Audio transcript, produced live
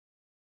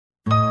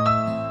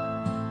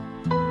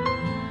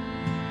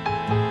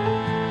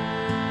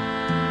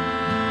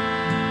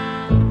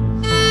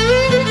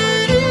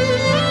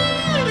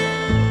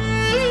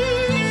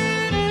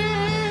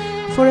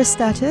For a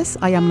Status,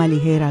 I am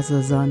Malihe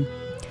Razazan.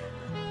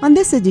 On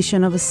this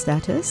edition of A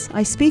Status,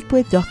 I speak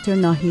with Dr.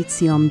 Nahid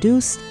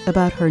Siamdoust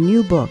about her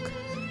new book,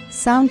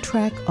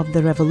 Soundtrack of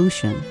the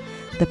Revolution,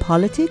 The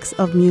Politics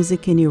of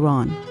Music in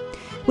Iran,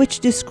 which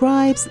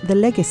describes the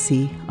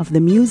legacy of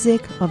the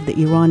music of the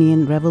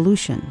Iranian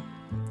Revolution.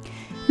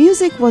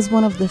 Music was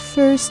one of the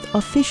first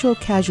official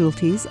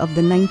casualties of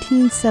the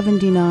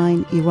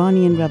 1979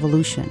 Iranian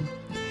Revolution.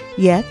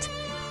 Yet,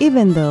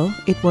 even though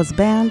it was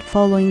banned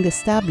following the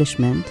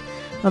establishment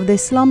of the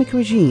Islamic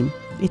regime,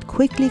 it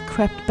quickly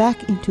crept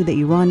back into the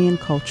Iranian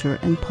culture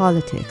and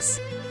politics.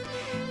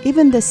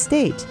 Even the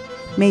state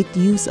made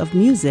use of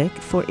music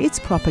for its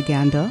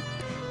propaganda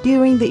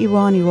during the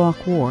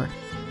Iran-Iraq War.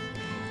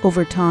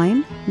 Over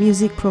time,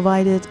 music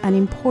provided an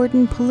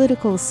important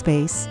political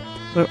space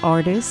where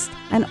artists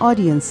and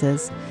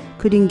audiences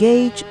could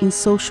engage in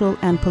social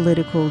and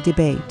political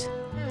debate.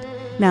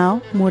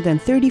 Now, more than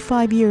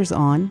 35 years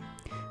on,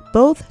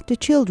 both the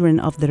children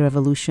of the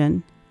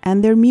revolution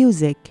and their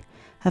music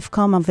have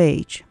come of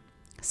age.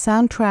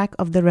 Soundtrack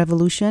of the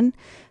Revolution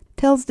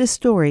tells the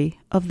story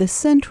of the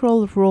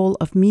central role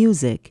of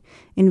music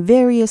in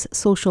various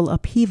social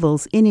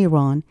upheavals in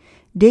Iran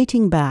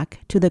dating back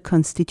to the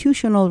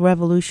constitutional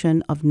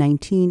revolution of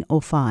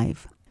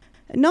 1905.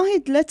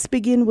 Nahid, let's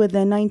begin with the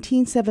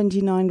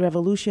 1979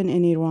 revolution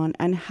in Iran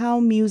and how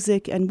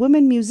music and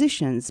women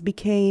musicians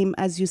became,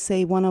 as you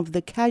say, one of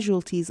the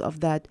casualties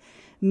of that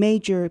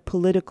major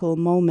political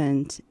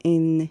moment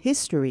in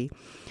history.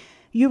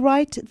 You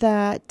write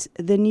that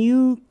the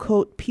new,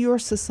 quote, pure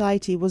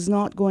society was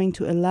not going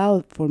to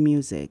allow for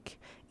music.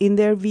 In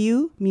their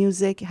view,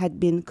 music had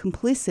been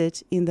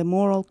complicit in the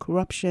moral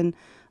corruption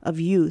of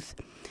youth.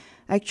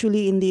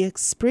 Actually, in the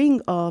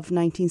spring of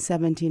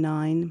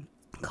 1979,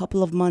 a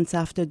couple of months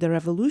after the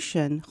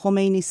revolution,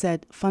 Khomeini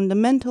said,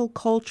 fundamental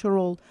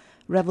cultural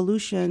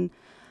revolution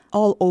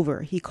all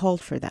over. He called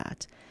for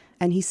that.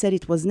 And he said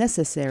it was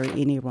necessary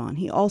in Iran.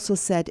 He also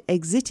said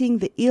exiting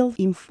the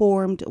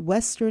ill-informed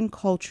Western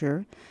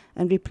culture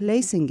and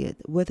replacing it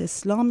with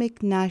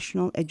Islamic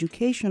national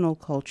educational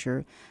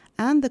culture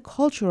and the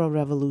cultural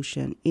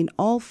revolution in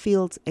all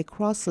fields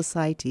across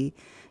society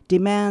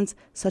demands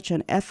such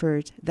an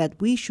effort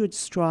that we should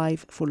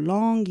strive for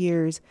long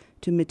years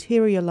to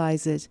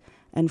materialize it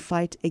and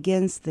fight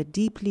against the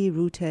deeply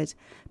rooted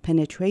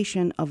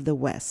penetration of the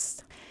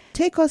West.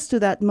 Take us to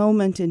that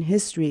moment in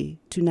history,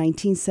 to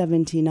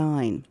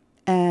 1979,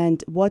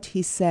 and what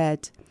he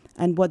said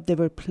and what they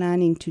were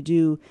planning to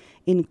do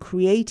in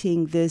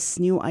creating this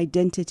new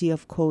identity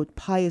of, quote,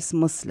 pious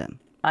Muslim.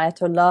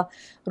 Ayatollah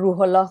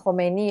Ruhollah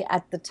Khomeini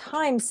at the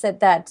time said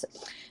that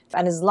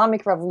an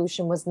Islamic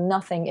revolution was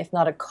nothing if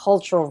not a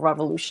cultural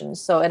revolution.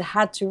 So it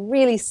had to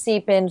really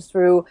seep in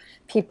through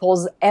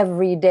people's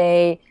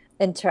everyday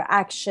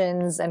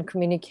interactions and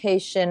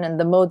communication and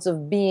the modes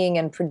of being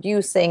and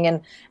producing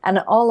and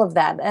all of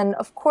that. And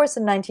of course,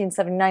 in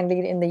 1979,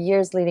 in the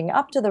years leading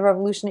up to the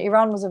revolution,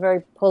 Iran was a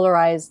very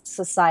polarized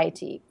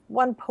society.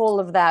 One pole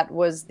of that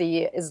was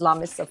the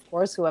Islamists, of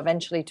course, who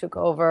eventually took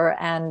over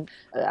and,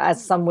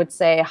 as some would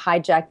say,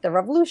 hijacked the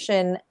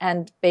revolution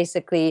and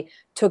basically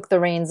took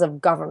the reins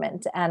of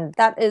government. And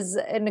that is,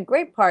 in a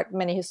great part,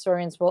 many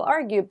historians will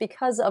argue,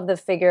 because of the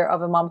figure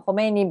of Imam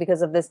Khomeini,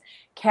 because of this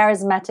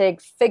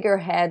charismatic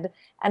figurehead,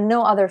 and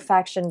no other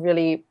faction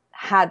really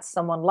had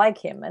someone like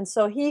him. And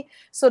so he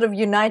sort of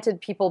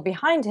united people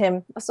behind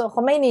him. So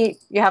Khomeini,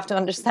 you have to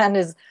understand,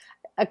 is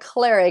a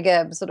cleric,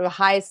 a sort of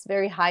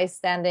very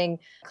high-standing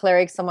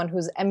cleric, someone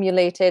who's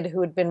emulated, who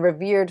had been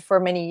revered for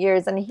many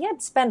years. And he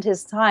had spent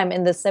his time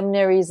in the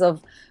seminaries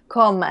of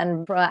Qom,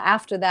 and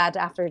after that,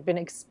 after he'd been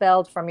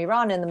expelled from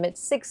Iran in the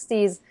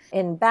mid-60s,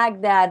 in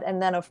Baghdad,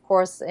 and then, of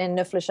course, in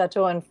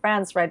Neufle-Château in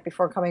France, right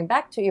before coming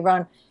back to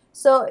Iran.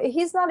 So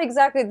he's not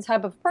exactly the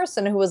type of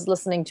person who was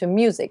listening to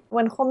music.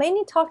 When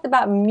Khomeini talked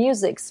about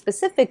music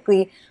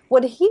specifically,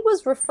 what he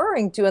was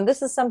referring to, and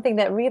this is something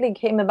that really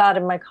came about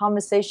in my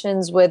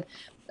conversations with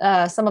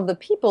some of the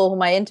people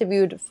whom I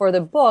interviewed for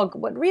the book,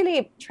 what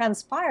really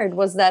transpired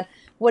was that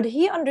what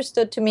he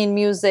understood to mean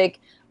music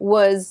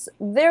was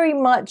very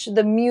much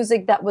the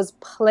music that was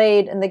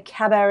played in the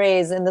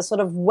cabarets, in the sort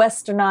of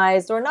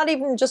westernized, or not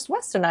even just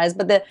westernized,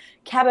 but the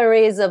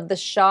cabarets of the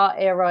Shah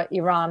era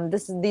Iran.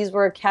 These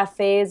were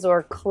cafes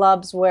or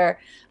clubs where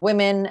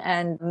women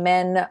and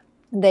men,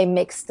 they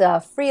mixed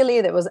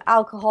freely. There was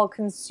alcohol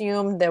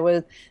consumed. There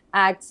was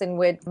acts in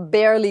which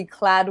barely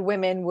clad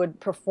women would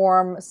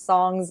perform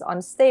songs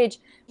on stage.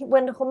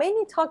 When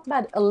Khomeini talked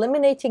about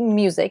eliminating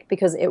music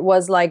because it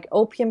was like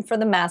opium for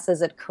the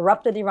masses, it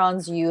corrupted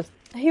Iran's youth,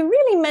 he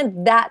really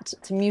meant that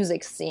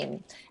music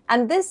scene.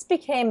 And this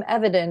became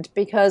evident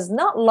because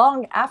not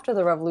long after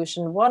the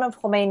revolution, one of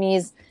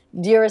Khomeini's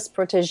dearest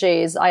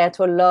proteges,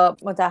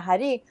 Ayatollah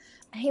Motahhari,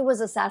 he was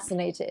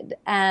assassinated.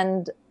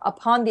 And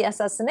upon the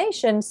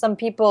assassination, some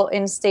people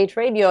in state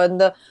radio, in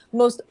the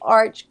most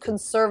arch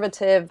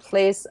conservative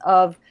place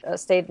of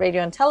state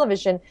radio and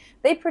television,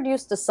 they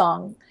produced a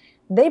song.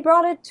 They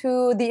brought it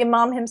to the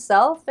Imam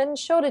himself and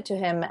showed it to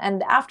him.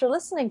 And after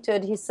listening to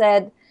it, he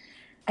said,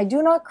 I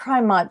do not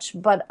cry much,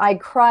 but I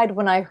cried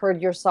when I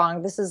heard your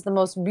song. This is the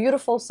most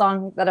beautiful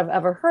song that I've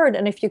ever heard.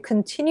 And if you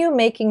continue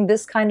making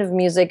this kind of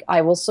music,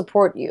 I will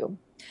support you.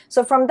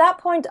 So from that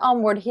point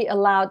onward, he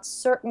allowed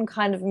certain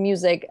kind of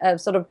music,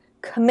 sort of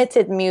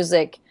committed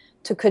music,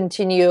 to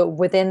continue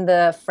within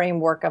the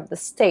framework of the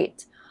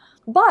state.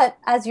 But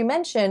as you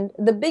mentioned,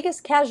 the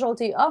biggest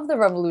casualty of the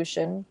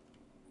revolution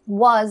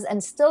was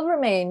and still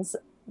remains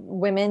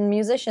women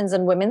musicians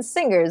and women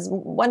singers.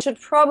 One should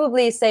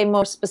probably say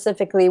more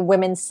specifically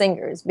women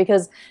singers,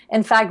 because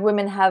in fact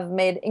women have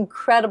made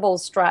incredible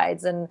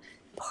strides, and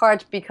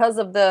part because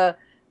of the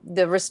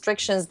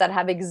restrictions that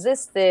have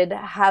existed,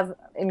 have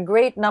in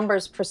great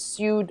numbers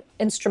pursued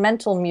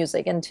instrumental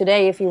music. And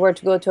today, if you were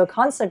to go to a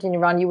concert in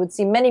Iran, you would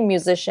see many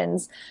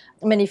musicians,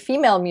 many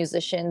female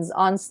musicians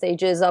on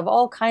stages of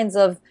all kinds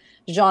of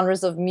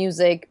genres of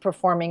music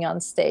performing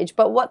on stage.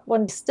 But what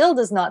one still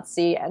does not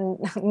see, and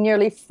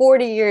nearly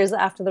 40 years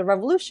after the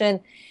revolution,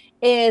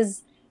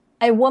 is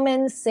a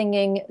woman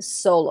singing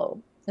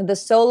solo. The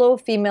solo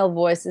female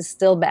voice is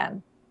still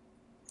banned.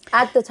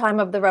 At the time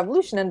of the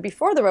revolution and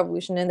before the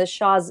revolution, in the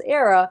Shah's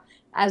era,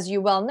 as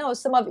you well know,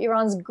 some of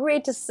Iran's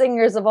greatest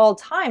singers of all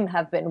time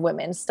have been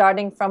women,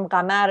 starting from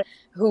Qamar,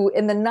 who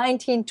in the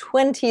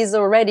 1920s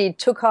already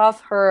took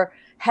off her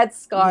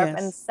headscarf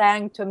and Yes.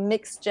 sang to a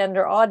mixed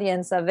gender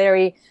audience a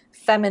very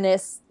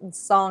feminist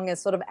song, a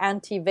sort of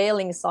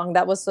anti-veiling song.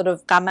 That was sort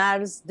of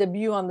Qamar's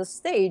debut on the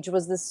stage,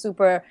 was this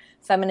super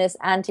feminist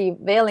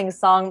anti-veiling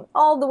song,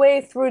 all the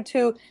way through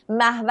to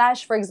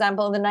Mahvash, for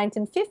example, in the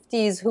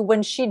 1950s, who,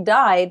 when she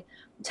died,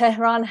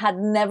 Tehran had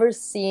never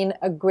seen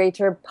a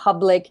greater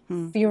public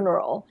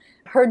funeral.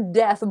 Her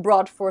death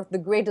brought forth the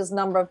greatest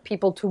number of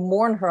people to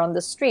mourn her on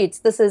the streets.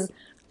 This is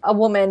a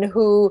woman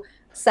who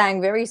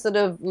sang very sort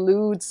of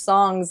lewd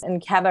songs in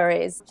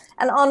cabarets.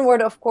 And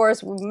onward, of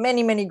course,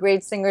 many, many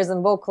great singers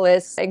and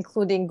vocalists,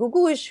 including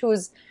Gugush,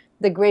 who's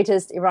the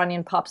greatest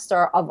Iranian pop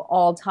star of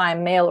all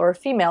time, male or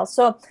female.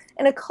 So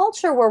in a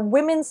culture where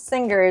women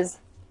singers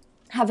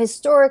have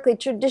historically,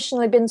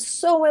 traditionally been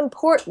so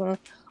important,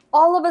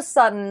 all of a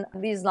sudden,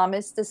 the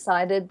Islamists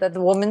decided that the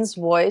woman's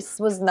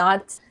voice was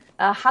not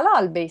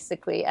halal,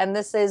 basically. And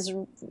this is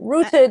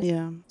rooted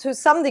Yeah. to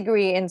some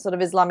degree in sort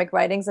of Islamic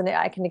writings, and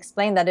I can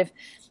explain that if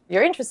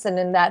you're interested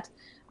in that.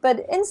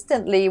 But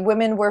instantly,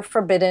 women were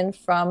forbidden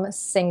from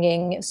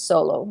singing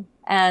solo.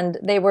 And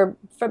they were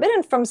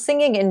forbidden from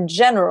singing in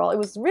general. It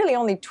was really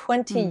only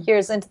 20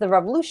 years into the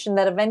revolution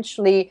that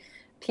eventually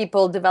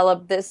people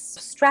developed this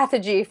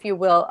strategy, if you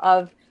will,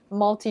 of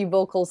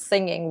multi-vocal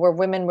singing, where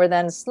women were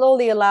then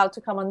slowly allowed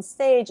to come on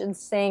stage and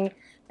sing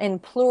in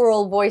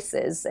plural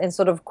voices, in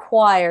sort of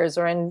choirs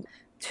or in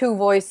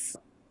two-voice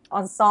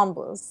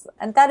ensembles.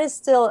 And that is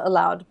still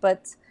allowed,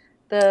 but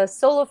the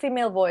solo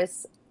female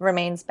voice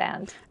remains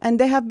banned. And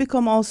they have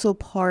become also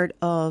part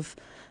of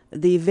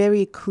the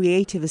very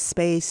creative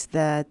space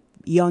that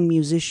young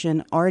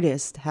musician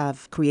artists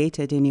have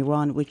created in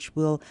Iran, which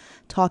we'll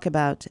talk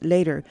about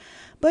later.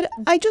 But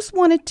I just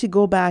wanted to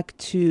go back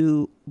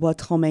to what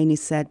Khomeini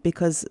said,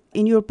 because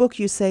in your book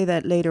you say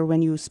that later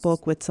when you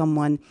spoke with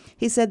someone,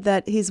 he said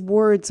that his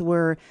words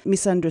were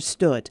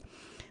misunderstood.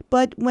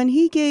 But when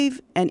he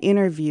gave an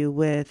interview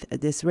with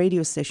this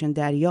radio station,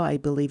 Darya, I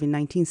believe, in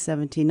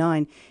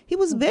 1979, he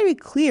was very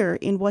clear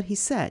in what he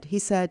said. He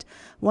said,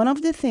 one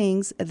of the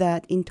things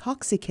that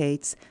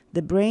intoxicates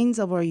the brains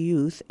of our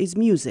youth is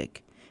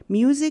music.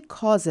 Music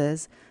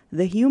causes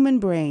the human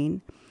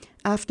brain,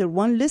 after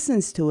one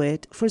listens to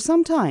it for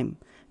some time,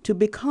 to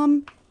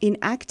become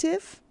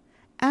inactive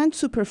and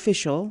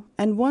superficial,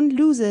 and one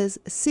loses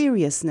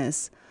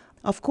seriousness.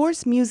 Of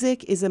course,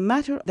 music is a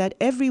matter that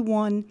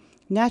everyone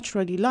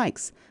naturally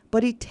likes,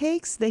 but it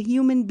takes the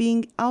human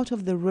being out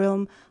of the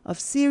realm of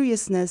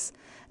seriousness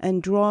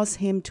and draws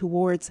him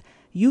towards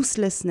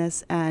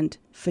uselessness and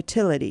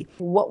fertility.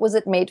 What was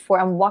it made for,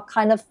 and what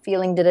kind of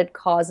feeling did it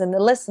cause in the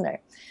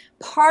listener?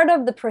 Part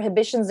of the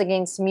prohibitions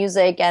against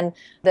music and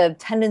the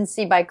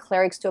tendency by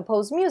clerics to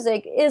oppose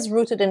music is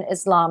rooted in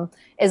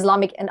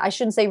Islamic, and I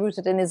shouldn't say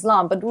rooted in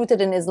Islam, but rooted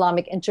in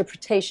Islamic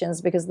interpretations,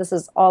 because this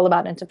is all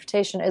about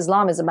interpretation.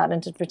 Islam is about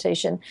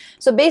interpretation.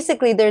 So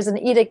basically, there's an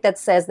edict that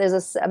says,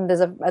 there's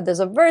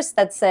a verse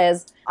that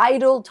says,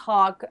 idle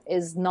talk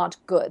is not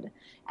good.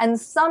 And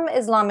some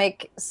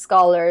Islamic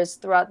scholars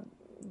throughout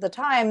the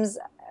times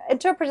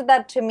interpreted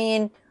that to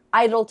mean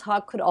idle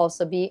talk could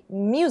also be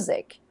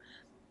music.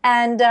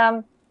 And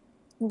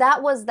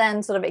that was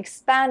then sort of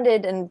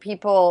expanded, and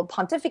people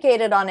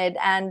pontificated on it.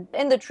 And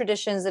in the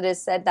traditions, it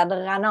is said that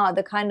ghana,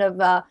 the kind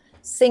of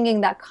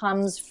singing that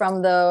comes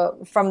from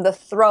the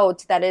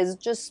throat, that is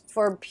just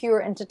for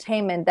pure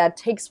entertainment, that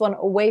takes one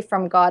away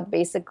from God,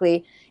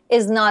 basically,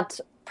 is not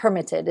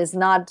permitted, is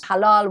not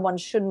halal. One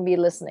shouldn't be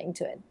listening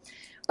to it.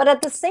 But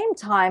at the same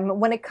time,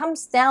 when it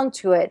comes down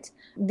to it,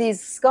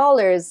 these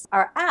scholars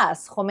are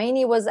asked,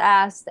 Khomeini was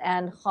asked,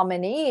 and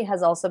Khamenei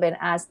has also been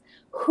asked,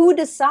 who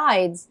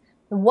decides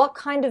what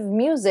kind of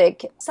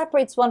music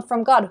separates one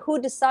from God?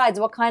 Who decides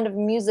what kind of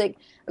music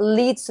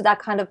leads to that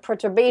kind of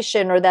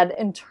perturbation or that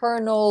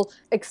internal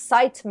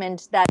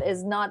excitement that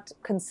is not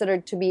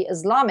considered to be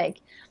Islamic?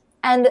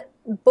 And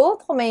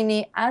both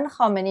Khomeini and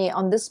Khamenei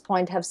on this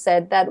point have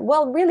said that,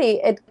 well,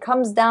 really, it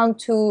comes down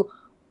to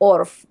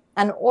orf.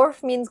 And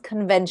orf means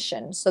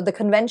convention. So the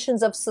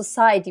conventions of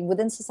society,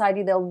 within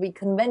society, there will be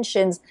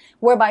conventions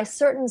whereby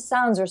certain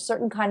sounds or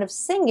certain kind of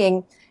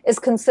singing is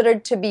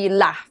considered to be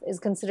lah, is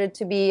considered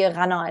to be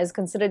ghana, is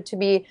considered to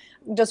be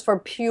just for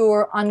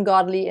pure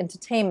ungodly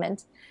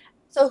entertainment.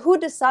 So who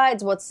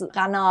decides what's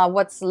ghana,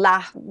 what's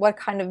lah, what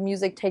kind of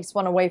music takes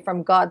one away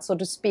from God, so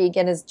to speak,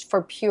 and is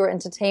for pure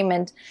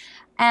entertainment?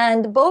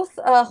 And both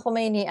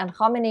Khomeini and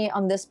Khamenei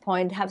on this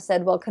point have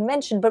said, well,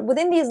 convention, but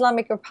within the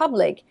Islamic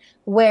Republic,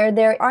 where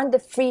there aren't the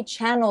free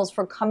channels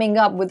for coming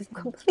up with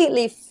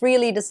completely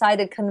freely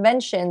decided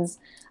conventions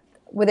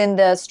within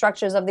the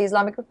structures of the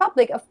Islamic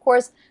Republic, of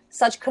course,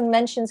 such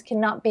conventions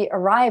cannot be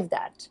arrived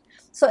at.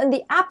 So in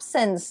the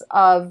absence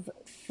of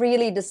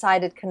freely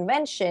decided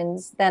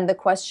conventions, then the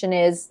question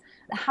is,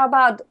 how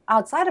about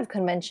outside of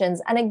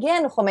conventions? And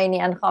again, Khomeini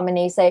and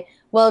Khamenei say,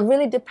 well, it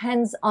really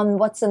depends on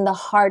what's in the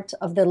heart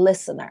of the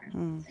listener.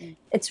 Mm-hmm.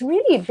 It's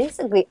really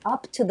basically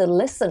up to the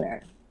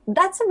listener.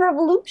 That's a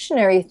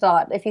revolutionary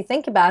thought, if you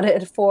think about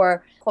it,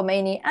 for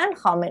Khomeini and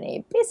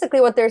Khamenei.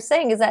 Basically, what they're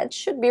saying is that it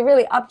should be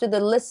really up to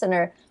the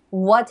listener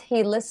what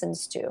he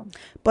listens to.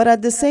 But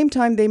at the same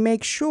time, they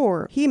made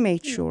sure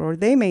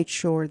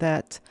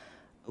that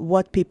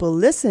what people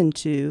listen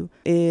to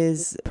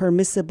is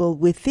permissible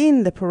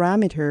within the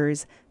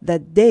parameters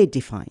that they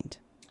defined.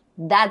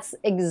 That's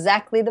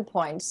exactly the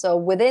point. So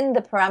within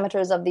the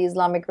parameters of the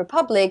Islamic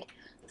Republic,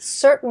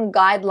 certain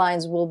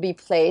guidelines will be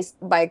placed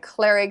by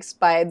clerics,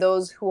 by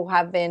those who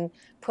have been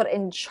put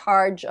in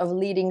charge of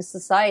leading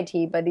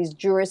society, by these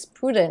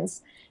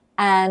jurisprudence,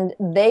 and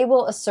they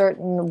will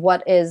ascertain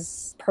what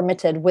is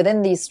permitted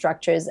within these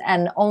structures,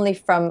 and only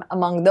from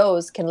among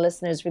those can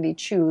listeners really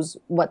choose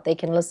what they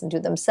can listen to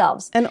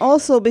themselves. And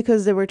also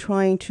because they were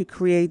trying to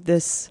create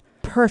this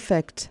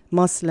perfect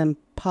Muslim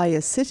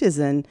pious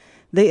citizen,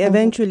 they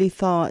eventually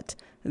thought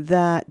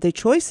that the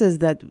choices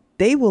that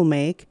they will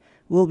make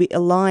will be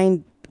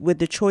aligned with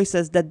the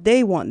choices that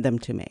they want them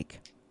to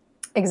make.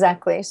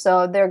 Exactly.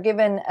 So they're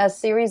given a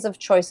series of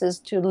choices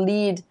to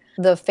lead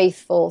the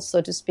faithful,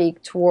 so to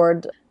speak,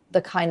 toward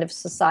the kind of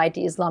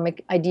society,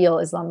 ideal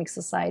Islamic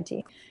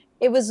society.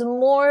 It was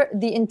more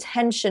the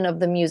intention of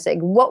the music.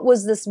 What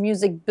was this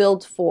music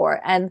built for?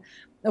 And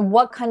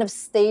what kind of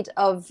state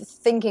of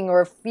thinking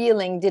or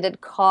feeling did it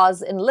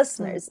cause in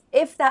listeners?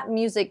 If that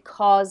music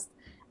caused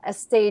a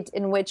state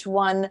in which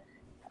one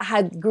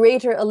had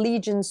greater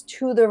allegiance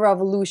to the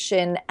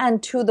revolution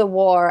and to the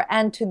war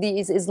and to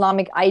these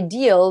Islamic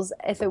ideals,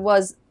 if it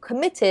was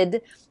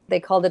committed, they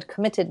called it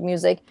committed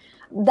music,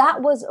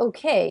 that was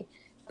okay.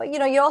 But,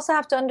 you also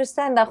have to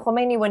understand that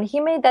Khomeini, when he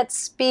made that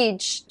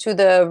speech to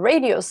the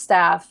radio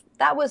staff,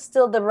 that was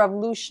still the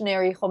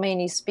revolutionary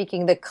Khomeini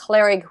speaking, the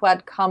cleric who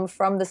had come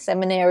from the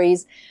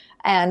seminaries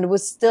and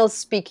was still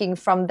speaking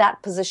from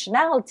that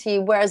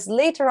positionality. Whereas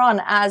later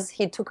on, as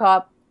he took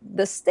up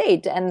the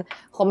state and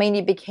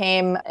Khomeini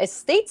became a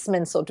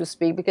statesman, so to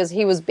speak, because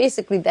he was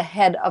basically the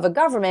head of a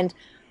government,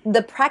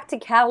 the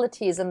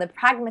practicalities and the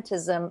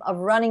pragmatism of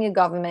running a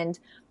government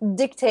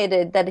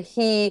dictated that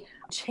he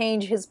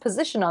change his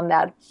position on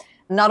that.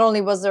 Not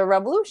only was there a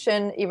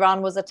revolution,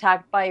 Iran was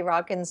attacked by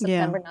Iraq in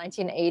September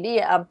 1980.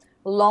 A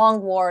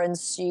long war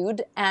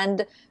ensued,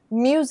 and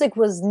music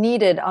was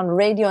needed on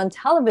radio and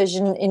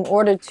television in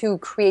order to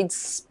create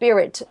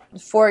spirit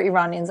for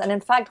Iranians. And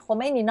in fact,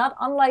 Khomeini, not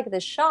unlike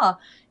the Shah,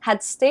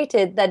 had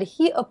stated that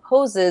he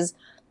opposes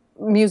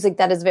music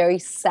that is very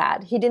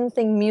sad. He didn't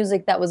think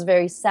music that was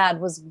very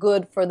sad was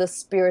good for the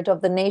spirit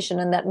of the nation,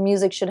 and that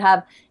music should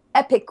have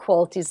epic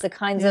qualities, the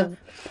kinds of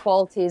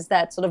qualities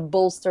that sort of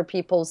bolster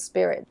people's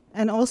spirit.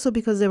 And also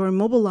because they were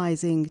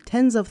mobilizing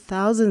tens of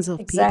thousands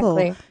of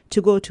people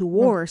to go to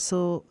war.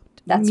 So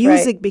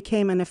music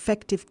became an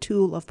effective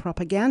tool of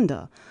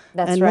propaganda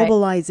and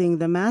mobilizing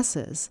the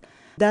masses.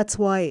 That's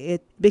why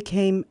it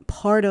became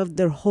part of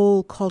the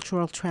whole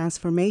cultural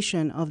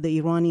transformation of the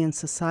Iranian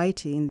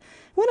society.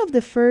 One of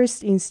the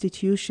first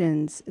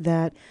institutions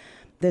that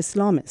the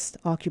Islamists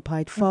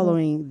occupied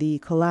following the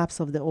collapse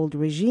of the old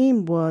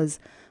regime was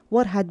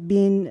what had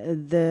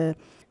been the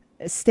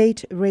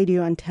state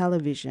radio and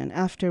television,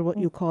 after what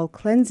you call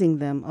cleansing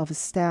them of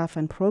staff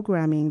and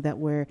programming that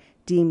were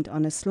deemed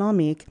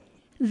un-Islamic.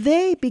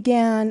 They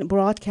began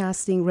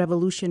broadcasting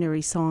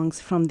revolutionary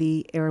songs from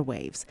the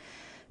airwaves.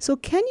 So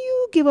can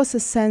you give us a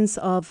sense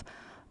of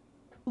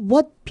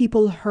what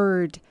people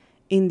heard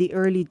in the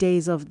early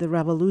days of the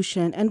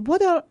revolution, and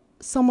what are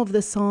some of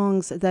the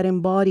songs that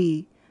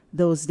embody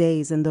those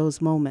days and those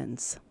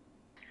moments?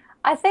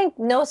 I think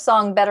no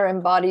song better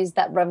embodies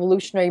that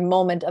revolutionary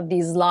moment of the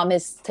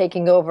Islamists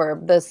taking over,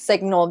 the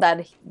signal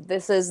that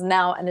this is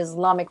now an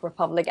Islamic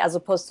republic as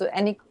opposed to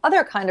any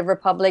other kind of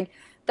republic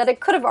that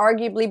it could have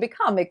arguably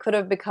become. It could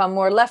have become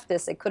more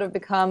leftist. It could have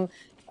become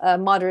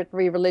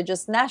moderately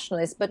religious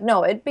nationalists. But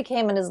no, it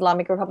became an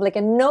Islamic Republic,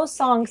 and no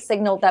song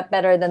signaled that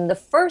better than the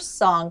first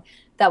song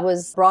that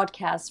was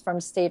broadcast from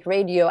state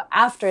radio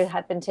after it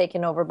had been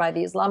taken over by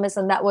the Islamists,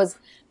 and that was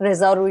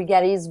Reza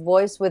Ruigari's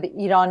voice with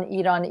Iran,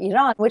 Iran,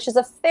 Iran, which is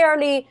a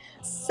fairly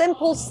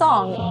simple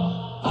song.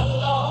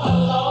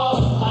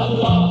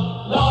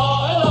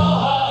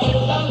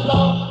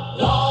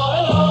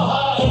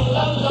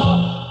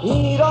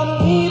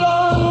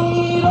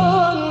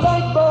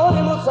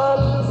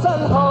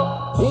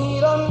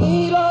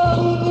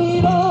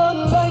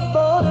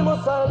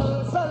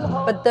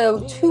 But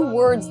the two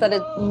words that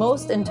it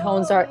most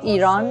intones are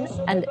Iran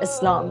and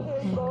Islam,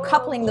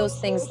 coupling those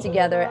things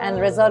together. And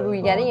Reza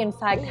Ruigari, in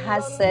fact,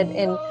 has said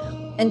in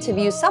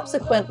interviews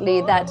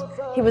subsequently that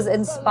he was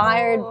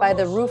inspired by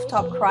the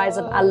rooftop cries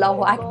of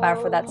Allahu Akbar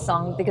for that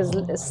song, because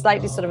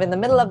slightly sort of in the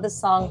middle of the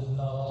song,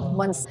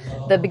 once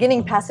the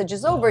beginning passage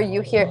is over,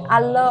 you hear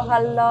Allah,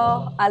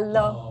 Allah,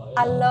 Allah,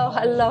 Allah,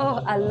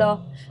 Allah,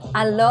 Allah,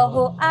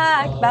 Allahu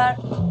Akbar.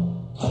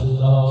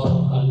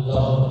 Allah,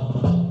 Allah.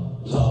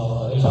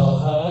 La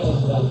ilaha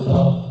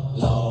illallah,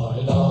 la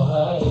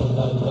ilaha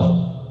illallah,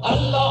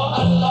 Allah,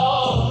 Allah,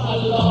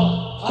 Allah,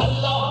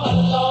 Allah,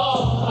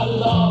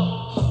 Allah,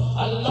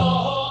 Allah,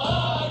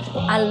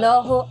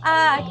 Allahu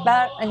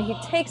Akbar. And he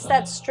takes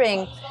that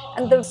string,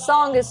 and the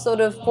song is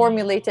sort of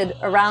formulated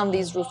around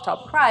these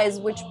rooftop cries,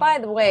 which, by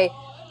the way,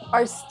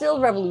 are still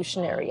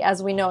revolutionary.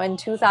 As we know, in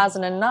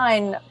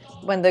 2009,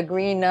 when the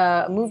Green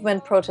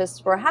Movement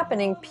protests were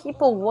happening,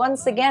 people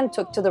once again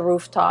took to the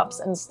rooftops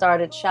and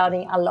started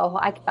shouting Allahu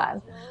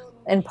Akbar,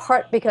 in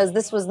part because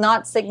this was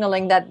not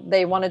signaling that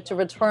they wanted to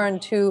return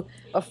to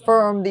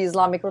affirm the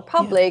Islamic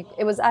Republic.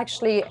 It was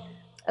actually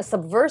a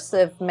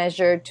subversive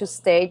measure to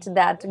state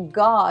that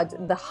God,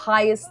 the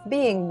highest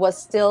being, was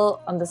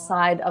still on the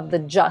side of the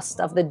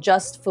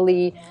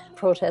justfully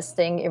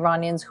protesting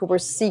Iranians who were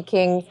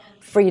seeking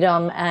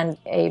freedom and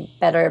a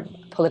better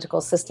political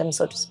system,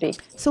 so to speak.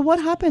 So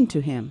what happened to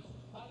him?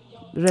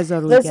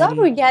 Reza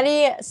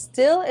Ruigari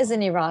still is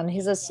in Iran.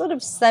 He's a sort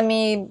of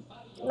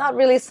not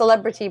really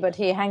celebrity, but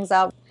he hangs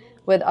out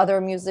with other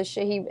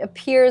musicians. He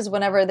appears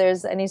whenever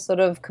there's any sort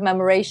of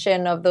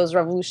commemoration of those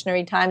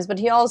revolutionary times, but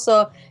he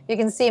also, you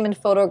can see him in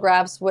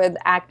photographs with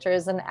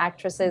actors and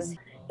actresses.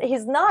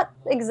 He's not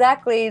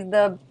exactly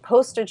the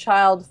poster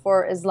child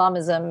for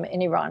Islamism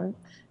in Iran.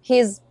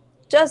 He's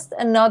just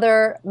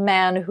another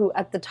man who,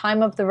 at the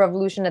time of the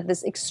revolution, at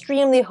this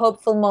extremely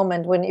hopeful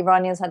moment when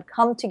Iranians had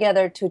come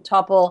together to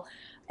topple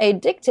a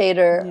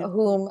dictator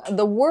whom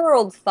the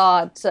world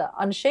thought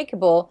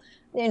unshakable,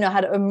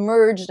 had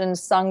emerged and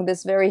sung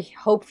this very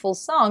hopeful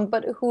song,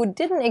 but who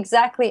didn't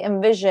exactly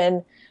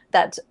envision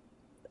that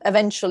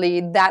eventually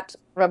that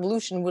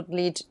revolution would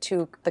lead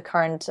to the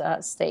current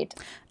state.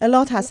 A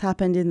lot has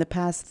happened in the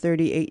past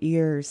 38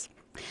 years.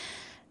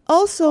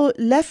 Also,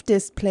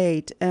 leftists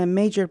played a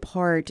major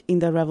part in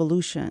the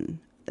revolution.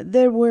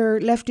 There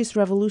were leftist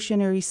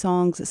revolutionary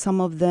songs,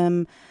 some of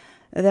them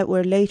that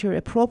were later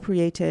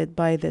appropriated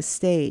by the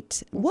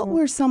state. What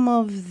were some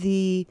of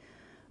the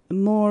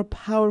more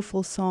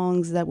powerful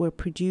songs that were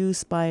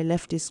produced by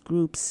leftist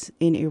groups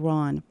in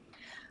Iran?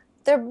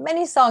 There are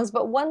many songs,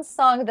 but one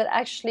song that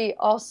actually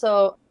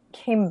also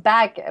came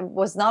back,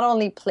 was not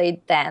only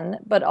played then,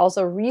 but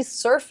also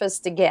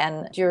resurfaced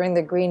again during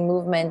the Green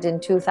Movement in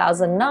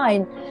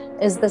 2009,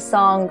 is the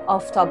song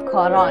Aftab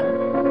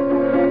Karan.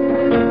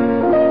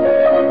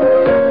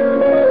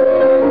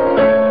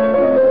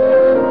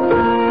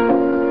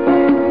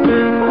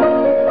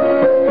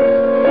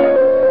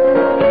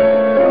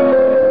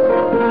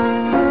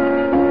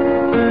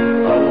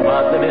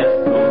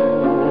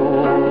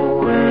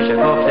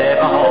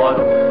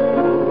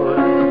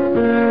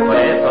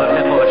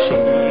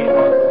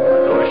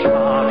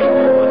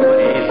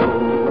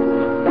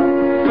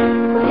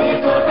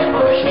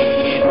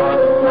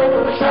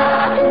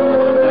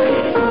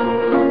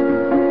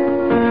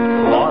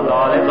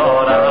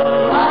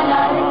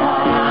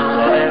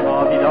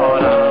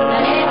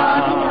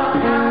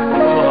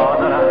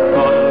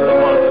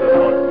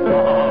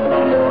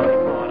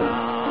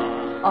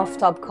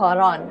 Aftab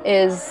Karan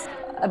is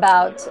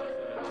about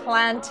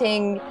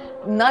planting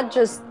not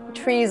just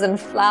trees and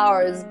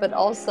flowers, but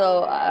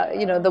also,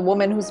 the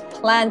woman who's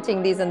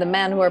planting these and the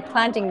man who are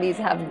planting these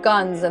have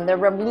guns, and they're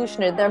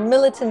revolutionary, they're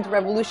militant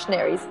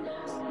revolutionaries.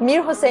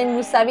 Mir Hossein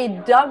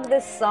Mousavi dug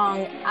this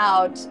song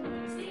out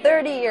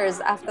 30 years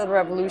after the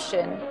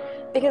revolution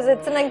because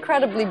it's an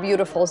incredibly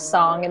beautiful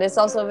song, and it's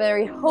also a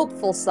very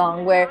hopeful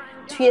song where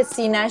Tuye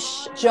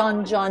Sinash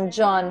Jan Jan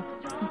Jan,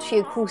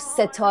 Tuye Kuh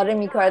Setare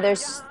Mikar,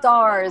 there's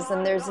stars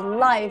and there's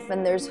life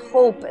and there's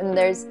hope and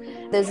there's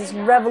this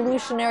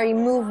revolutionary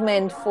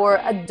movement for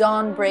a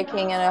dawn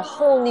breaking and a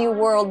whole new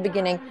world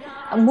beginning.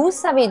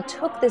 Mousavi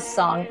took this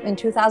song in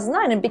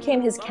 2009 and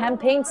became his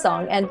campaign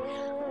song, and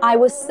I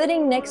was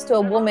sitting next to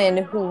a woman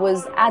who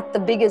was at the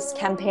biggest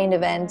campaign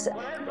event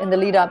in the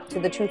lead up to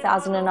the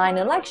 2009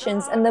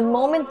 elections, and the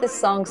moment this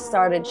song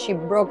started, she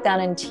broke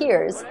down in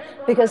tears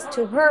because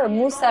to her,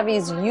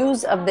 Mousavi's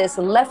use of this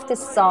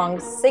leftist song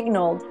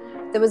signaled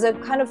there was a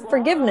kind of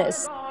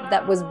forgiveness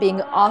that was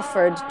being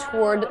offered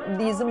toward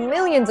these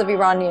millions of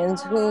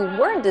Iranians who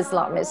weren't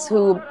Islamists,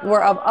 who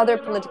were of other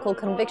political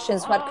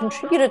convictions, who had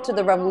contributed to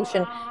the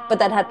revolution, but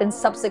that had been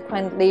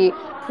subsequently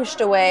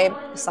pushed away,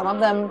 some of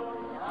them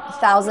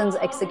thousands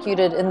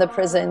executed in the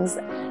prisons,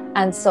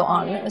 and so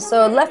on.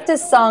 So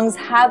leftist songs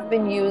have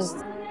been used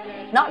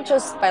not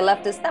just by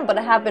leftists then, but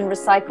have been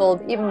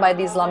recycled even by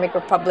the Islamic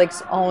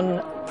Republic's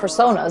own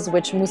personas,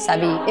 which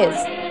Mousavi is.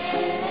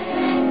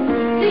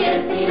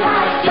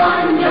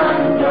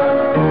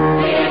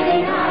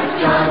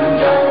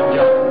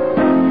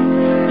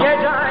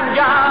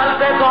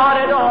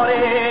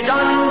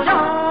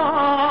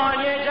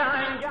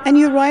 And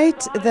you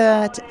write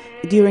that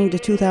during the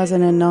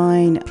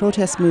 2009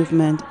 protest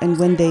movement, and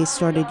when they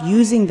started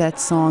using that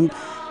song,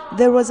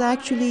 there was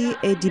actually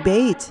a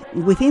debate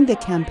within the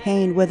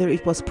campaign whether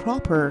it was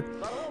proper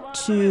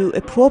to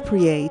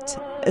appropriate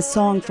a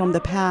song from the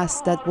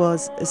past that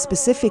was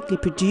specifically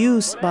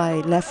produced by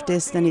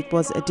leftists and it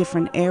was a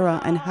different era,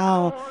 and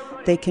how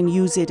they can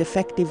use it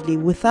effectively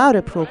without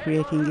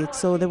appropriating it.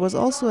 So there was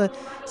also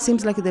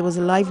seems like there was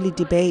a lively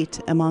debate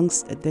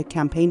amongst the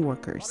campaign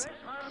workers.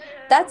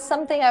 That's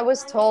something I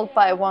was told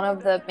by one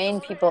of the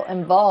main people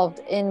involved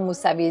in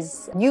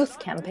Mousavi's youth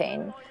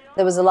campaign.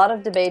 There was a lot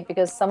of debate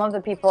because some of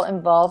the people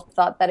involved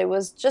thought that it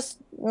was just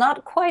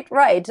not quite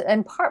right,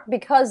 in part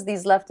because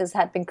these leftists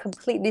had been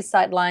completely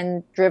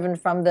sidelined, driven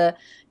from the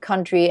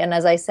country, and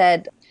as I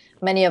said,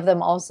 many of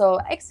them also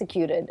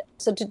executed.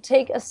 So to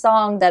take a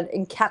song that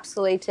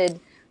encapsulated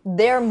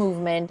their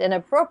movement and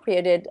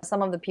appropriated,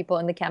 some of the people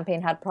in the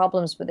campaign had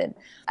problems with it.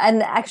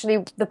 And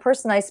actually, the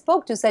person I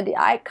spoke to said,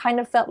 I kind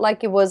of felt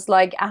like it was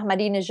like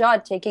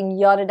Ahmadinejad taking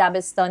Yar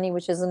Dabistani,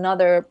 which is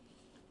another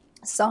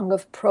song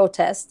of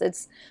protest.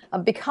 It's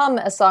become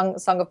a song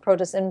of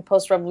protest in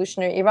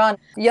post-revolutionary Iran.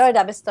 Yar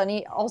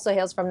Dabistani also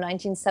hails from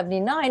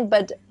 1979,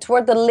 but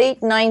toward the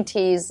late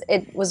 90s,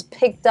 it was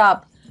picked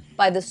up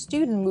by the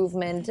student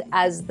movement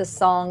as the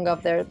song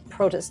of their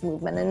protest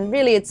movement. And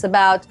really, it's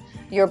about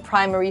your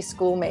primary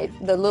schoolmate,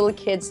 the little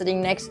kid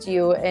sitting next to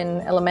you in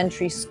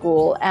elementary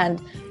school,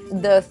 and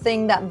the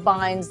thing that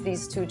binds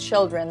these two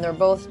children. They're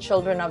both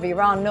children of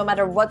Iran. No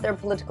matter what their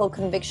political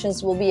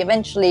convictions will be,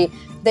 eventually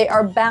they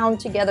are bound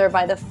together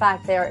by the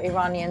fact they are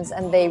Iranians,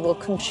 and they will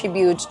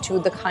contribute to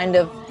the kind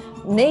of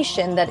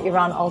nation that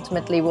Iran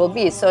ultimately will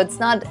be. So it's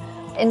not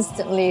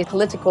instantly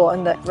political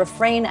in the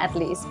refrain at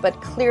least, but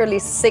clearly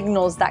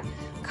signals that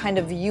kind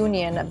of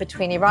union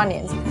between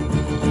Iranians.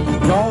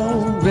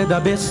 یار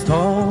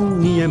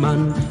دبستانی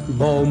من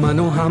با من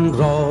و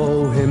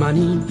همراه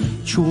منی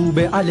چوب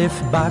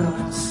الف بر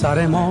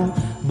سر ما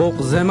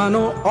بغض من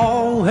و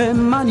آه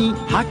منی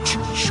حک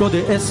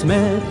شده اسم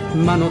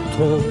من و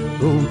تو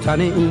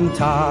روتن این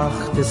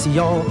تخت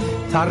سیاه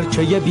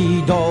ترکه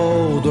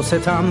بیداد و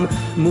ستم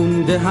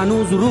مونده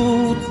هنوز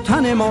رو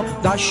تن ما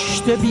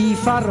دشت بی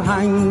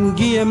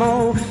فرهنگی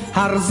ما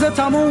هرزه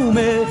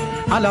تمومه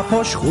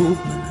علفاش خوب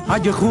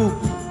اگه خوب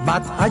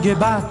بد اگه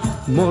بد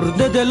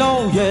مرده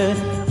دلای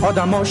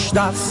آدماش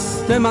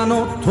دست من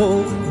و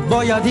تو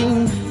باید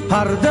این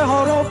پرده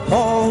ها رو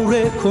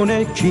پاره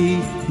کنه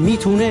کی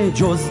میتونه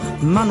جز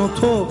من و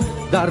تو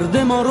درد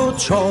ما رو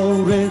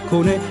چاره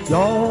کنه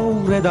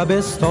یار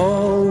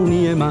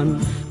دبستانی من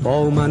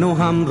با من و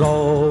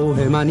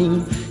همراه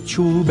منی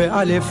چوب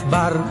الف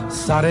بر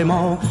سر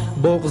ما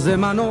بغض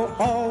من و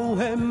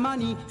آه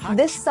منی.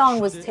 This song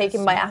was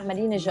taken by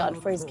Ahmadinejad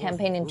for his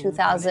campaign in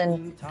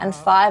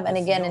 2005 and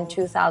again in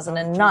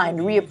 2009,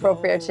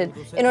 reappropriated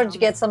in order to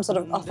get some sort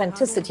of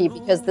authenticity,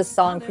 because this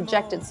song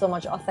projected so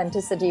much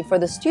authenticity for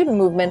the student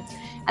movement.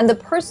 And the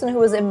person who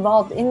was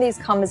involved in these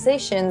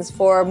conversations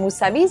for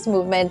Mousavi's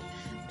movement,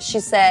 she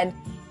said,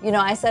 you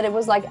know, I said it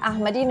was like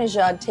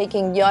Ahmadinejad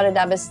taking Yar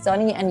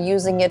Dabistani and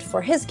using it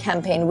for his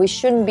campaign. We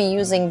shouldn't be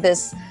using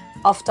this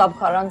Aftab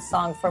Karan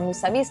song for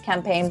Mousavi's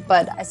campaign,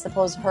 but I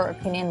suppose her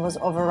opinion was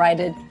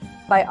overridden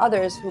by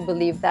others who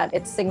believed that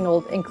it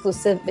signaled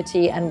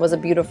inclusivity and was a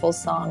beautiful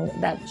song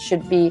that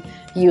should be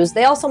used.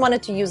 They also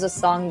wanted to use a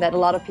song that a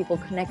lot of people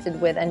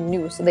connected with and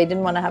knew, so they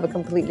didn't want to have a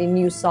completely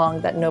new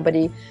song that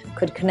nobody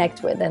could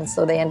connect with, and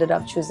so they ended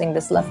up choosing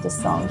this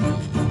leftist song.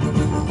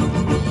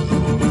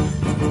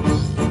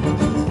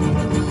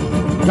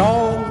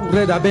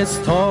 یار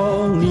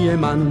دبستانی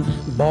من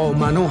با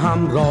من و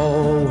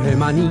همراه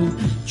منی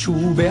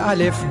چوب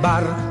الف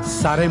بر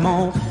سر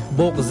ما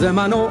بغض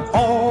من و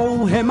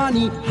آه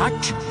منی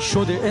حک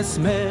شده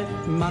اسم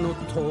من و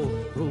تو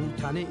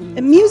روتن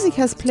این. Music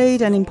has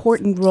played an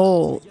important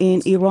role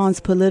in Iran's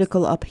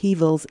political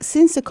upheavals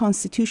since the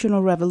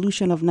constitutional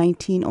revolution of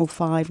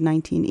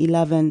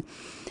 1905-1911.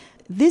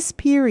 This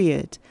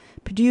period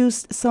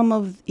produced some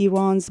of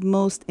Iran's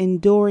most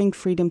enduring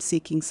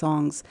freedom-seeking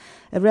songs,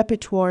 a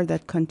repertoire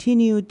that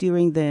continued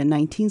during the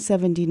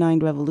 1979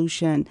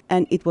 revolution,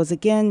 and it was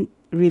again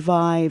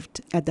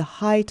revived at the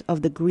height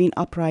of the Green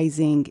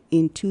Uprising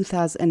in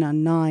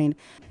 2009.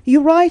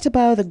 You write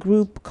about a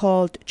group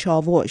called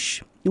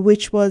Chavush,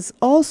 which was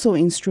also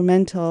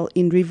instrumental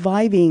in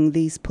reviving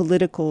these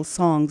political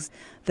songs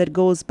that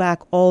goes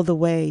back all the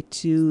way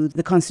to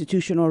the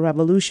Constitutional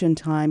Revolution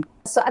time.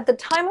 So at the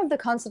time of the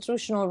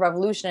Constitutional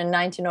Revolution in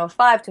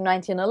 1905 to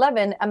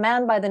 1911, a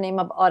man by the name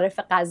of Arif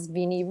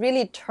Qazvini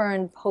really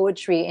turned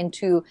poetry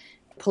into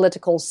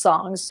political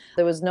songs.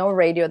 There was no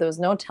radio, there was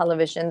no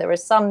television, there were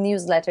some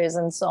newsletters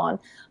and so on.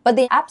 But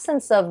the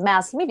absence of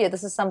mass media,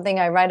 this is something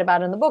I write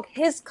about in the book,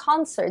 his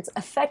concerts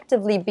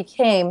effectively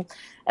became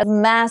a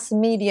mass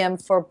medium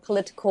for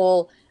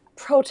political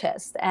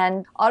protest.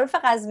 And Arif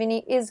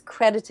Qazvini is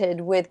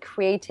credited with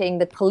creating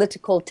the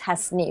political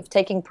tasnif,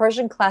 taking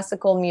Persian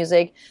classical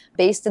music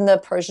based in the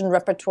Persian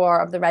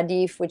repertoire of the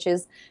Radif, which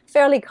is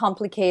fairly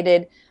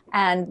complicated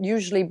and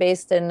usually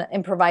based in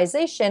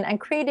improvisation, and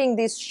creating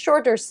these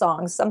shorter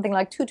songs, something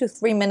like 2 to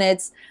 3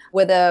 minutes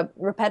with a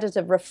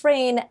repetitive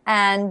refrain,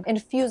 and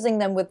infusing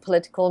them with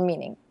political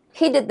meaning.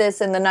 He did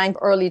this in the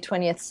early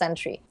 20th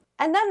century.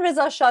 And then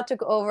Reza Shah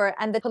took over,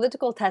 and the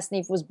political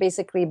tasnif was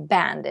basically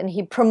banned, and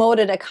he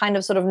promoted a kind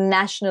of sort of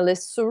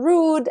nationalist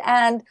surud,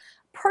 and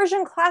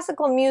Persian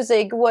classical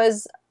music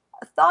was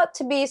thought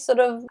to be sort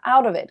of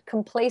out of it,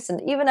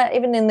 complacent.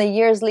 Even in the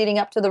years leading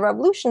up to the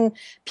revolution,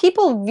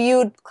 people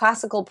viewed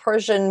classical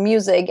Persian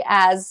music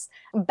as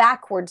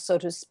backwards, so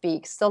to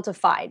speak,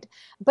 stultified.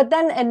 But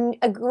then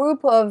a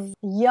group of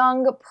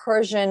young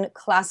Persian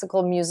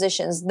classical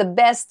musicians, the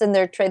best in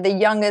their trade, the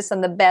youngest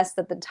and the best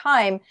at the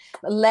time,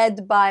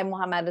 led by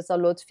Muhammad Reza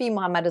Lotfi,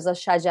 Muhammad Reza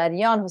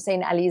Shajarian,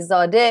 Hussein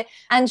Alizadeh,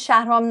 and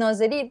Shahram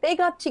Naziri, they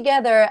got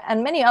together,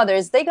 and many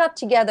others, they got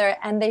together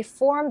and they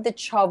formed the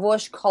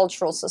Chavosh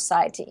Cultural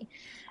Society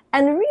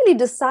and really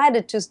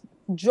decided to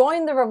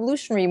join the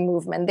revolutionary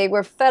movement. They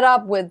were fed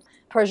up with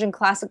Persian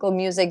classical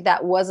music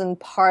that wasn't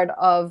part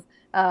of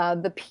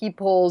the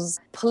people's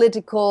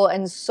political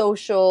and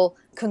social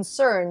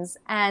concerns,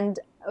 and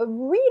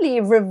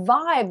really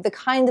revived the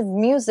kind of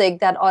music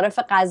that Arif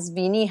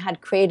Qazvini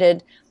had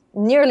created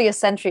nearly a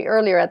century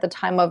earlier at the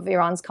time of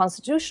Iran's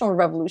constitutional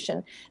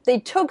revolution. They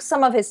took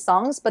some of his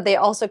songs, but they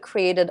also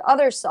created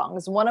other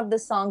songs. One of the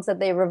songs that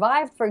they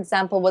revived, for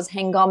example, was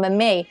Hengam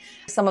May.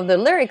 Some of the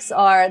lyrics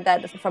are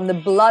that from the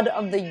blood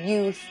of the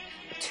youth,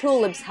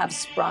 tulips have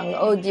sprung.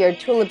 Oh dear,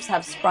 tulips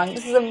have sprung.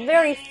 This is a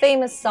very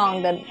famous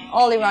song that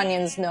all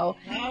Iranians know.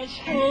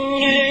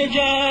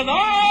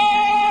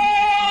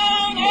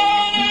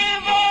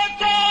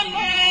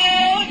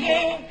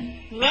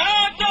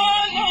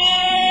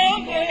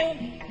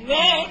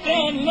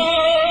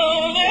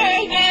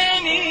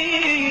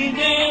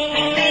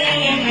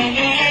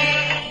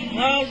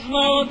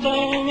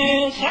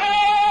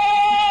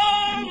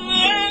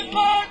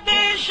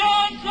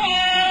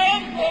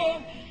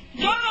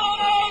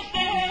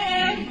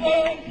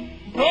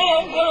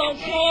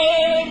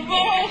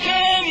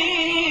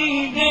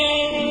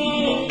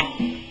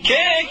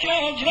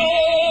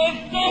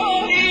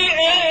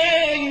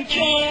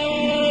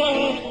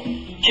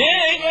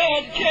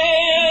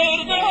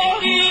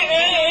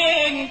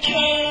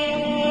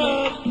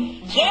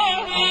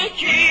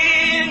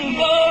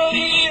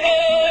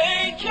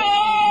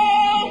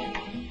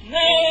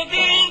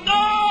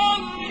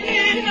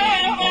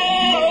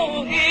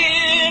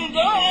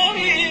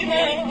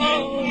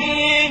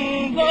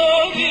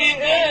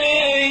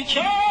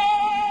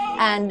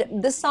 And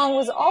this song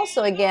was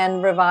also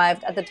again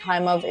revived at the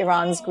time of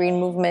Iran's Green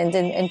Movement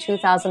in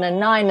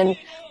 2009. And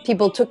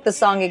people took the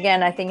song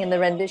again, I think, in the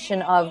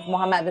rendition of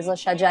Muhammad Reza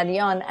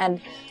Shajarian,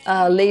 and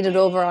laid it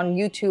over on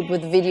YouTube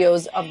with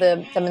videos of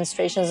the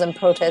demonstrations and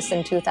protests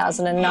in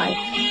 2009.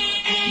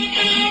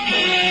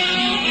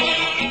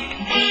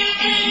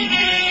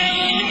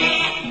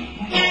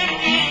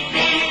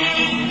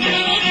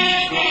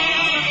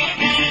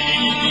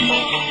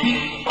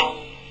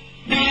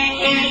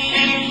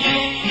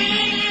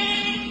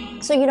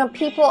 So, you know,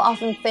 people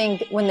often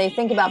think, when they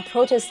think about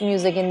protest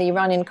music in the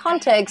Iranian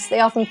context, they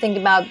often think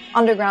about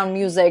underground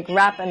music,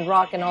 rap and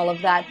rock and all of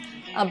that.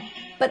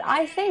 But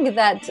I think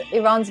that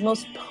Iran's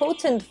most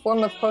potent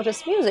form of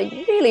protest music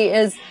really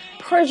is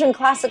Persian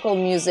classical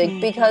music,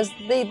 because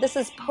this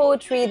is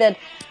poetry that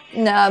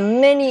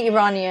many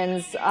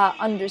Iranians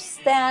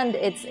understand.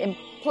 It's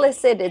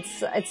implicit,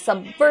 it's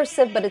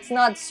subversive, but it's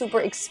not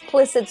super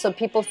explicit, so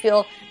people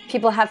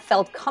have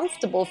felt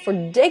comfortable for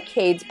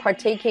decades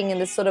partaking in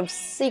this sort of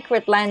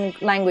secret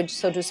language,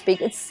 so to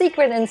speak. It's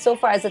secret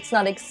insofar as it's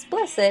not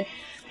explicit,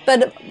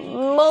 but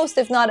most,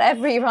 if not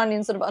every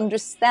Iranian sort of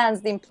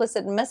understands the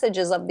implicit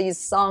messages of these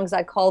songs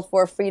that call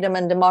for freedom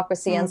and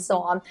democracy and so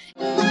on.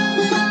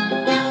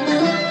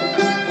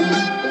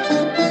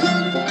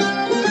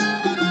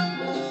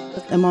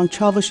 Among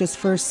Chavosh's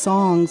first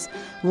songs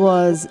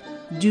was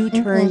Dew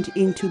Turned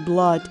into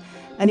Blood,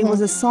 and it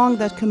was a song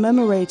that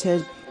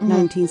commemorated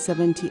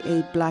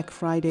 1978 Black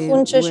Friday.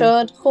 Khun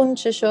shod, khun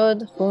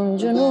shod, khun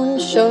junun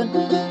shod.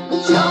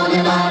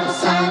 Jane bar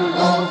sang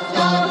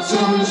uftad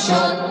chun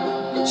shod.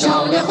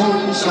 Jane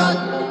khun shod,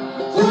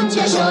 khun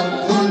shod,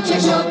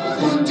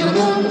 khun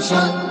junun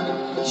shod.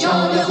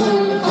 Jane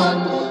khun kon,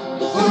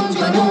 khun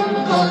junun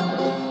kon.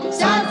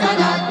 Zad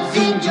zanad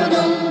zin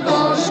junun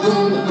bosh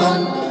gun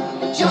kon.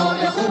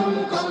 Jane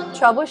khun kon.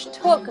 Chavush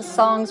took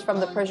songs from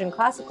the Persian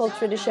classical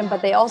tradition,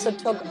 but they also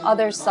took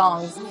other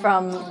songs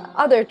from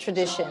other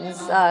traditions,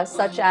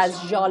 such as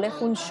Jale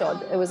Khun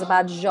Shod. It was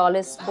about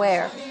Jale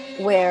Square,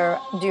 where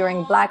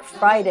during Black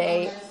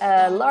Friday,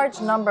 a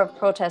large number of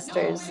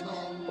protesters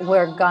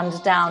were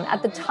gunned down.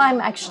 At the time,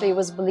 actually, it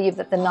was believed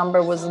that the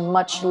number was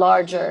much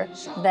larger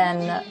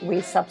than we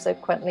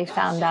subsequently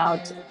found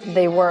out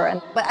they were.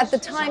 But at the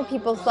time,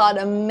 people thought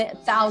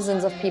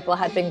thousands of people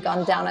had been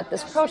gunned down at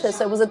this protest.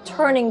 So it was a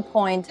turning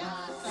point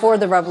for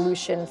the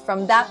revolution.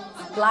 From that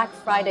Black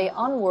Friday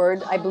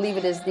onward, I believe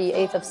it is the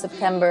 8th of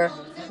September,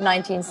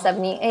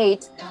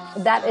 1978,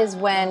 that is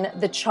when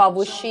the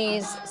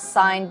Chavushis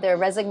signed their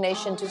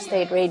resignation to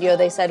state radio.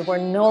 They said, we're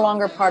no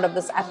longer part of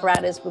this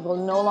apparatus. We will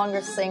no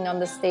longer sing on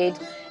the state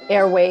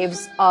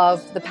airwaves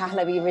of the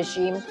Pahlavi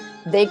regime.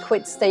 They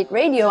quit state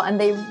radio and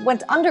they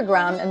went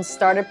underground and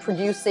started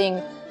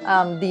producing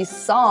these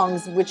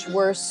songs, which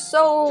were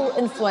so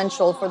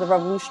influential for the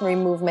revolutionary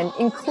movement,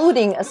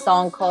 including a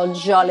song called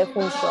Jale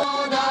Khun Shod.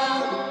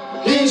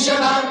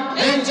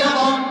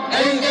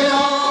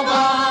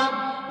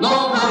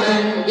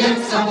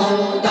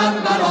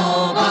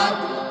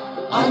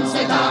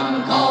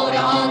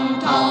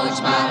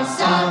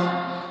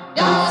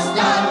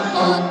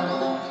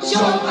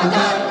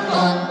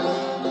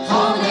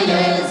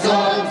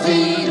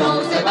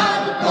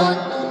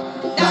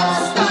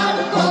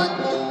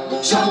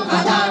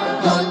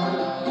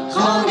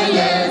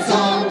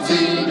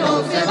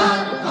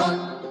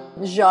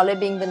 Jale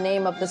being the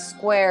name of the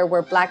square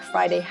where Black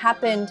Friday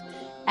happened,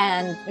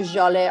 and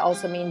Jale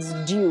also means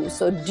dew.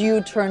 So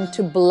dew turned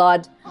to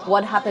blood.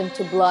 What happened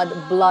to blood?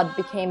 Blood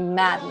became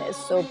madness.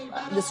 So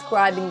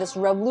describing this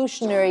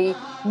revolutionary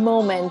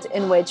moment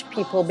in which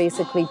people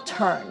basically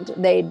turned.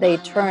 They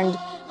turned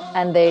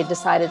and they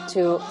decided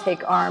to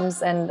take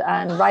arms and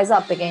rise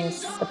up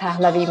against the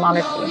Pahlavi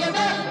monarchy.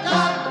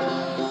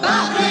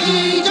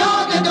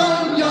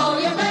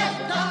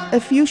 A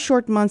few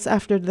short months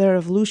after the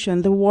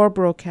revolution, the war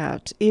broke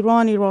out.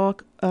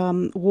 Iran-Iraq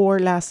war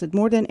lasted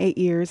more than 8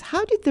 years.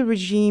 How did the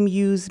regime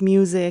use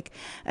music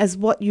as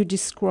what you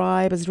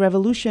describe as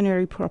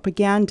revolutionary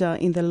propaganda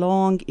in the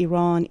long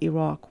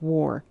Iran-Iraq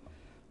war?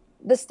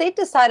 The state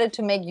decided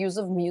to make use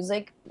of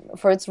music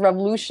for its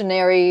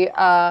revolutionary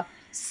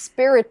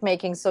spirit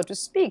making, so to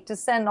speak, to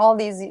send all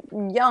these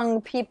young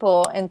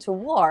people into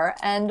war.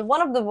 And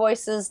one of the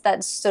voices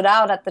that stood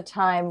out at the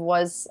time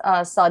was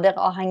Sadiq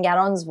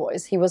Ahangaron's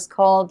voice. He was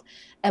called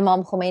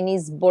Imam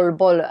Khomeini's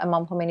Bulbul,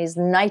 Imam Khomeini's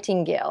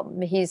nightingale.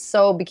 He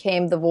so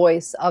became the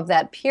voice of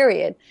that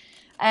period.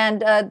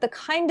 And the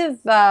kind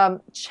of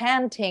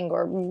chanting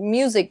or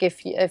music,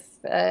 if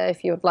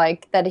you would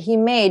like, that he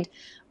made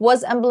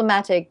was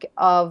emblematic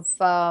of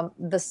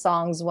the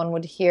songs one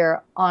would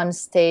hear on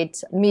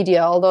state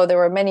media, although there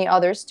were many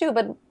others too,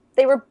 but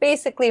they were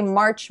basically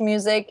march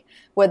music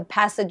with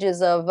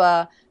passages of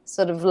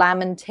sort of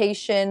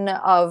lamentation,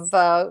 of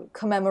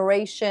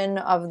commemoration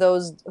of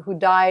those who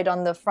died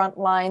on the front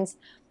lines.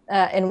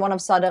 In one of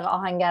Sadiq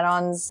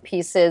Ahangaron's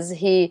pieces,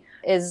 he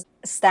is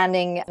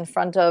standing in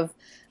front of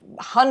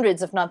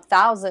hundreds, if not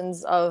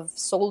thousands, of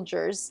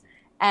soldiers.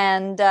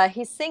 And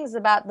he sings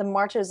about the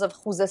martyrs of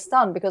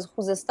Khuzestan, because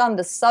Khuzestan,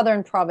 the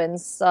southern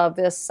province of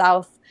the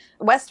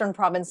southwestern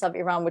province of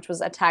Iran, which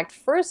was attacked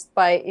first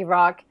by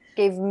Iraq,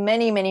 gave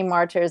many, many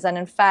martyrs. And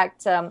in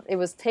fact, it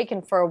was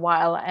taken for a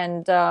while.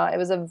 And it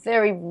was a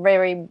very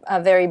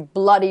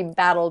bloody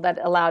battle that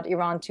allowed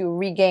Iran to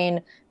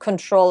regain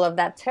control of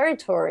that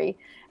territory.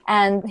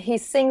 And he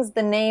sings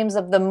the names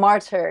of the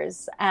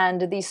martyrs,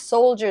 and these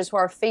soldiers who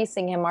are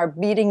facing him are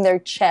beating their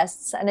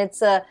chests. And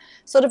it's a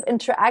sort of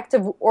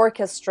interactive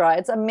orchestra.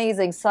 It's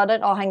amazing.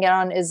 Sadiq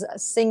Ahangaron is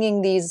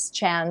singing these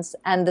chants,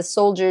 and the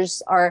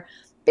soldiers are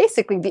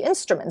basically the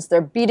instruments.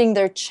 They're beating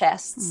their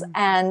chests,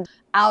 and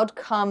out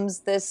comes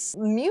this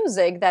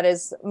music that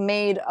is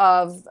made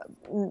of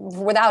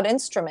without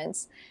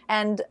instruments.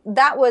 And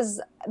that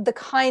was the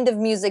kind of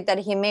music that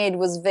he made,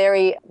 was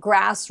very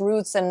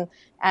grassroots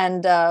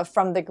and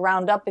from the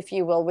ground up, if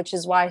you will, which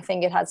is why I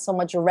think it had so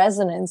much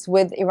resonance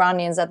with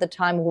Iranians at the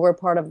time who were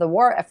part of the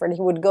war effort.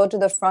 He would go to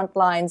the front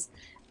lines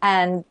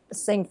and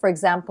sing, for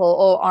example,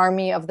 "O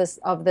Army of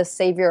the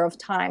Savior of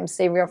Times,"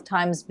 Savior of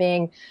Times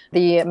being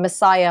the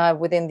Messiah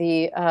within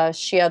the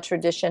Shia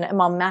tradition,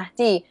 Imam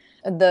Mahdi,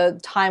 the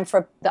time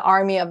for the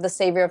army of the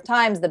Savior of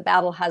Times. The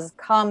battle has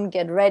come.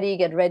 Get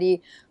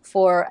ready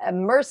for a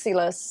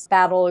merciless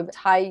battle.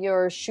 Tie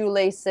your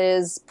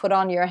shoelaces, put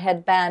on your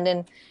headband,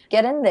 and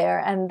get in there.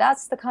 And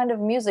that's the kind of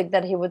music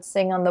that he would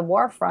sing on the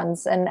war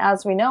fronts. And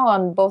as we know,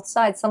 on both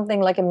sides, something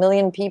like 1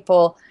 million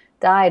people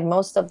died,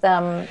 most of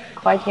them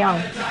quite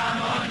young.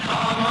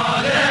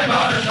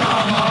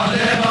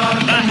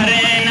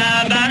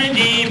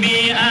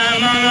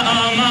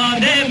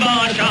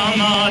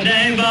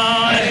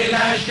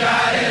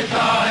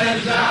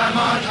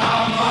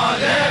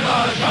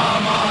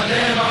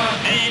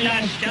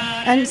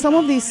 And And some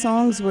of these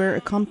songs were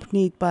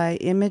accompanied by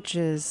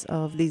images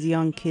of these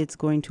young kids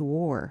going to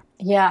war.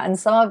 Yeah, and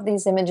some of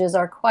these images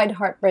are quite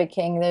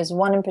heartbreaking. There's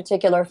one in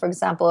particular, for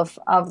example,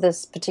 of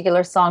this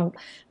particular song,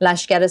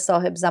 Lashkar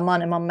Sahib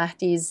Zaman, Imam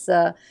Mahdi's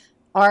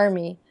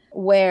army,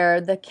 where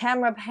the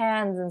camera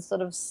pans and sort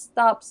of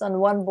stops on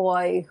one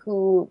boy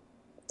who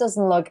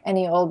doesn't look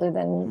any older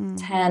than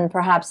 10,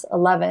 perhaps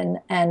 11,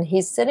 and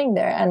he's sitting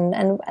there.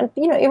 And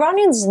you know,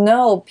 Iranians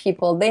know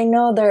people. They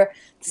know their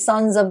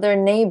sons of their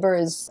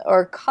neighbors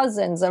or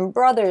cousins and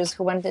brothers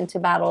who went into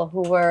battle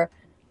who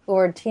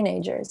were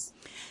teenagers.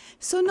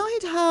 So,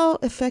 Nahid, how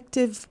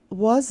effective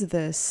was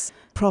this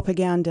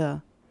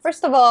propaganda?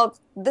 First of all,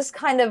 this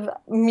kind of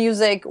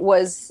music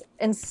was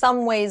in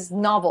some ways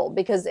novel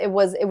because it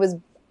was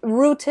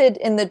rooted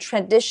in the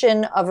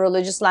tradition of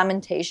religious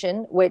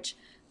lamentation, which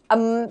a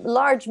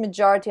large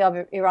majority of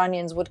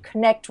Iranians would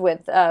connect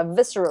with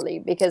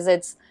viscerally because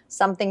it's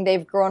something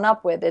they've grown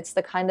up with. It's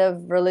the kind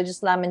of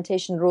religious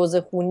lamentation, Roze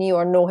Khuni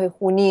or Nohe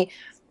Khuni,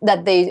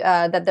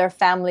 that their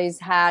families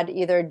had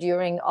either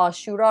during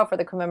Ashura for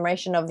the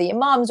commemoration of the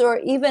Imams or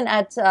even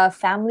at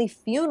family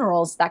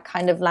funerals. That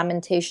kind of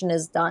lamentation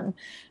is done.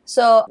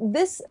 So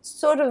this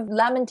sort of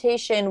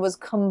lamentation was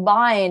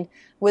combined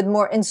with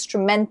more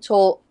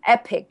instrumental,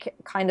 epic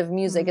kind of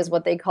music is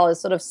what they call it,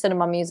 sort of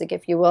cinema music,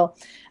 if you will.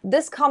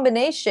 This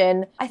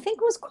combination, I think,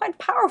 was quite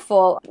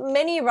powerful.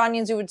 Many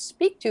Iranians you would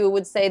speak to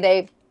would say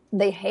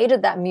they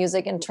hated that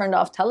music and turned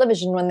off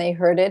television when they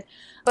heard it.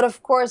 But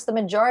of course, the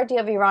majority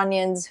of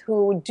Iranians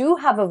who do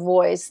have a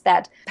voice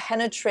that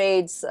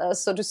penetrates,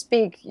 so to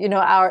speak, you know,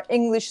 our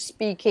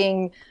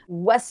English-speaking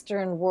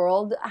Western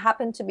world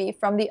happen to be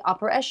from the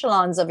upper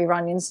echelons of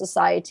Iranian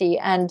society.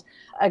 And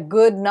a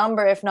good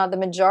number, if not the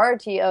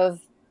majority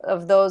of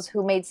those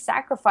who made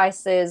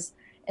sacrifices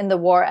in the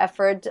war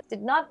effort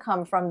did not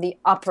come from the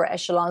upper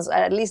echelons,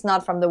 at least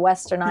not from the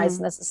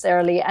westernized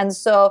necessarily. And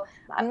so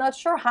I'm not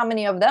sure how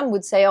many of them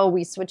would say, oh,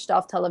 we switched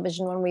off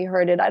television when we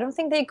heard it. I don't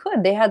think they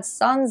could. They had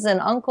sons and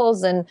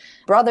uncles and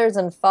brothers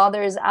and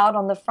fathers out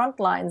on the front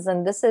lines.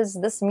 And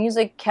this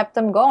music kept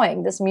them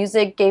going. This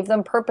music gave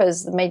them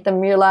purpose, made them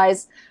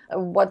realize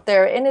what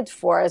they're in it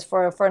for, is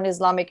for an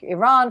Islamic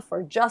Iran,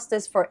 for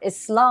justice, for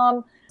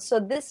Islam. So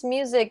this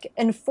music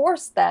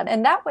enforced that.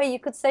 And that way you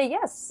could say,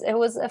 yes, it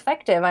was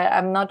effective.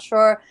 I'm not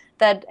sure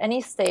that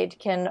any state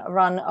can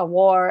run a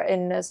war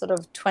in a sort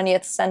of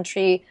 20th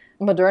century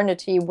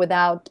modernity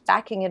without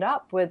backing it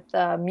up with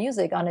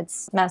music on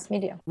its mass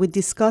media. We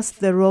discussed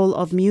the role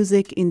of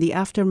music in the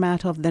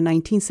aftermath of the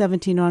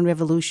 1979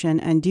 revolution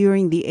and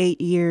during the 8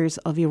 years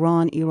of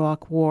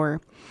Iran-Iraq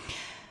war.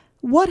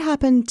 What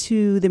happened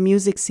to the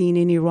music scene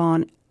in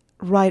Iran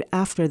right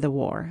after the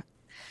war?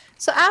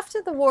 So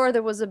after the war,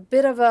 there was a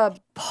bit of a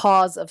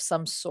pause of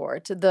some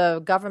sort.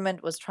 The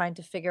government was trying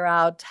to figure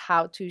out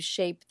how to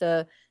shape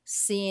the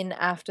scene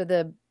after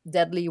the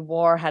deadly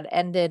war had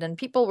ended, and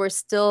people were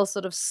still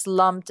sort of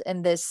slumped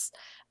in this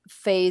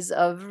phase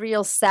of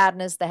real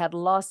sadness. They had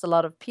lost a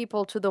lot of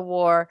people to the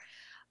war.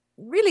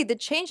 Really, the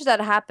change that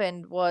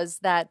happened was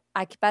that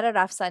Akbar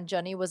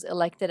Rafsanjani was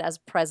elected as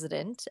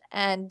president,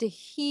 and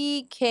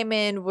he came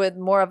in with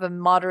more of a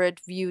moderate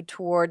view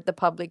toward the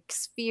public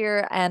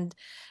sphere and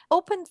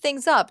opened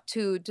things up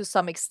to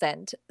some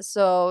extent.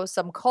 So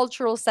some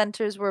cultural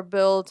centers were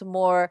built,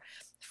 more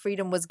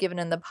freedom was given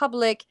in the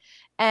public,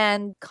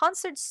 and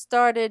concerts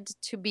started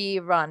to be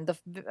run.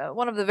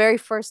 One of the very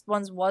first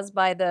ones was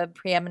by the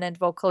preeminent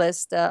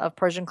vocalist of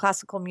Persian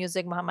classical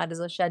music, Mohammad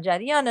Reza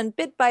Shajarian, and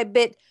bit by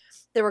bit,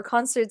 there were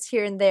concerts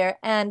here and there.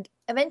 And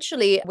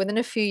eventually, within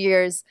a few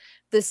years,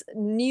 this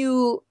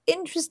new,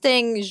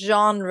 interesting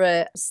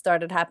genre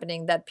started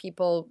happening that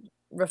people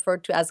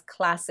referred to as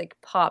classic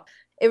pop.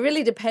 It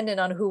really depended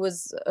on who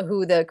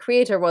the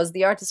creator was,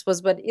 the artist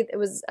was, but it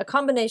was a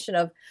combination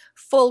of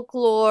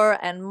folklore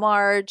and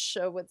march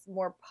with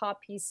more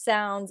poppy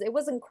sounds. It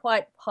wasn't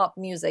quite pop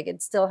music.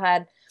 It still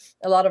had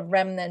a lot of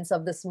remnants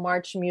of this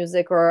march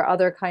music or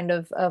other kind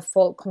of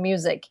folk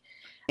music.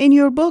 In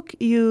your book,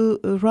 you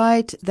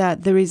write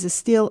that there is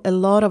still a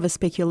lot of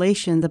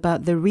speculation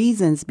about the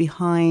reasons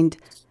behind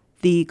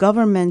the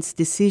government's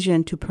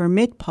decision to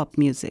permit pop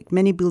music.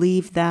 Many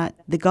believe that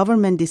the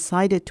government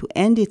decided to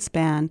end its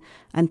ban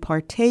and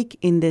partake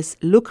in this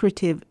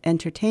lucrative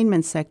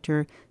entertainment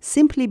sector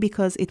simply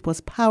because it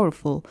was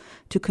powerful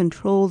to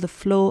control the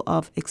flow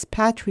of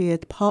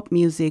expatriate pop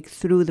music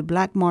through the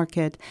black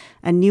market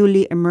and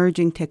newly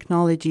emerging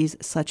technologies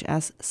such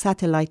as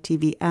satellite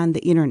TV and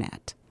the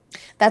internet.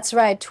 That's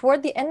right.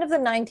 Toward the end of the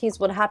 90s,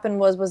 what happened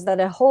was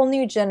that a whole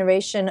new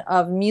generation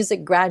of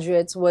music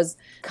graduates was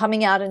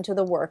coming out into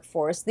the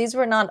workforce. These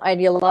were not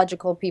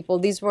ideological people.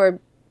 These were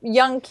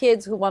young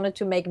kids who wanted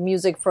to make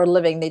music for a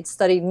living. They'd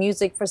studied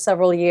music for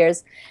several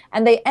years,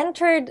 and they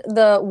entered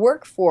the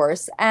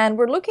workforce and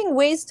were looking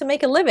ways to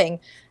make a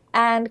living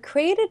and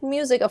created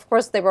music. Of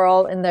course, they were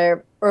all in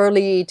their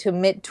early to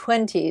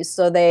mid-20s,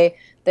 so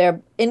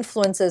their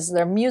influences,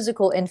 their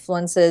musical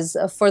influences,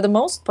 for the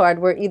most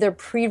part, were either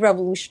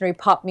pre-revolutionary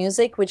pop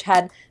music, which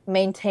had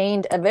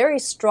maintained a very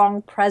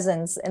strong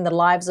presence in the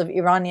lives of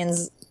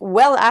Iranians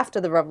well after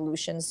the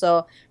revolution.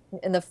 So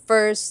in the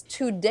first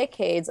 2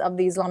 decades of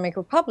the Islamic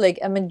Republic,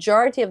 a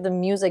majority of the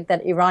music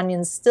that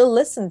Iranians still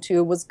listen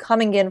to was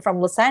coming in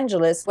from Los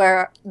Angeles,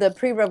 where the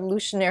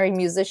pre-revolutionary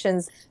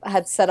musicians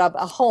had set up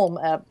a home,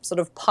 a sort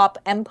of pop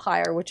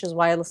empire, which is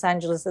why Los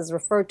Angeles is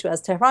referred to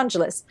as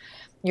Tehrangeles.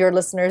 Your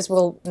listeners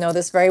will know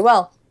this very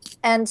well.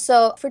 And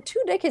so for 2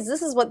 decades,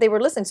 this is what they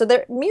were listening. So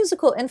their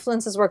musical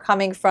influences were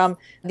coming from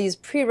these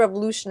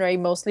pre-revolutionary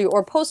mostly,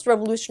 or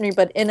post-revolutionary,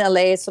 but in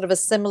LA, sort of a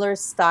similar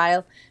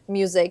style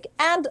music,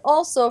 and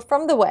also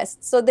from the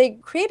West. So they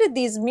created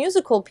these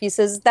musical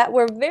pieces that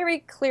were very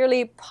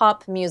clearly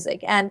pop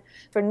music. And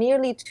for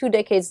nearly 2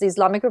 decades, the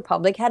Islamic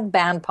Republic had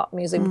banned pop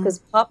music because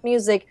pop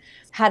music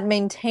had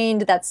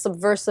maintained that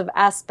subversive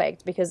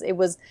aspect, because it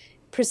was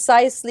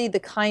precisely the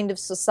kind of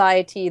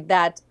society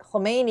that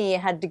Khomeini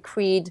had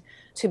decreed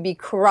to be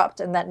corrupt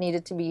and that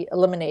needed to be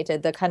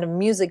eliminated, the kind of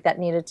music that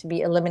needed to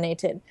be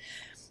eliminated.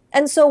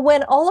 And so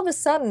when all of a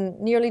sudden,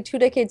 nearly 2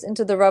 decades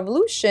into the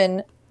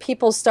revolution,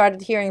 people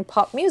started hearing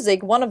pop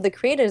music, one of the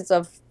creators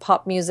of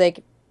pop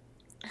music,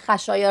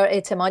 Khashayar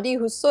Etemadi,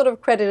 who's sort of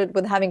credited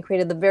with having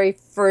created the very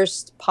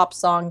first pop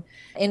song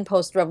in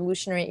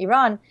post-revolutionary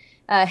Iran,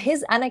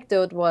 his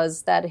anecdote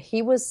was that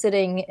he was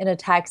sitting in a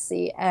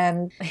taxi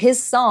and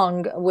his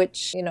song,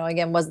 which,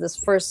 again, was this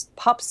first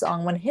pop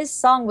song, when his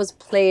song was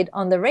played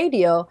on the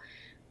radio,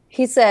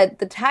 he said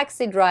the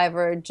taxi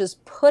driver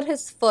just put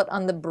his foot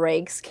on the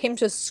brakes, came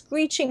to a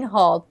screeching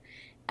halt,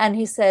 and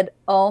he said,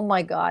 "Oh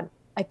my God,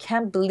 I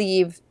can't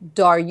believe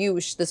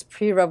Daryush, this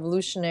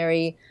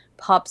pre-revolutionary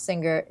pop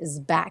singer, is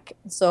back."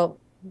 So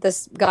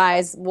this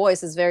guy's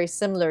voice is very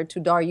similar to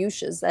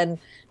Daryush's, and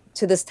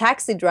to this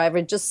taxi driver,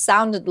 it just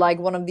sounded like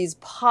one of these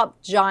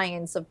pop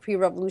giants of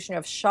pre-revolutionary,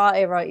 of Shah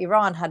era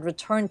Iran had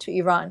returned to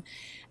Iran.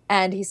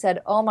 And he said,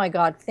 "Oh my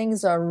God,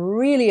 things are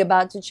really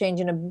about to change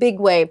in a big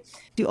way."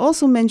 You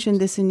also mentioned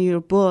this in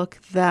your book,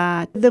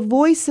 that the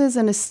voices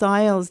and the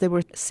styles, they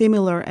were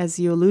similar, as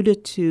you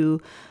alluded to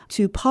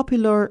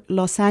popular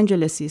Los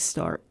Angeles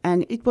star.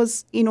 And it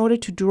was in order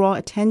to draw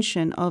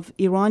attention of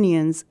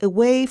Iranians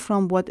away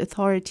from what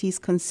authorities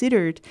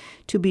considered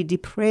to be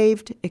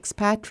depraved,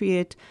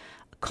 expatriate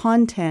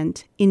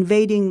content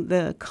invading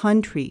the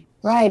country.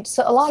 Right.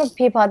 So a lot of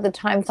people at the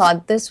time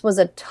thought this was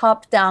a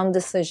top-down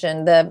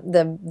decision.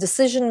 The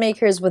decision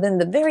makers within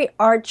the very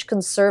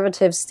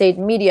arch-conservative state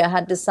media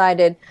had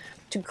decided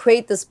to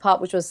create this pop,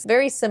 which was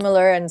very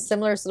similar, and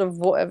similar sort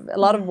of a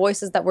lot of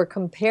voices that were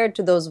compared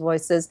to those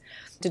voices,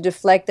 to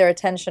deflect their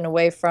attention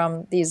away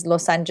from these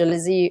Los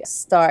Angeles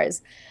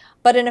stars.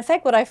 But in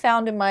effect, what I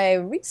found in my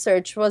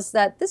research was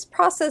that this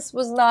process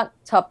was not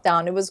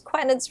top-down. It was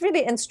quite, and it's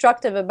really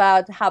instructive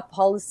about how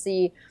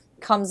policy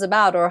comes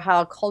about, or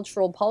how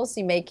cultural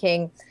policy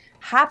making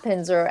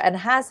happens, and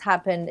has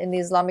happened in the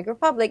Islamic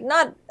Republic.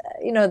 Not,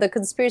 the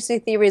conspiracy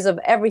theories of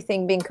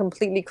everything being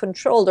completely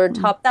controlled or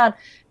top-down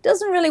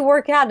doesn't really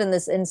work out in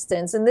this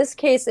instance. In this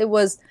case, it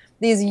was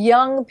these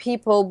young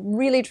people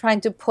really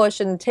trying to push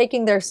and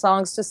taking their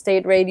songs to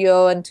state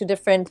radio and to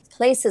different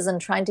places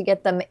and trying to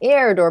get them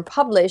aired or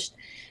published.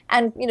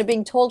 And,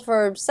 being told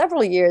for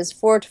several years,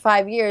 4 to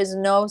 5 years,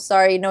 "No,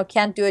 sorry, no,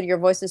 can't do it. Your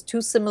voice is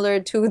too similar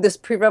to this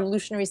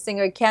pre-revolutionary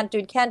singer. Can't do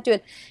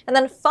it. And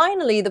then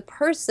finally, the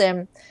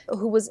person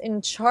who was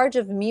in charge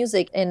of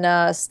music in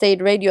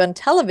state radio and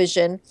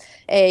television,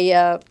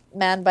 a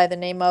man by the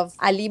name of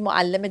Ali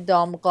Muallim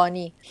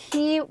Damghani,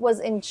 he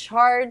was in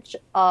charge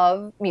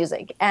of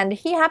music. And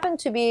he happened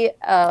to be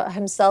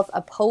himself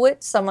a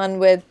poet, someone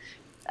with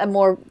a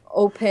more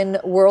open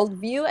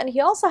worldview, and he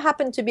also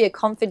happened to be a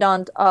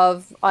confidant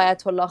of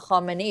Ayatollah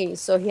Khamenei,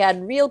 so he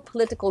had real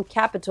political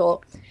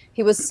capital.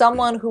 He was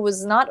someone who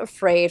was not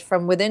afraid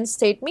from within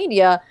state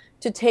media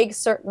to take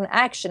certain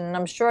action, and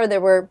I'm sure there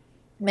were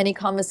many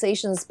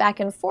conversations back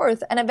and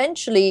forth, and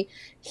eventually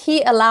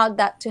he allowed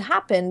that to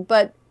happen.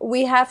 But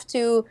we have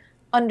to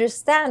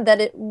understand that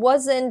it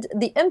wasn't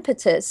the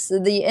impetus,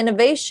 the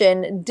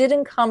innovation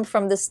didn't come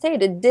from the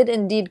state. It did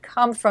indeed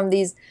come from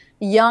these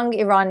young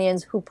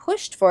Iranians who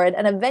pushed for it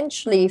and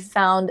eventually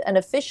found an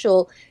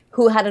official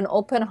who had an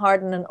open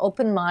heart and an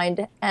open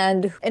mind.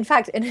 And in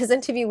fact, in his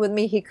interview with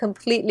me, he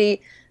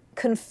completely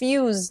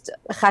confused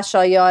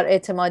Khashayar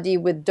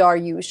Etemadi with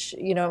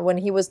Daryush. When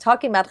he was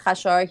talking about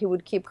Khashayar, he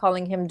would keep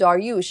calling him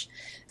Daryush.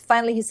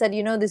 Finally, he said,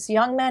 this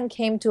young man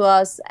came to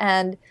us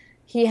and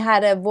he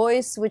had a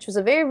voice which was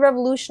a very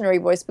revolutionary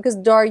voice, because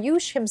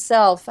Daryush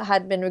himself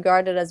had been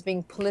regarded as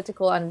being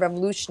political and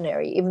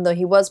revolutionary, even though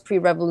he was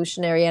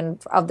pre-revolutionary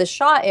and of the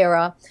Shah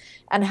era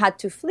and had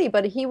to flee.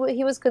 But he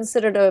was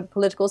considered a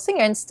political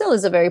singer, and still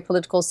is a very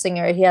political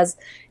singer. He has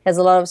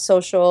a lot of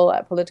social,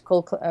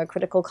 political,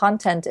 critical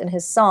content in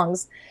his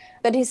songs.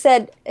 But he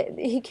said,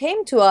 he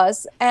came to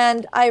us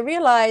and I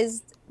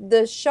realized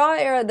the Shah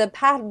era,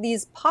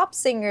 these pop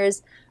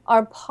singers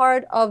are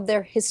part of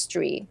their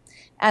history.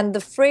 And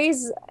the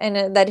phrase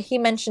that he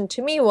mentioned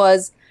to me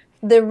was,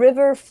 "The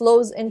river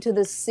flows into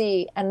the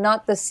sea and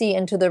not the sea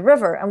into the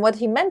river." And what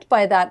he meant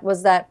by that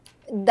was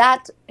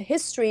that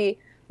history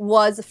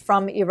was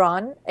from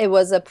Iran. It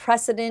was a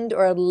precedent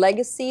or a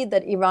legacy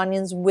that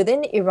Iranians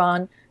within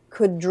Iran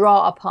could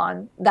draw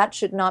upon. That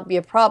should not be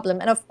a problem.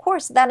 And of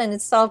course, that in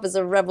itself is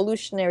a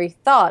revolutionary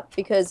thought,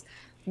 because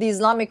the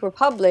Islamic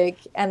Republic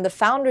and the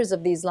founders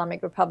of the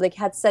Islamic Republic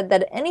had said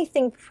that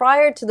anything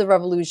prior to the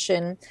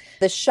revolution,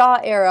 the Shah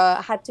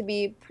era, had to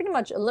be pretty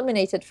much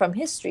eliminated from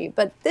history.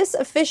 But this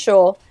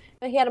official,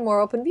 he had a more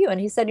open view, and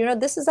he said,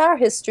 this is our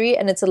history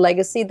and it's a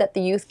legacy that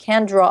the youth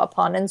can draw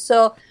upon. And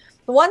so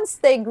once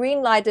they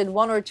greenlighted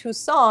one or two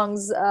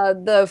songs,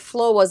 the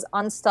flow was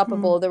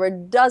unstoppable. There were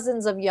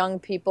dozens of young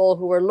people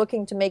who were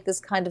looking to make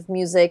this kind of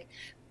music.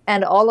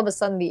 And all of a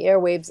sudden, the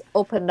airwaves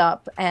opened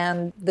up,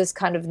 and this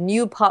kind of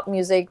new pop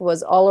music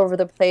was all over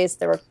the place.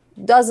 There were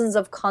dozens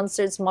of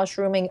concerts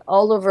mushrooming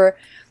all over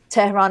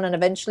Tehran and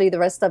eventually the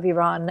rest of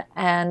Iran.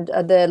 And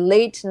the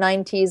late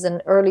 90s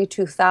and early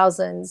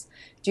 2000s,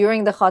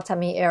 during the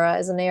Khatami era,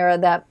 is an era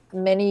that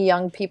many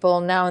young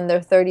people now in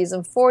their 30s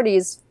and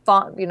 40s,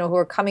 who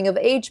are coming of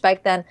age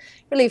back then,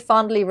 really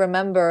fondly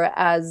remember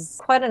as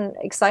quite an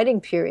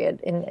exciting period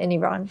in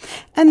Iran.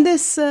 And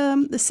this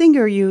the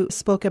singer you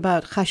spoke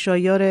about,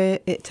 Khashayar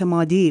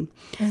E'temadi,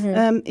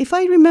 if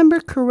I remember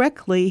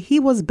correctly, he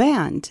was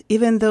banned,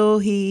 even though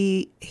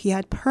he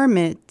had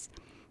permit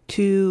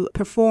to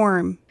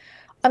perform.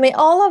 I mean,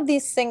 all of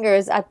these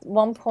singers at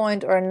one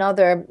point or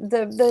another,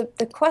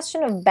 the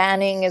question of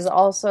banning is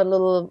also a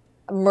little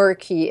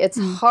murky. It's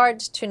hard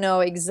to know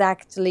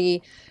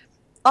exactly.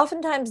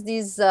 Oftentimes,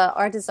 these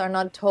artists are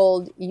not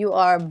told you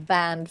are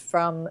banned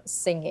from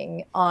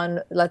singing on,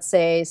 let's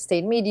say,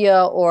 state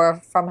media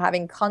or from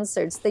having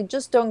concerts. They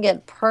just don't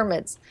get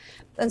permits.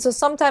 And so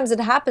sometimes it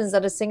happens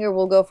that a singer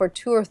will go for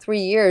 2 or 3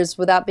 years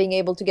without being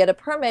able to get a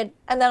permit,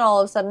 and then all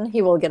of a sudden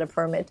he will get a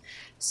permit.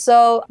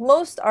 So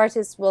most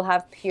artists will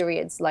have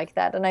periods like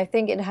that. And I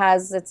think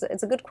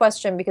it's a good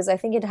question, because I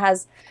think it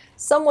has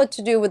somewhat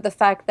to do with the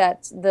fact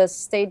that the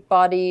state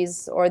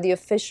bodies or the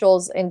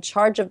officials in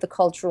charge of the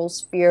cultural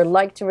sphere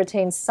like to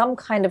retain some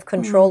kind of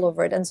control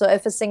over it. And so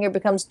if a singer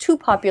becomes too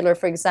popular,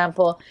 for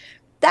example,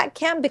 that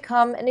can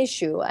become an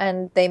issue,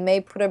 and they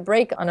may put a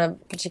break on a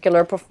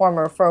particular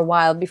performer for a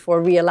while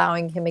before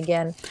re-allowing him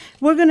again.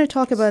 We're going to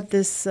talk about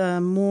this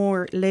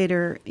more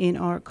later in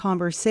our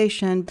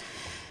conversation.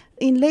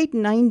 In late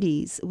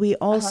 90s, we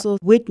also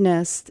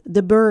witnessed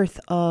the birth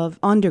of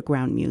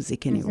underground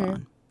music in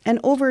Iran. And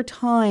over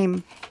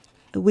time,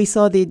 we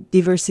saw the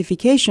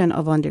diversification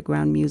of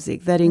underground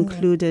music that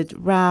included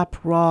rap,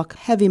 rock,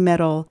 heavy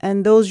metal,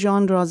 and those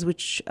genres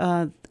which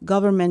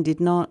government did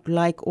not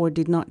like or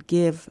did not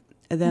give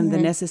them the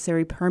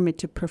necessary permit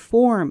to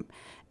perform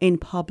in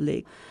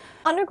public.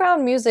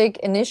 Underground music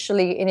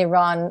initially in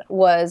Iran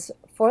was,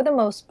 for the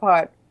most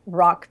part,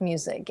 rock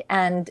music.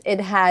 And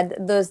it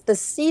had the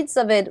seeds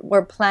of it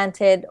were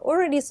planted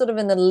already sort of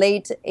in the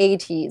late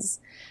 80s.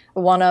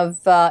 One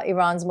of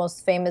Iran's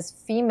most famous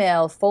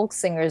female folk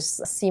singers,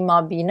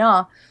 Sima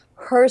Bina,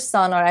 her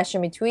son, Arash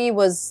Mitui,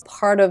 was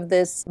part of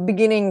this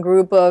beginning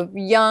group of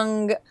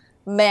young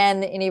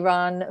men in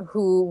Iran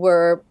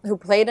who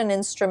played an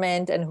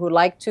instrument and who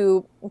liked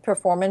to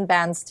perform in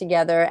bands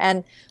together.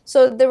 And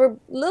so there were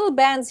little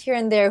bands here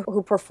and there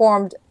who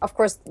performed. Of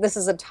course, this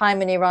is a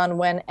time in Iran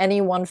when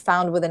anyone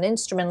found with an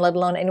instrument, let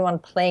alone anyone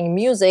playing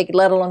music,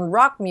 let alone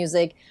rock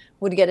music,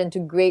 would get into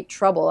great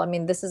trouble. I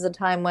mean, this is a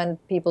time when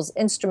people's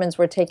instruments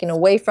were taken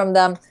away from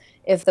them.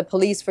 If the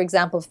police, for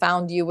example,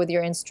 found you with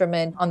your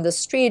instrument on the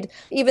street,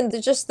 even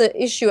just the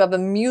issue of a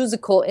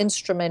musical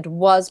instrument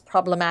was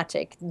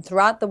problematic.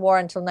 Throughout the war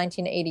until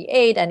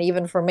 1988, and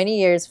even for many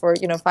years, for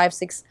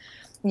 5-6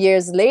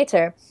 years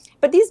later.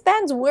 But these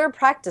bands were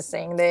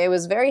practicing. It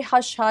was very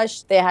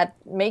hush-hush. They had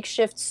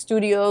makeshift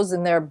studios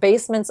in their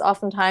basements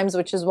oftentimes,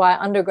 which is why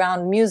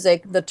underground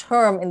music, the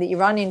term in the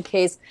Iranian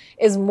case,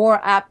 is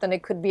more apt than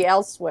it could be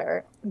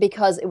elsewhere,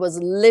 because it was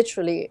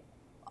literally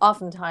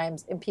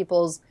oftentimes in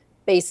people's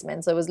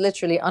basements. So it was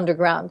literally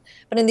underground.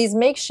 But in these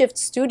makeshift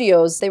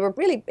studios, they were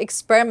really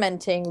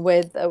experimenting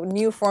with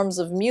new forms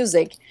of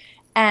music.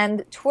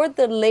 And toward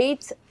the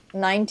late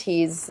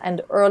 90s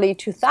and early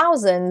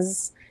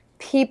 2000s,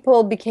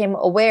 people became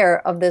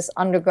aware of this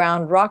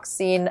underground rock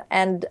scene.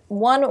 And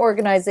one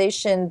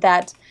organization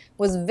that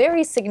was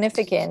very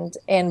significant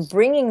in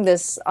bringing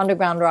this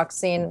underground rock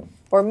scene,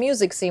 or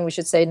music scene, we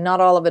should say,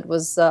 not all of it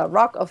was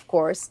rock, of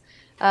course,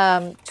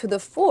 to the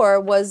fore,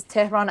 was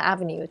Tehran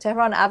Avenue.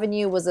 Tehran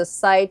Avenue was a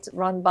site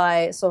run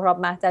by Sohrab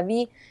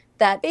Mahdavi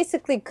that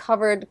basically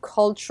covered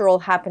cultural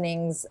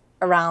happenings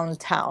around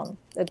town,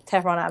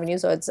 Tehran Avenue,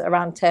 so it's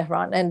around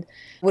Tehran, and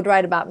would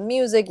write about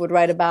music, would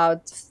write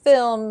about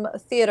film,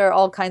 theater,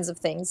 all kinds of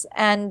things.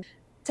 And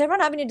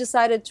Tehran Avenue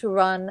decided to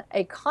run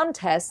a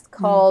contest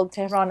called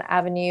Tehran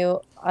Avenue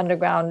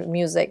Underground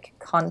Music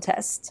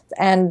Contest.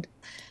 And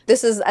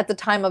this is at the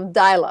time of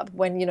dial-up,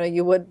 when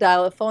you would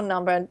dial a phone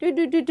number and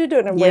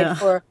and wait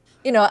for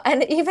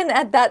And even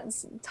at that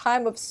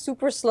time of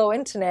super slow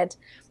internet,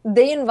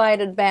 they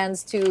invited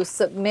bands to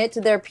submit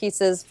their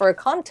pieces for a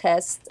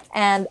contest,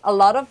 and a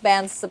lot of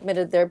bands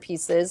submitted their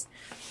pieces.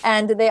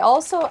 And they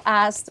also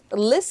asked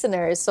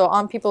listeners, so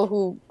on people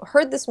who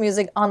heard this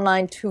music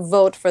online, to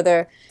vote for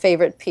their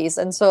favorite piece.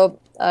 And so,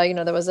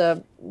 there was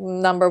a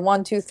number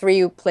 1, 2,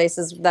 3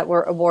 places that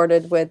were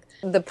awarded with.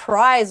 The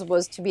prize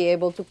was to be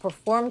able to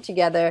perform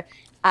together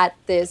at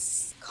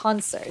this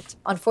concert.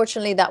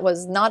 Unfortunately, that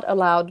was not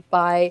allowed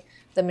by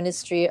the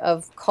Ministry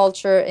of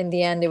Culture. In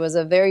the end, it was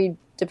a very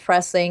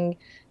depressing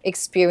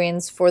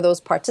experience for those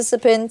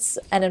participants.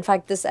 And in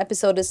fact, this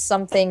episode is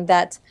something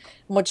that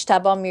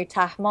Mujtaba Mir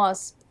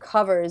Tahmas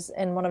covers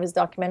in one of his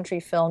documentary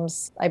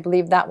films. I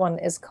believe that one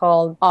is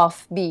called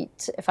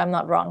Offbeat, if I'm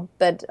not wrong,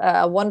 but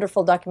a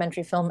wonderful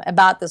documentary film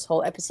about this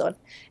whole episode.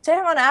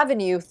 Tehran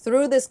Avenue,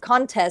 through this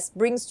contest,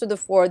 brings to the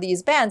fore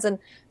these bands. And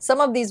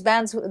some of these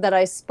bands that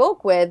I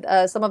spoke with,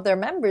 some of their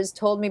members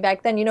told me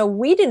back then,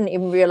 we didn't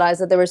even realize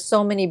that there were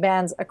so many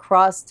bands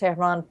across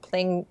Tehran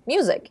playing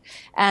music.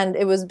 And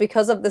it was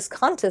because of this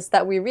contest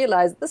that we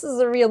realized this is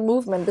a real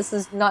movement. This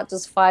is not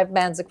just 5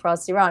 bands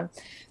across Iran.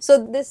 So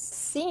this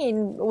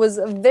scene was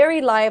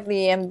very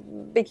lively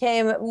and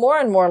became more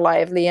and more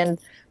lively. And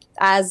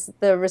as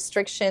the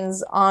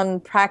restrictions on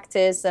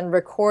practice and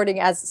recording,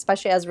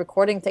 especially as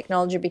recording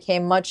technology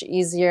became much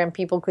easier and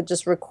people could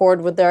just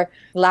record with their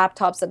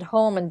laptops at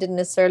home and didn't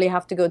necessarily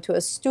have to go to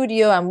a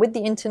studio, and with the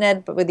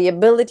internet, but with the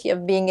ability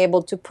of being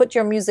able to put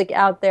your music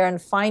out there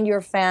and find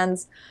your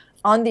fans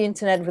on the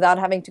internet without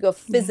having to go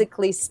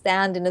physically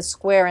stand in a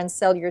square and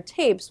sell your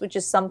tapes, which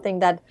is something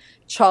that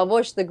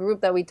Chavosh, the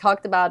group that we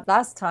talked about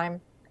last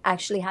time,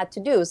 actually had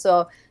to do.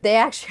 So they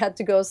actually had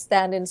to go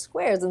stand in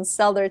squares and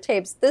sell their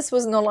tapes. This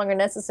was no longer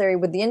necessary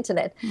with the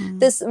internet.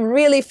 This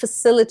really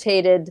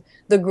facilitated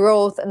the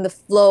growth and the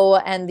flow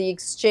and the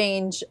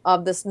exchange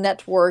of this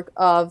network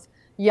of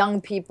young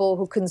people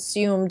who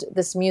consumed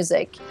this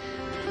music.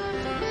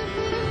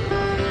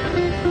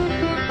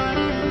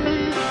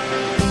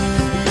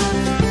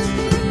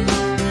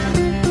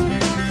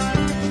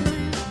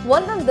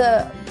 One of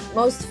the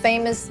most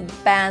famous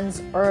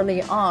bands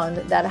early on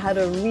that had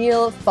a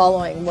real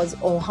following was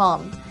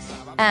Oham.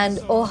 And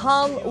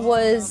Oham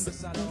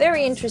was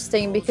very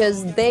interesting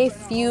because they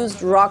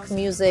fused rock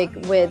music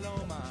with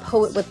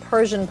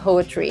Persian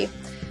poetry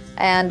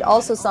and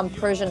also some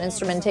Persian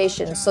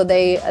instrumentation. So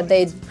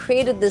they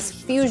created this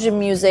fusion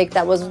music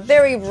that was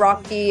very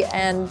rocky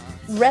and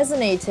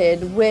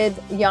resonated with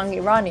young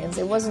Iranians.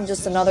 It wasn't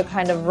just another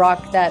kind of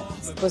rock that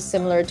was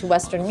similar to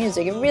Western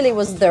music. It really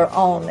was their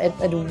own.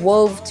 It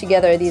wove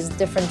together these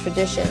different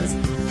traditions.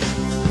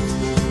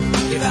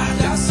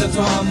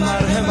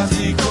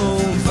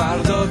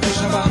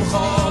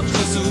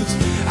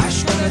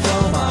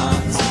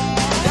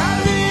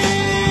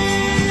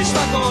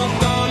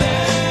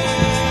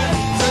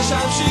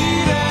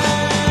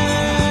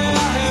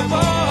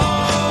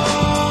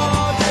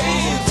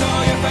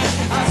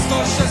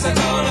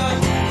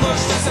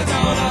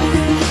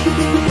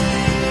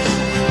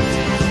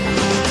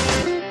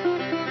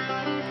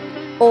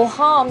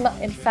 Oham,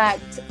 in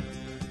fact,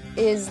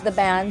 is the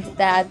band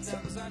that,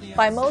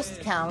 by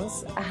most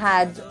counts,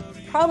 had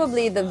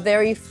probably the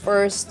very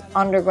first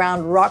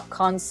underground rock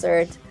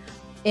concert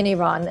in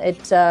Iran.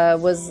 It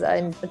was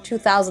in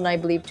 2000, I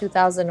believe,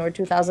 2000 or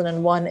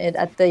 2001,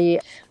 at the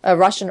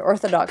Russian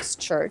Orthodox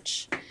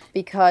Church,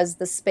 because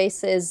the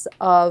spaces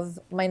of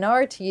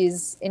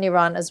minorities in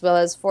Iran, as well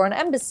as foreign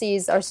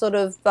embassies, are sort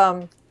of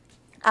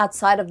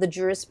outside of the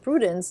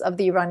jurisprudence of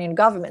the Iranian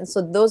government.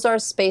 So those are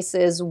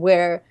spaces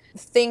where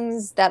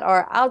things that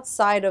are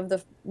outside of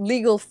the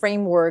legal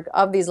framework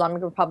of the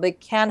Islamic Republic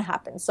can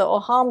happen. So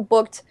Oham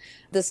booked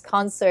this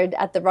concert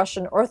at the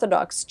Russian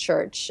Orthodox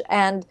Church,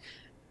 and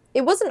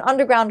it was an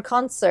underground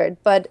concert,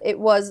 but it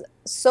was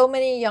so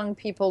many young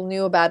people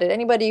knew about it.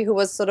 Anybody who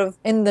was sort of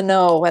in the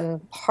know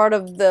and part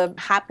of the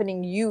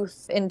happening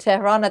youth in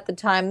Tehran at the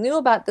time knew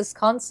about this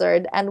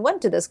concert and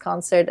went to this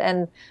concert.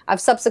 And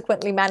I've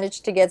subsequently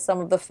managed to get some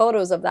of the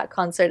photos of that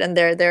concert, and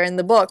they're in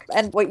the book.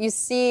 And what you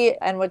see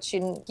and what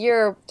you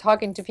hear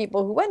talking to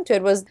people who went to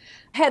it was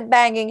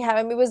headbanging.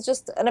 It was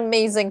just an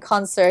amazing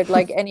concert,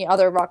 like any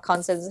other rock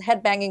concert. There's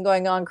headbanging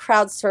going on,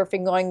 crowd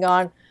surfing going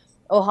on,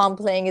 Oham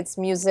playing its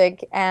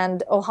music.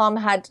 And Oham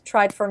had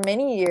tried for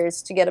many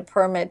years to get a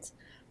permit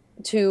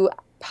to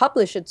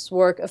publish its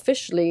work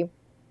officially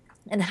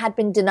and had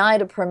been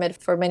denied a permit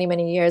for many,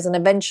 many years. And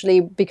eventually,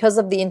 because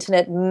of the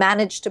internet,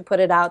 managed to put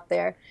it out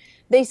there.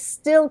 They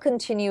still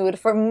continued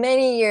for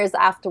many years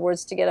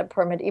afterwards to get a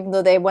permit, even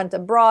though they went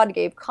abroad,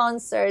 gave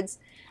concerts.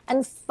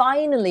 And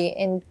finally,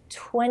 in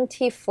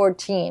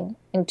 2014,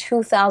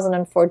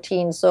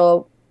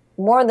 so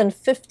more than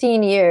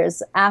 15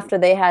 years after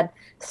they had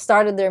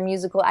started their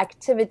musical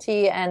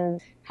activity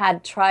and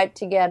had tried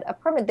to get a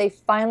permit, they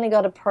finally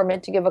got a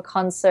permit to give a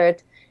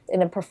concert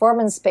in a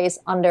performance space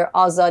under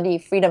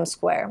Azadi Freedom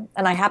Square.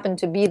 And I happened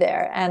to be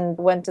there and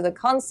went to the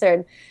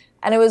concert.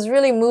 And it was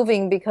really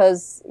moving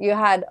because you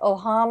had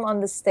Oham on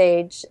the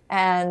stage,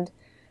 and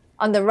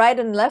On the right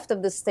and left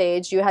of the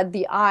stage, you had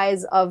the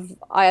eyes of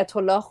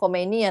Ayatollah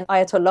Khomeini and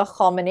Ayatollah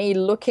Khamenei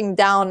looking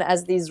down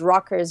as these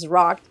rockers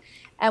rocked.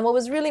 And what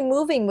was really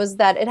moving was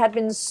that it had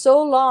been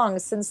so long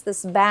since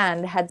this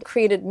band had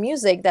created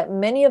music that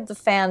many of the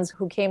fans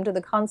who came to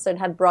the concert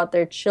had brought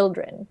their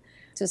children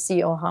to see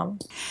Oham.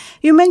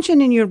 You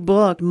mentioned in your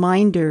book,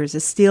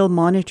 minders still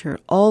monitor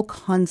all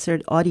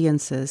concert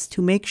audiences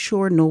to make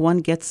sure no one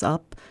gets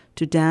up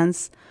to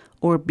dance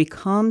or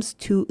becomes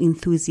too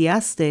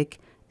enthusiastic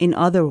in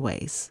other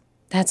ways.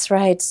 That's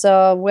right.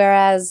 So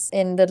whereas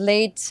in the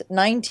late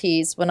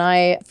 90s, when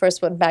I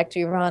first went back to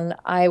Iran,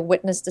 I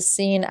witnessed a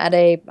scene at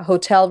a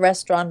hotel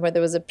restaurant where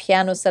there was a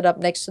piano set up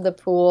next to the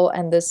pool,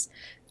 and this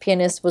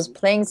pianist was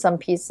playing some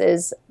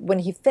pieces. When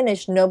he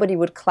finished, nobody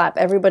would clap.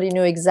 Everybody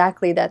knew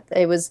exactly that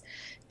it was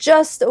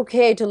just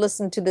okay to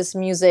listen to this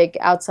music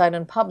outside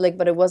in public,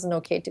 but it wasn't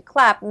okay to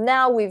clap.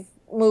 Now we've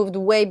moved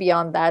way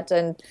beyond that.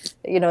 And,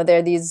 there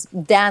are these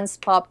dance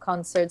pop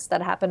concerts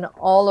that happen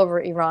all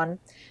over Iran.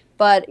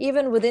 But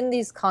even within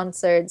these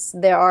concerts,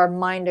 there are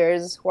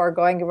minders who are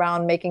going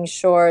around making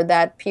sure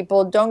that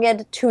people don't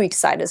get too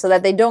excited, so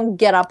that they don't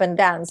get up and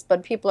dance.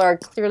 But people are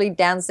clearly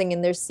dancing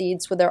in their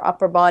seats with their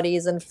upper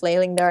bodies and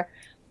flailing their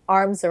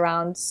arms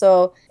around.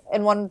 So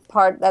in one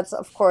part, that's,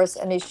 of course,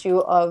 an issue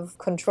of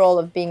control,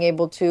 of being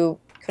able to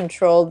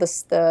control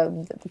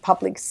the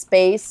public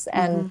space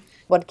and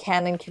what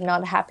can and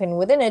cannot happen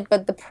within it.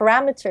 But the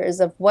parameters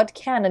of what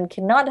can and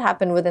cannot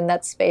happen within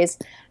that space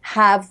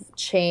have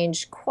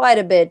changed quite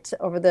a bit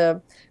over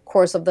the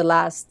course of the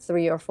last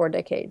 3 or 4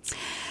 decades.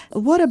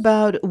 What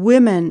about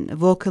women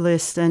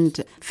vocalists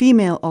and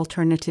female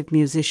alternative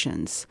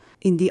musicians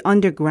in the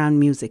underground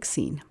music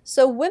scene?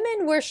 So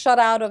women were shut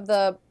out of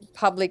the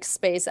public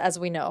space, as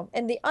we know.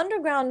 In the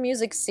underground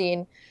music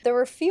scene, there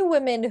were few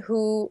women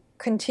who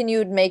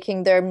continued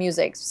making their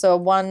music. So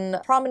one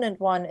prominent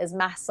one is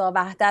Mahsa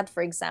Wahdat,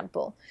 for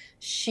example.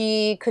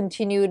 She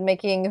continued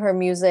making her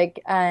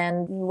music,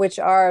 and which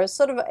are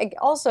sort of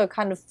also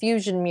kind of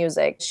fusion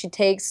music. She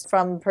takes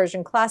from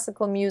Persian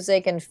classical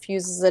music and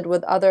fuses it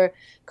with other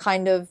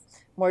kind of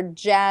more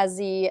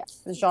jazzy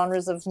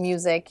genres of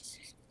music.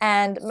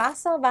 And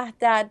Mahsa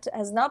Wahdat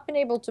has not been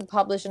able to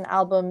publish an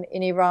album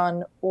in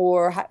Iran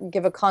or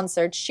give a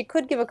concert. She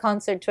could give a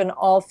concert to an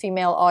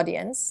all-female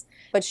audience,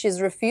 but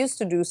she's refused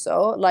to do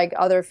so, like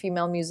other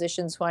female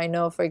musicians who I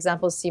know. For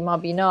example,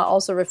 Sima Bina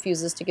also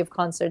refuses to give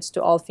concerts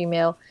to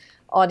all-female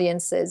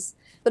audiences.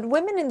 But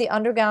women in the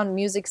underground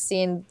music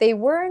scene, they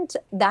weren't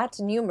that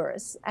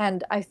numerous.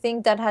 And I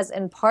think that has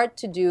in part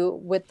to do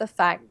with the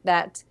fact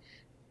that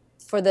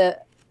for the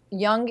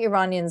young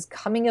Iranians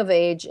coming of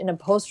age in a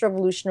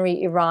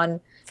post-revolutionary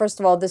Iran, first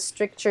of all, the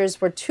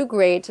strictures were too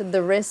great,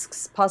 the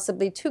risks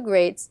possibly too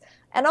great,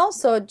 and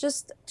also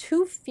just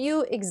too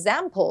few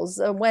examples.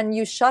 When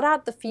you shut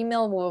out the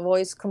female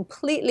voice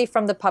completely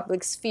from the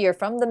public sphere,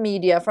 from the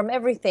media, from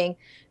everything,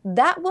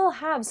 that will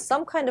have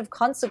some kind of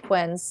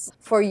consequence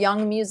for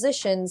young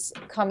musicians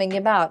coming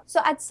about.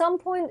 So at some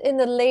point in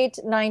the late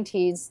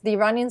 90s, the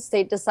Iranian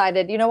state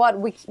decided, you know what,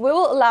 we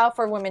will allow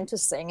for women to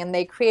sing. And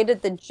they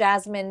created the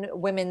Jasmine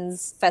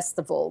Women's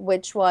Festival,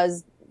 which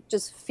was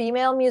just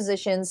female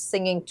musicians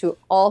singing to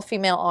all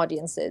female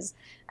audiences.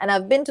 And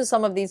I've been to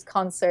some of these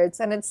concerts,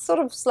 and it's sort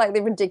of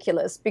slightly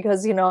ridiculous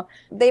because,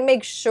 they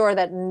make sure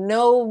that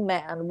no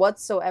man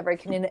whatsoever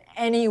can in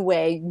any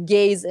way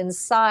gaze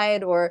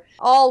inside, or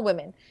all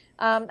women.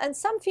 And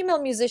some female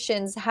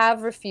musicians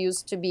have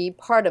refused to be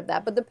part of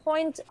that. But the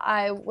point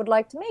I would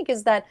like to make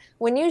is that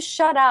when you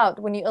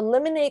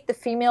eliminate the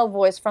female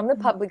voice from the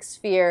public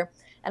sphere,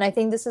 and I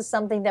think this is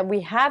something that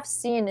we have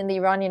seen in the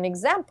Iranian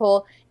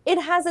example, it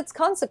has its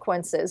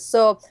consequences.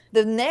 So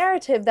the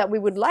narrative that we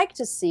would like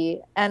to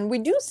see, and we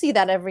do see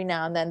that every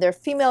now and then, there are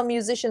female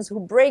musicians who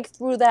break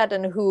through that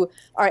and who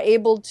are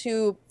able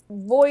to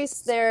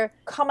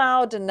come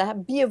out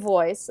and be a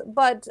voice.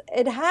 But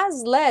it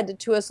has led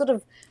to a sort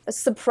of a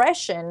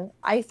suppression,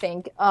 I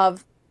think,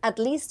 of at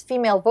least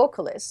female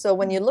vocalists. So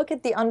when you look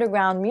at the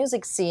underground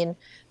music scene,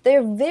 there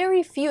are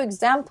very few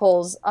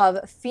examples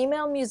of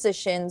female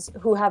musicians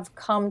who have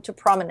come to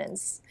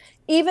prominence.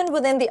 Even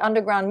within the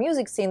underground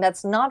music scene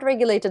that's not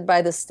regulated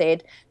by the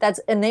state, that's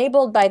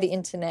enabled by the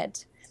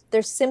internet,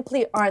 there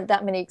simply aren't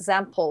that many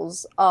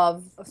examples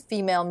of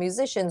female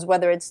musicians,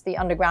 whether it's the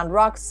underground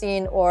rock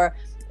scene or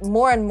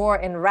more and more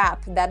in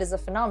rap. That is a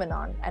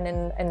phenomenon. And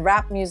in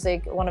rap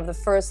music, one of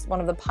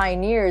the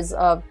pioneers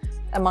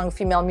among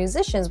female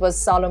musicians was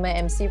Salome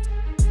MC.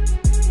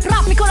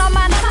 رپ میکنم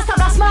من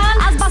نفستم رسما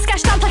از بس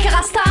گشتم تا که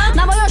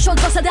قصدم نمایان شد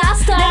واسه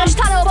دستم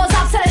نوشتن و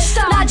بازم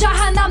سرشتم نه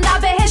جهنم نه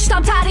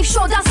بهشتم تعریف شد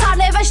از سر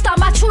نوشتم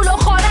مجهول و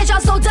خارج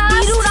از دست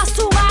بیرون از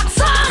تو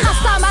مقصم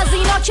خستم از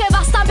اینا که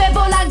وستم به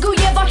بلندگوی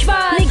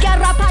واکمن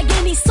میگن رپ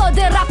اگه نیست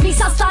ساده رپ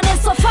نیست اصلا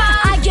انصافن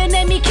اگه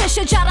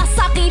نمیکشه جرس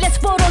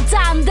ثقیلت برو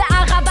دنده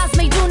عقب از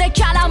میدون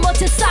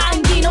کلمات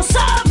سنگین و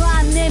سم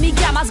من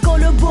نمیگم از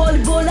گل و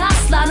بلبل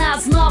اصلا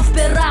از ناف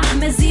به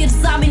رحم زیر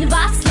زمین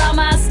وصلم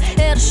از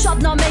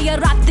ارشاد نامه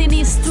ردی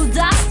نیست تو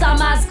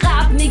دستم از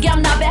قبل میگم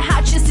نه به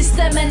هرچی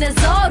سیستم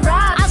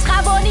نظارت از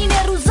قوانین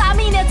رو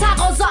زمین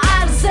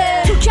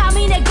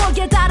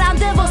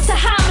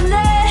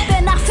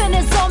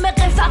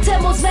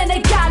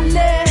مؤمن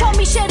گله تو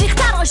میشه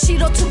ریختن آشی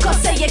رو تو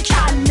کاسه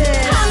کله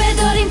همه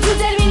داریم تو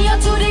دل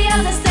مینیاتوری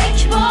از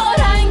استکبار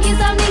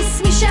انگیزم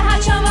نیست میشه هر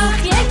چند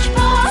وقت یک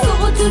بار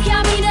سقوط تو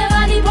کمینه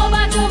ولی با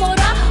برجام و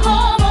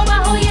رها ما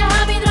بهای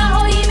همین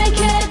رهاییمه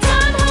که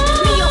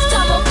تنها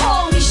میافتم و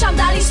پا میشم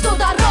در ایست و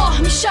در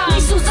راه میشم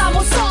میسوزم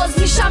و ساز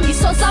میشم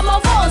میسازم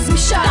آواز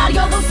میشم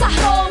دریا و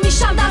صحرا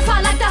میشم در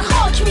فلک در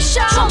خاک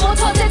میشم چون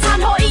معتاد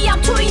تنهاییم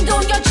تو این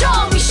دنیا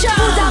جا میشم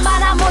بودم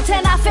منم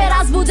متنفر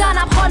از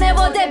بودنم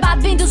خانواده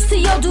بدبین دوستی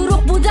یا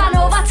دروغ بودن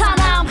و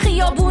وطنم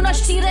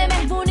خیابوناش تیره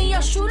مهمونی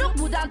یا شلوغ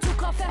بودن تو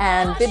کافه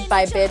And bit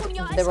by bit,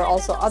 there were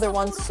also other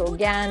ones,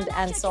 Sogand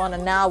and so on.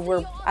 And now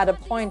we're at a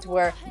point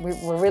where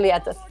we're really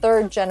at the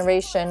third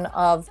generation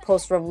of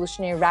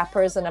post-revolutionary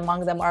rappers. And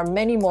among them are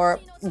many more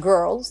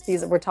girls.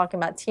 We're talking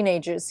about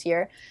teenagers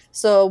here.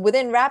 So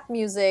within rap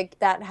music,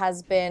 that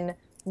has been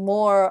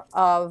more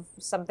of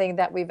something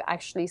that we've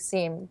actually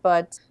seen.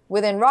 But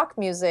within rock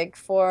music,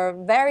 for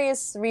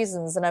various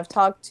reasons, and I've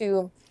talked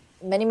to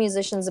many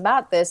musicians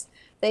about this,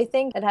 they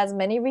think it has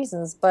many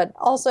reasons, but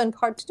also in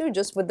part to do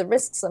just with the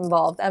risks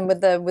involved and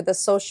with the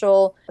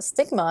social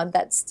stigma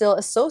that's still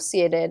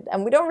associated. And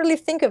we don't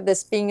really think of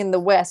this being in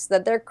the West,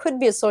 that there could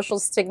be a social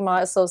stigma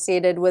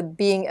associated with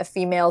being a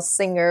female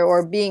singer or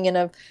being in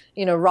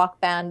a rock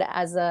band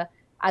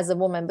as a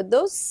woman, but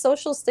those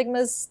social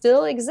stigmas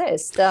still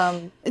exist.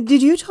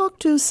 Did you talk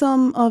to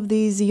some of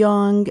these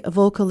young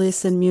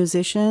vocalists and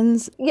musicians?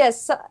 Yes,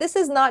 this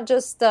is not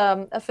just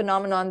a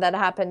phenomenon that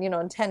happened,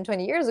 10,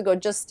 20 years ago.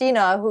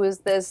 Justina, who is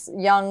this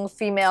young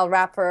female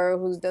rapper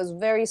who does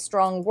very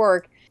strong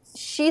work,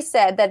 she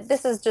said that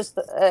this is just,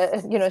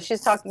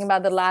 she's talking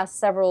about the last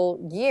several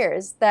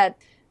years, that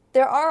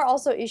there are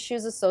also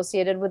issues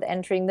associated with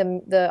entering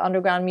the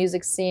underground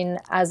music scene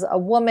as a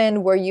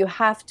woman, where you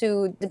have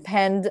to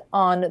depend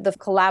on the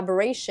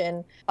collaboration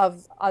of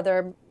other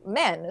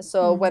men. So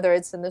whether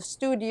it's in the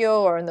studio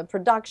or in the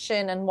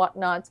production and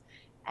whatnot.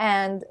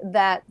 And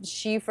that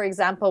she, for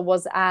example,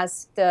 was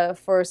asked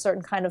for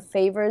certain kind of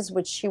favors,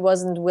 which she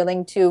wasn't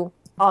willing to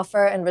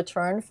offer in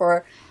return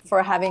for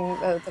having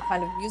the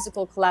kind of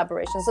musical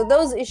collaboration. So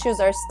those issues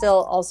are still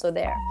also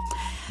there.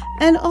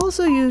 And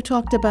also you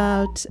talked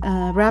about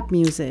rap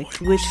music,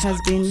 which has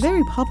been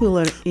very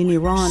popular in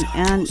Iran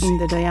and in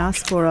the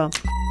diaspora.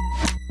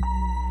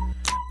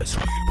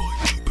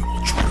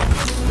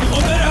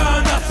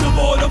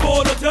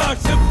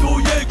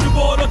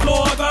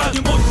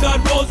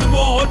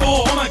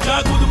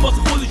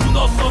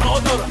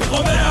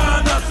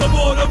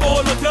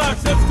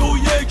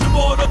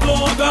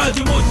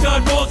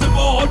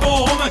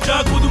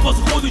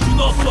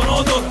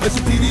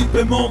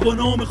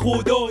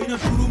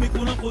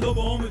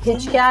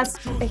 Hijaz,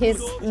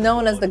 he's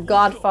known as the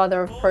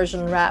godfather of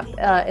Persian rap.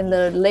 In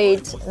the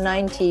late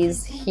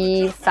 90s,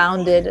 he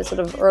founded, sort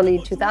of early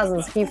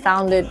 2000s, he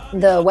founded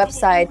the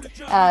website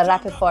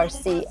Rap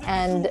Farsi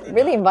and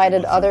really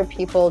invited other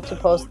people to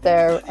post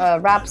their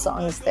rap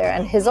songs there.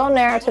 And his own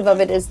narrative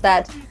of it is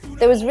that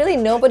there was really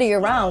nobody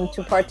around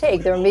to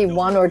partake. There would be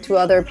one or two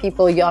other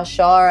people,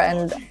 Yashar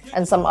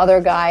and some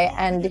other guy,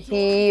 and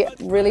he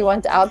really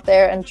went out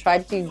there and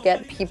tried to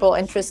get people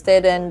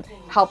interested and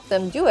help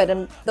them do it.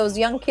 And those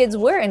young kids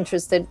were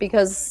interested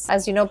because,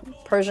 as you know,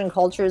 Persian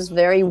culture is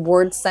very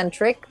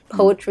word-centric.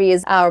 Poetry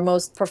is our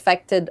most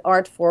perfected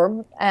art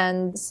form.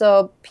 And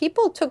so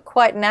people took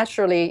quite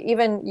naturally,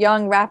 even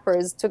young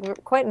rappers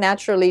took quite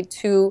naturally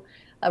to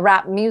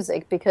rap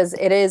music because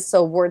it is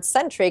so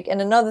word-centric.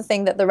 And another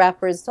thing that the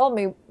rappers told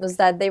me was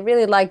that they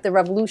really like the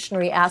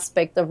revolutionary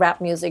aspect of rap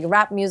music.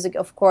 Rap music,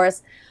 of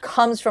course,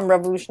 comes from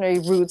revolutionary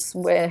roots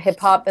where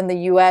hip-hop in the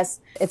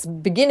US, its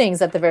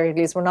beginnings at the very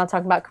least, we're not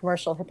talking about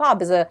commercial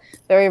hip-hop, is a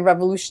very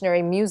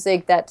revolutionary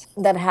music that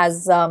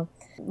has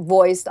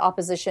voiced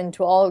opposition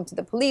to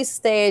the police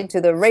state,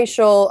 to the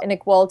racial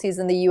inequalities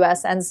in the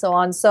US, and so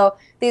on. So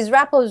these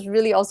rappers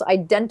really also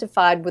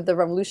identified with the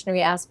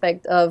revolutionary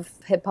aspect of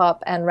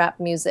hip-hop and rap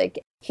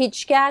music.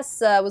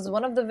 Hijaz was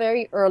one of the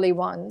very early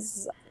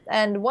ones,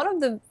 and one of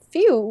the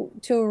few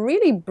to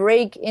really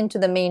break into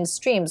the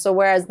mainstream. So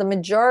whereas the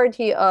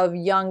majority of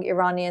young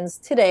Iranians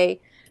today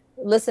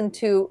listen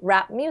to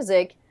rap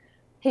music,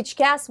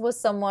 Hijaz was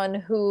someone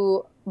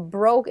who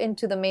broke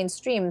into the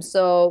mainstream.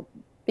 So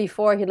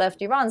before he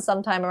left Iran,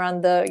 sometime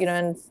around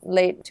in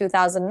late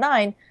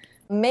 2009,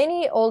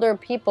 many older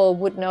people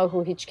would know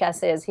who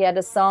Hijaz is. He had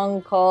a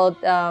song called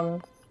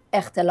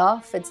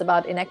Ikhtilaf. It's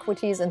about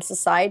inequities in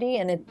society,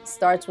 and it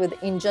starts with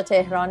Inja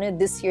Tehran,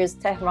 this year's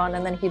Tehran,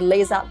 and then he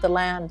lays out the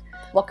land,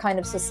 what kind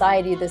of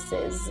society this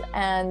is.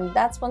 And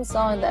that's one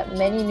song that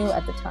many knew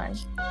at the time.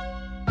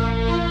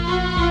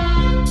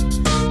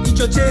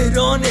 اینجا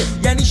تهرانه،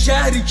 یعنی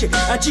شهری که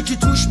هرچی که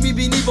توش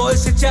میبینی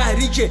باعث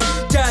تحریکه.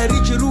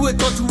 تحریک روح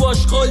تا تو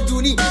آشغال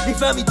دونی،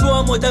 میفهمی تو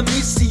هم آدم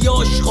نیستی یا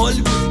آشغال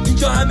بود.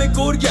 اینجا همه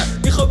گرگم،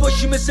 میخوا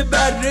باشی مثل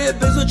بره،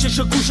 بذار چش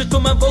و گوش تو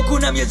من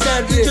واکنم یه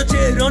ذره. اینجا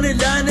تهران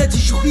لعنتی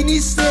شوخی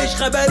نیستش،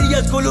 خبری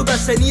از گل و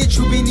بستنی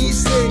چوبی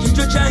نیستش.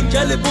 اینجا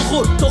جنگل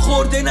بخور تو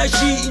خورده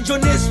نشی، اینجا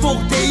نصف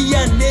عقده‌ای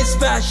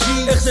نصف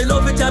وحشی.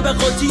 اختلاف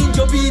طبقاتی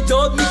اینجا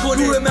بیداد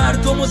میکنه، روح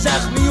مردم و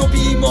زخمی و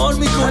بیمار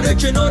میکنه.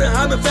 کنار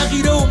همه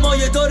فقیره و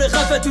مایه داره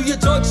خفه توی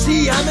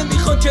تاکسی، همه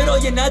میخوان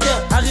کرایه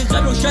ندن.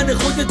 حقیقت روشن،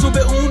 خودتو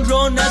به اون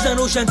راه نزن،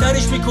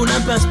 روشن‌ترش میکنن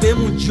پس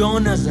بمون جا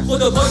نزن.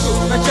 خدا پاشو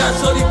من چند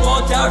سالی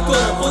با درد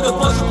کنم، خدا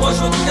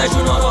پاشو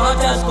دینشو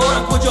ناراحت از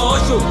کارم.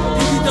 کجاهاشو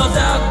دیدی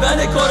تازه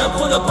اول کارم،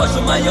 خدا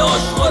پاشو من یه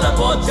آشغالم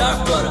با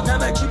درد دارم.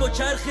 نمکی با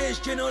چرخش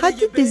کنار. How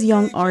did these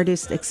young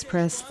artists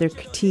express their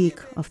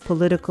critique of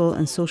political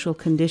and social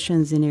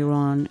conditions in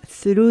Iran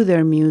through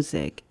their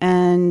music?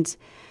 And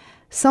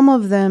some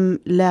of them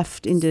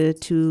left in the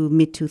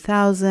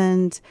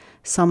mid-2000s,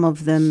 some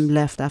of them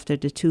left after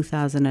the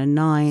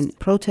 2009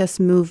 protest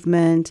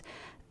movement.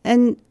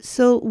 And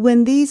so when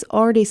these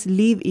artists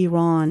leave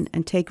Iran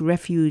and take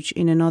refuge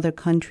in another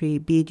country,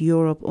 be it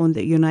Europe or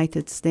the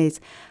United States,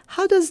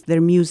 how does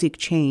their music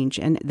change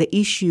and the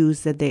issues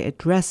that they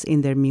address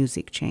in their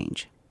music change?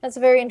 That's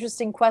a very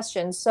interesting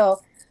question. So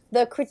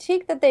the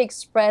critique that they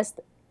expressed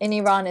in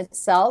Iran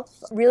itself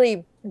really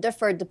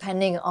differed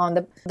depending on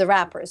the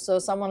rappers. So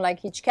someone like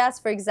Hichkas,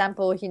 for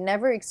example, he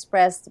never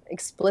expressed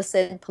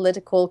explicit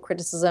political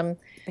criticism.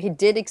 He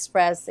did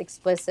express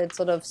explicit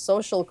sort of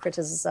social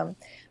criticism.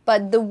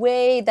 But the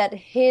way that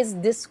his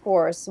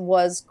discourse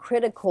was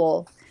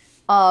critical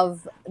of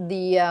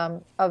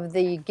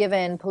the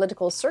given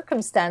political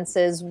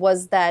circumstances was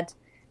that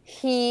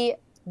he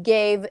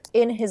gave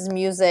in his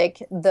music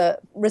the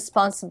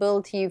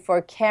responsibility for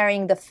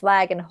carrying the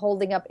flag and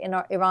holding up in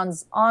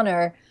Iran's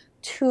honor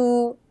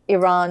to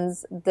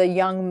the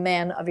young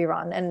men of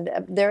Iran. And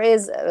there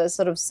is a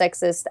sort of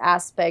sexist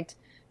aspect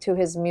to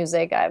his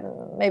music.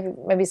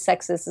 Maybe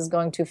sexist is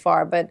going too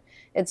far, but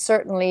it's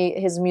certainly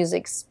his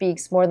music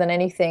speaks more than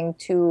anything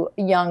to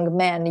young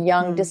men,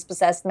 young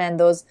dispossessed men,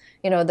 those,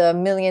 the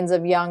millions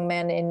of young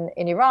men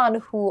in Iran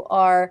who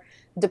are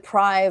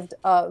deprived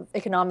of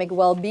economic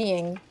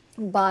well-being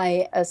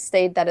by a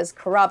state that is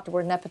corrupt,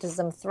 where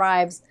nepotism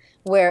thrives,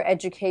 where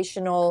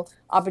educational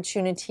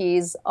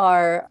opportunities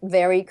are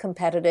very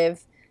competitive,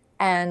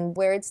 and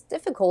where it's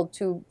difficult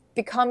to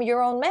become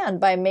your own man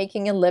by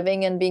making a living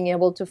and being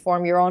able to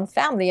form your own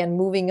family and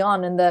moving on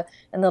in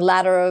the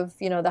ladder of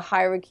the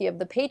hierarchy of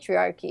the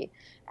patriarchy.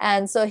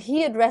 And so he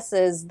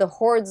addresses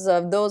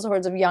those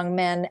hordes of young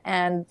men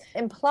and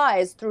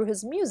implies through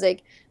his music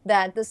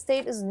that the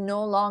state is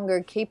no longer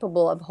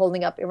capable of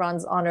holding up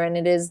Iran's honor, and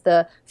it is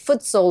the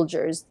foot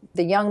soldiers,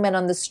 the young men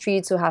on the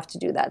streets who have to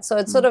do that. So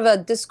it's sort of a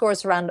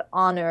discourse around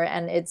honor,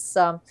 and it's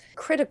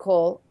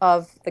critical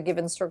of the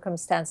given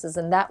circumstances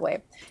in that way.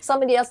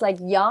 Somebody else like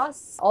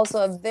Yas, also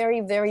a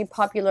very, very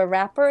popular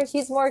rapper,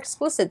 he's more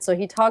explicit. So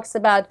he talks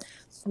about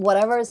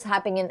whatever is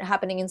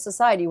happening in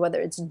society, whether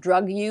it's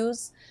drug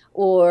use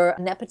or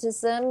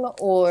nepotism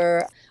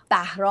or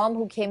Bahram,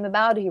 who came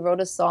about. He wrote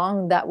a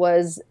song that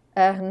was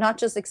not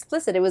just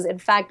explicit, it was in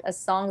fact a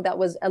song that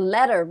was a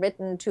letter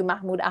written to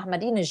Mahmoud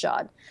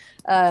Ahmadinejad,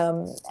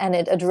 and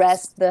it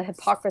addressed the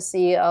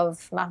hypocrisy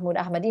of Mahmoud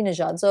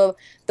Ahmadinejad. So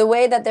the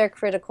way that they're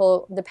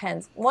critical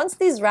depends. Once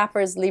these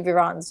rappers leave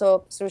Iran,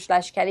 so Surush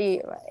Lashkari,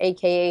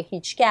 aka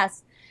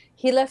Hichkas,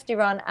 he left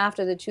Iran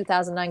after the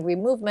 2009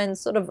 Green Movement,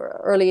 sort of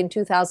early in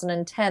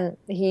 2010.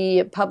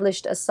 He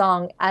published a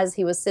song as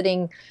he was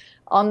sitting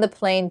on the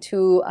plane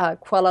to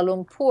Kuala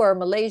Lumpur,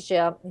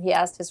 Malaysia. He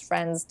asked his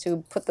friends to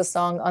put the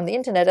song on the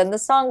internet, and the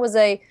song was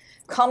a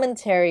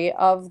commentary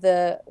of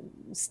the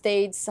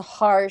state's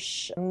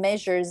harsh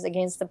measures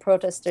against the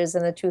protesters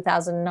in the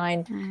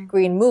 2009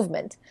 Green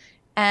Movement.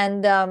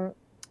 And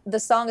the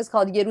song is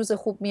called Ye Roz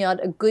Khub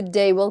Miyad, a good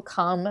day will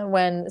come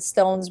when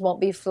stones won't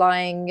be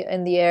flying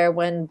in the air,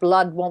 when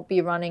blood won't be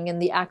running in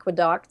the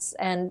aqueducts.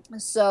 And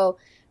so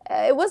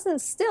it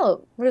wasn't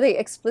still really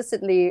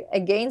explicitly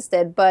against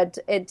it, but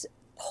it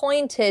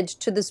pointed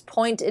to this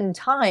point in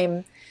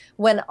time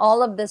when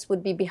all of this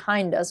would be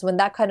behind us, when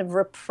that kind of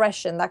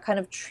repression, that kind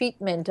of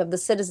treatment of the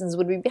citizens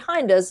would be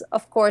behind us.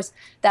 Of course,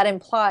 that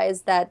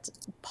implies that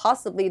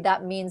possibly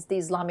that means the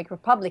Islamic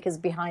Republic is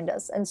behind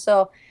us. And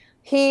so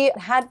he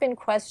had been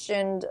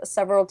questioned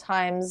several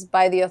times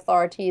by the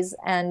authorities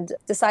and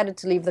decided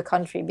to leave the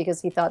country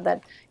because he thought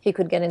that he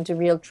could get into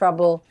real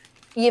trouble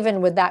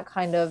even with that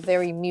kind of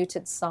very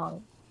muted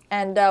song.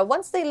 And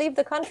once they leave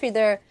the country,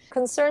 their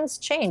concerns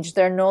change.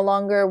 They're no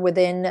longer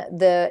within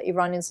the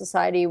Iranian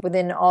society,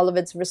 within all of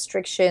its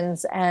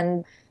restrictions.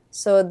 And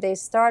so they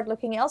start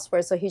looking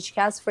elsewhere. So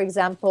Hichkas, for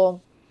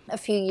example, a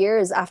few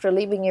years after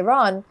leaving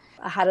Iran,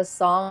 had a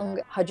song,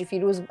 Haji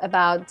Firuz,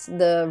 about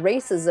the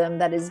racism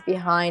that is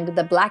behind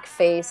the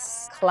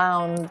blackface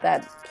clown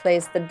that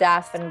plays the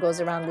daff and goes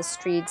around the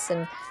streets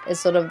and is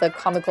sort of the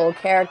comical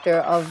character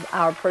of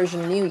our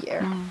Persian New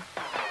Year.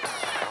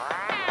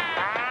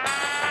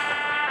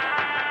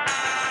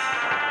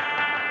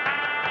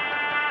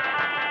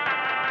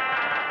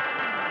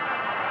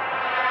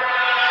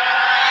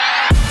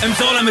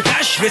 امسالم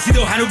تش رسید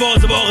و هنو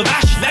باز باغ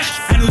بش لش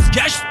هنوز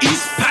گشت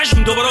ایست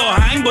پشم دوباره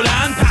آهنگ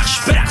بلند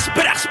پخش برقص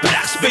برقص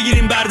برقص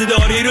بگیریم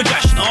بردهداری رو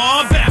جشن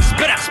برقص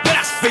برقص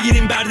برقص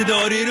بگیریم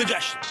بردهداری رو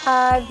جشن.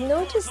 I've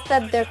noticed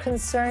that their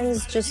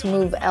concerns just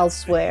move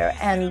elsewhere,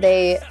 and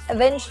they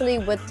eventually,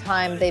 with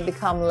time, they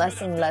become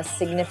less and less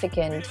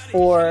significant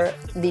for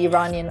the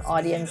Iranian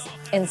audience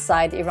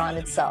inside Iran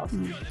itself.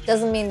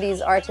 Doesn't mean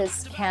these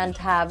artists can't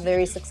have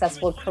very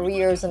successful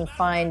careers and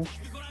find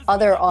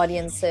other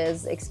audiences.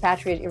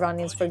 Expatriate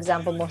Iranians, for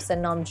example, Mohsen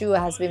Namjoo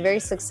has been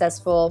very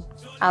successful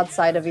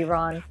outside of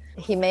Iran.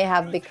 He may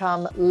have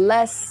become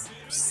less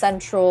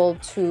central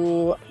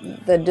to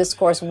the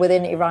discourse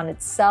within Iran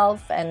itself,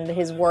 and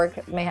his work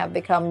may have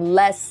become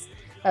less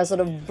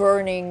sort of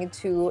burning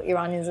to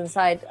Iranians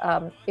inside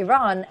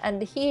Iran, and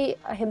he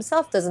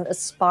himself doesn't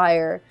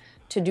aspire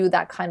to do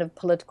that kind of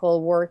political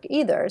work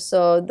either. So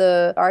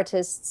the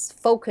artist's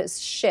focus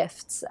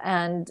shifts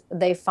and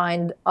they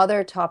find other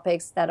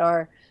topics that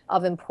are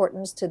of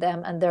importance to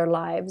them and their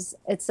lives.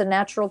 It's a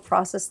natural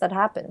process that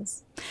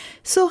happens.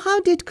 So how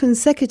did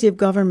consecutive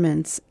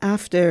governments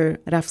after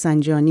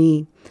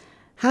Rafsanjani,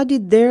 how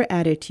did their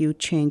attitude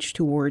change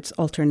towards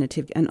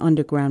alternative and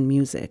underground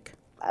music?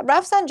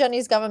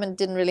 Rafsanjani's government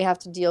didn't really have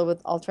to deal with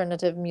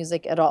alternative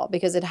music at all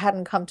because it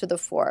hadn't come to the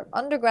fore.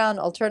 Underground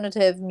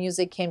alternative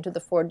music came to the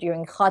fore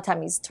during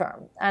Khatami's term.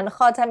 And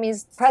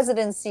Khatami's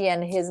presidency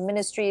and his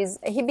ministries,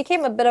 he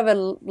became a bit of a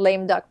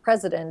lame duck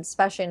president,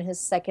 especially in his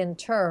second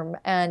term.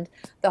 And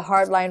the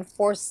hardline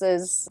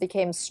forces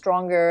became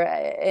stronger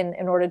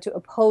in order to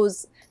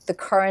oppose the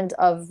current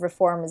of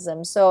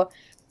reformism. So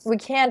we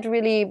can't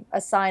really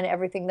assign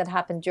everything that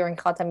happened during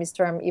Khatami's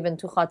term even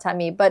to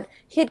Khatami, but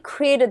he had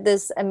created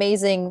this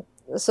amazing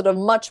sort of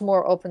much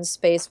more open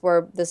space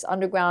where this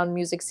underground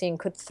music scene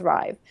could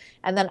thrive.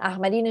 And then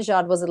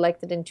Ahmadinejad was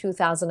elected in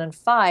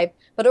 2005,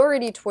 but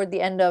already toward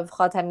the end of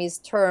Khatami's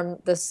term,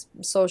 this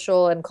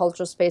social and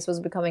cultural space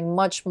was becoming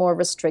much more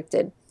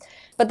restricted.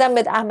 But then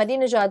with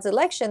Ahmadinejad's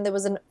election, there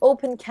was an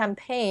open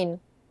campaign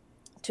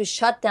to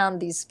shut down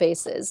these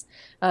spaces.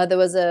 There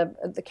was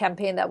the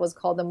campaign that was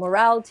called the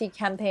Morality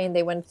Campaign.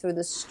 They went through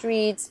the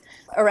streets,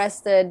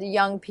 arrested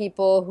young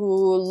people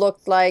who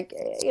looked like,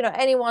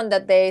 anyone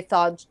that they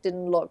thought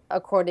didn't look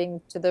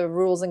according to the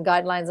rules and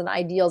guidelines and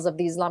ideals of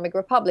the Islamic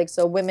Republic.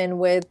 So women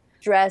with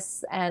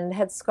dress and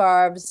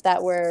headscarves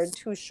that were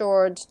too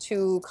short,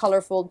 too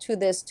colorful, too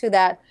this, too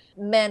that.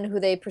 Men who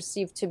they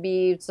perceived to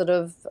be sort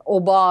of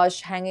obosh,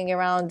 hanging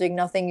around, doing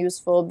nothing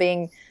useful,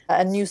 being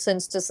a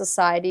nuisance to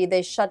society.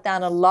 They shut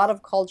down a lot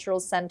of cultural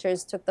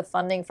centers, took the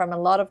funding from a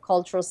lot of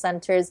cultural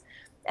centers.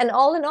 And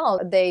all in all,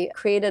 they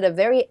created a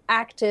very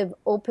active,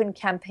 open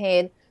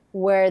campaign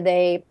where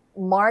they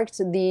marked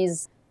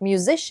these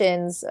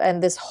musicians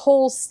and this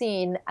whole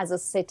scene as a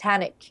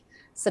satanic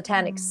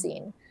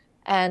scene.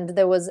 And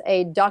there was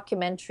a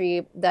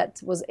documentary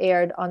that was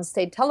aired on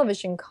state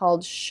television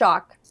called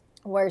Shock,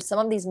 where some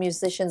of these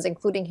musicians,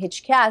 including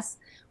Hitchcast,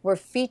 were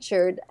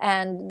featured,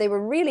 and they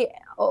were really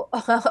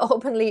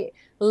openly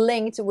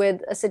linked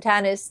with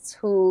satanists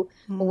who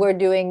were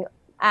doing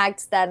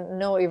acts that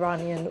no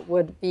Iranian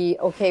would be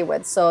okay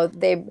with. So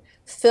they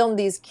filmed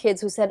these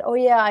kids who said, oh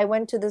yeah, I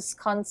went to this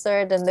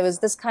concert and there was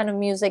this kind of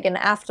music, and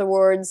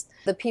afterwards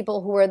the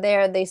people who were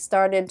there, they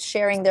started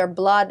sharing their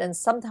blood, and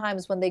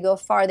sometimes when they go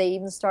far, they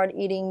even start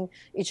eating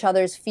each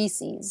other's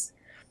feces.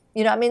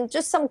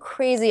 Just some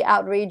crazy,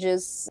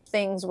 outrageous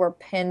things were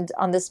pinned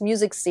on this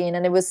music scene,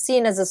 and it was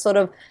seen as a sort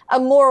of a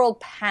moral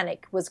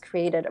panic was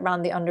created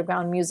around the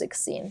underground music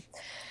scene.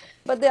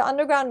 But the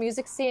underground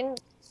music scene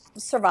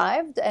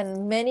survived,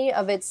 and many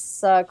of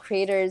its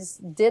creators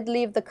did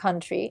leave the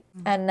country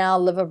and now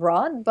live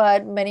abroad,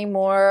 but many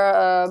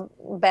more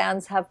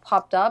bands have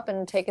popped up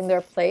and taken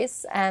their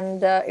place,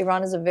 and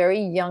Iran is a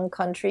very young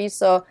country,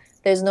 so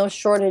there's no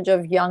shortage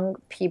of young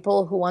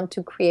people who want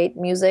to create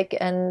music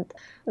and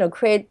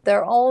create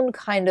their own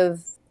kind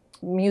of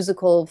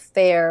musical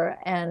fare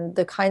and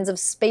the kinds of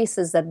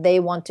spaces that they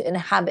want to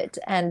inhabit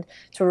and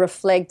to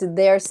reflect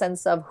their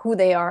sense of who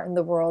they are in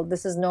the world.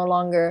 This is no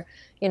longer,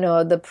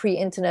 the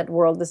pre-internet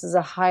world. This is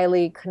a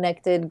highly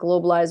connected,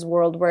 globalized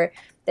world where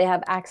they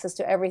have access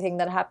to everything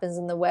that happens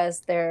in the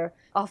West. They're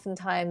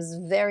oftentimes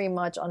very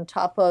much on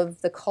top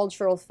of the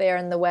cultural fare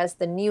in the West,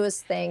 the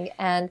newest thing,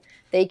 and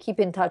they keep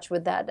in touch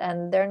with that,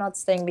 and they're not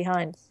staying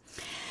behind.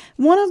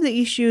 One of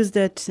the issues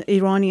that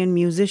Iranian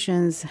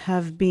musicians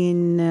have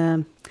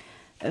been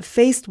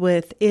faced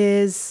with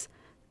is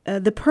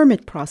the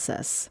permit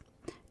process.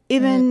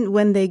 Even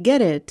when they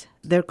get it,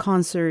 their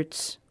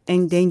concerts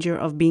in danger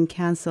of being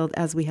canceled,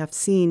 as we have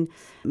seen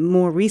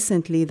more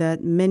recently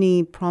that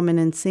many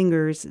prominent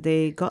singers,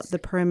 they got the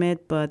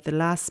permit, but the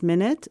last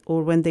minute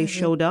or when they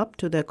showed up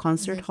to the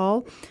concert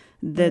hall,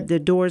 the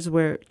doors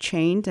were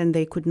chained and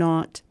they could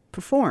not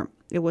perform.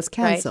 It was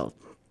canceled.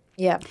 Right.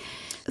 Yeah.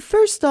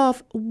 First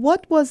off,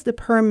 what was the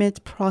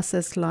permit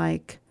process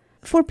like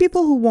for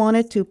people who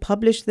wanted to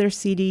publish their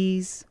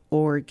CDs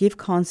or give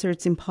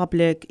concerts in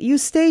public? You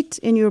state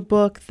in your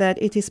book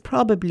that it is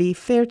probably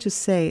fair to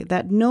say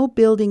that no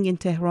building in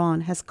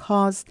Tehran has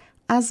caused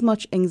as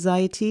much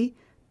anxiety,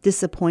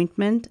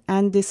 disappointment,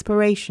 and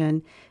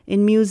desperation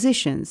in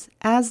musicians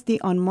as the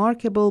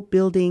unmarkable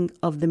building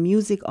of the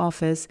music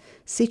office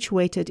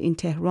situated in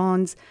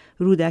Tehran's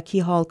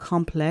Rudaki Hall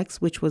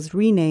complex, which was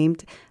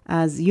renamed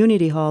as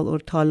Unity Hall or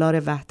Talar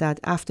Wahdat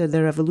after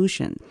the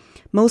revolution.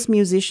 Most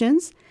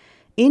musicians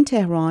in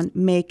Tehran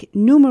make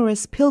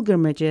numerous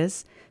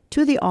pilgrimages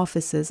to the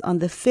offices on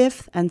the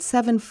 5th and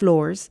 7th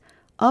floors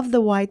of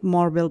the white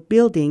marble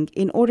building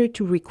in order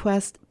to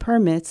request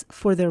permits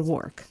for their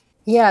work.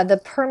 Yeah, the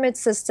permit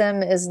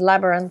system is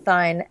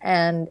labyrinthine,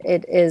 and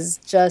it is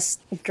just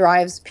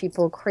drives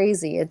people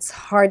crazy. It's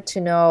hard to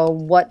know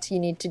what you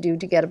need to do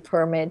to get a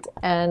permit,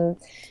 and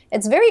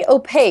it's very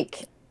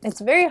opaque.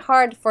 It's very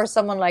hard for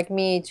someone like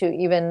me to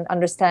even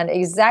understand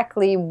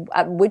exactly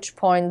at which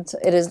point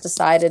it is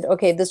decided,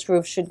 okay, this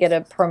group should get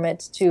a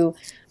permit to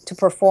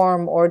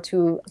perform or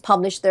to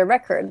publish their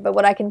record. But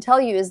what I can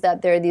tell you is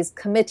that there are these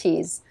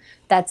committees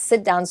that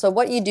sit down. So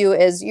what you do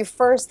is you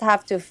first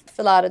have to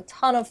fill out a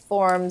ton of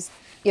forms,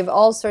 give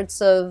all sorts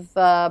of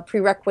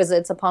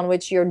prerequisites upon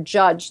which you're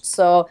judged.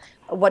 So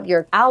what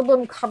your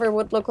album cover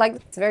would look like.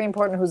 It's very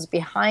important who's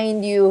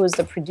behind you, who's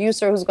the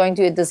producer, who's going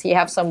to, does he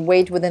have some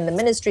weight within the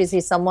ministry? Is he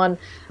someone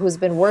who's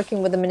been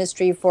working with the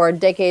ministry for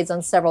decades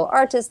on several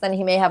artists? Then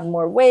he may have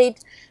more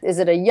weight. Is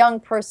it a young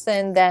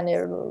person? Then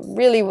it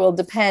really will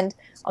depend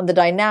on the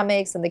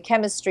dynamics and the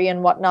chemistry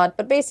and whatnot.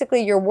 But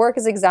basically your work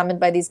is examined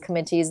by these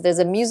committees. There's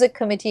a music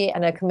committee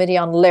and a committee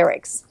on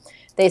lyrics.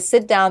 They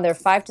sit down, there are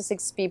 5 to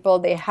 6 people.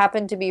 They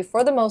happen to be,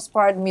 for the most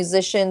part,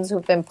 musicians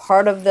who've been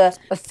part of the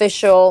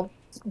official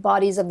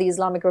bodies of the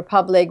Islamic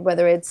Republic,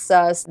 whether it's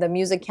the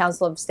Music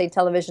Council of State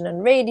Television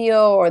and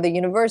Radio or the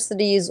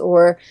universities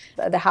or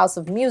the House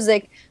of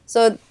Music.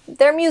 So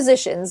they're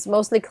musicians,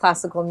 mostly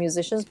classical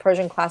musicians,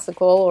 Persian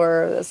classical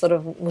or sort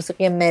of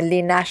musiqi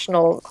milli,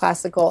 national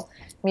classical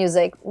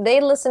music.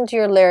 They listen to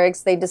your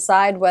lyrics, they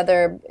decide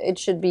whether it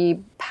should be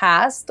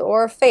passed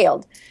or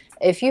failed.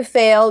 If you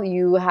fail,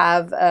 you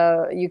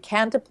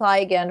can't apply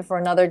again for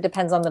another,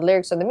 depends on the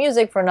lyrics or the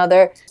music, for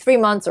another 3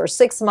 months or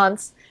 6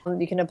 months.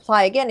 You can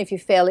apply again. If you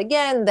fail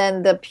again,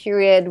 then the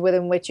period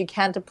within which you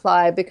can't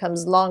apply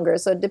becomes longer.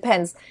 So it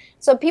depends.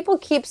 So people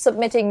keep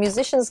submitting,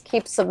 musicians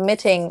keep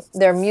submitting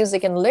their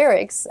music and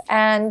lyrics,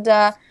 and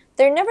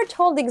they're never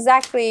told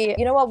exactly,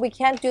 you know what, we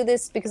can't do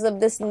this because of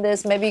this and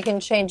this. Maybe you can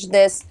change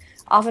this.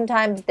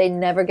 Oftentimes, they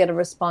never get a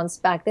response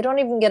back. They don't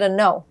even get a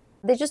no.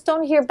 They just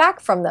don't hear back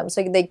from them.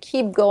 So they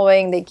keep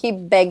going, they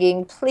keep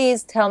begging,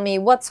 please tell me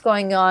what's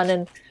going on.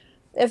 And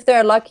if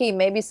they're lucky,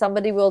 maybe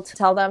somebody will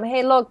tell them,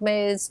 hey, look,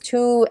 it's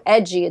too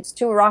edgy, it's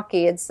too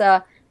rocky.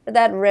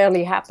 That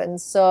rarely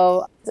happens.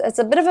 So it's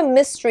a bit of a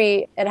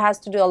mystery. It has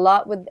to do a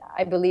lot with,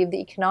 I believe,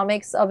 the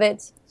economics of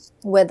it,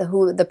 with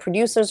who the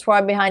producers who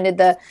are behind it,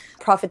 the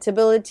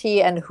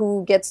profitability, and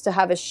who gets to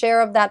have a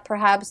share of that,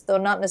 perhaps, though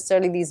not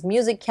necessarily these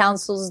music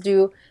councils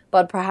do,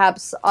 but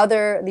perhaps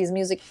these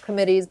music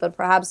committees, but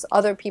perhaps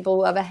other people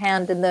who have a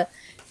hand in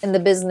the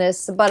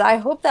business. But I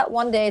hope that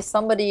one day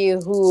somebody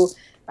who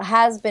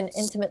has been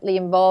intimately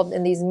involved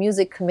in these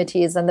music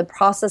committees and the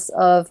process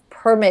of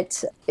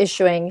permit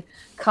issuing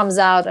comes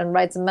out and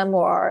writes a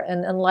memoir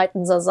and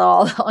enlightens us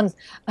all on,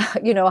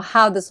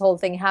 how this whole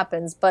thing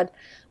happens. But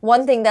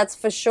one thing that's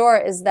for sure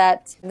is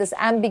that this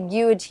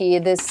ambiguity,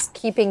 this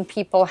keeping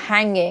people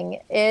hanging,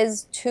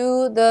 is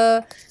to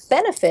the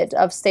benefit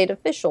of state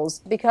officials,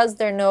 because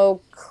there are no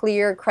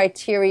clear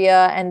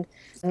criteria and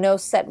no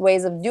set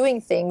ways of doing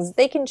things.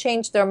 They can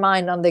change their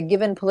mind on the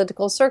given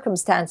political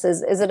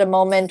circumstances. Is it a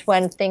moment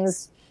when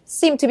things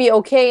seem to be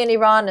okay in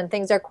Iran and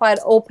things are quite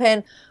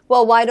open?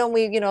 Well, why don't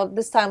we,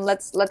 this time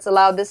let's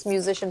allow this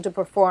musician to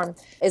perform.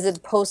 Is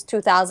it post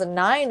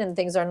 2009 and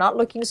things are not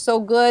looking so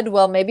good?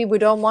 Well, maybe we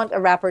don't want a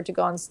rapper to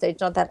go on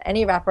stage. Not that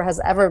any rapper has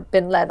ever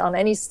been led on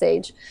any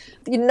stage.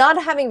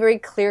 Not having very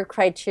clear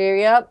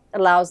criteria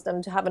allows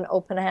them to have an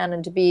open hand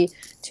and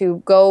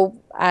to go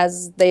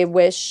as they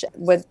wish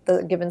with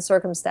the given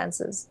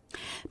circumstances.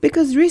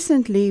 Because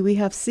recently we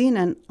have seen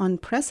an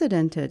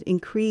unprecedented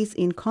increase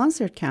in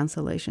concert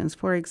cancellations.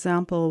 For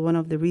example, one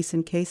of the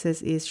recent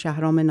cases is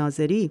Shahram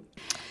Nazeri.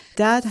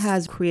 That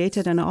has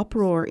created an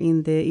uproar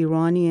in the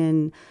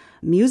Iranian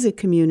music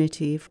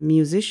community.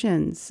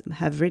 Musicians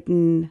have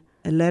written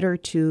a letter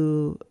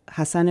to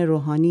Hassan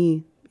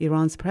Rouhani,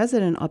 Iran's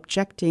president,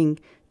 objecting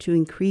to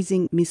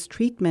increasing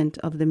mistreatment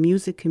of the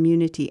music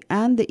community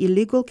and the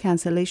illegal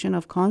cancellation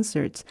of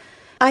concerts.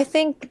 I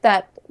think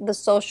that the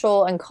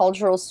social and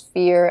cultural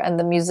sphere and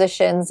the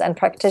musicians and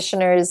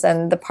practitioners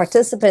and the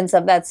participants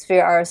of that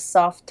sphere are a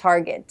soft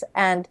target.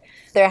 And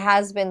there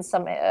has been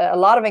a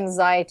lot of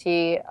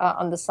anxiety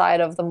on the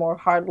side of the more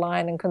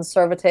hardline and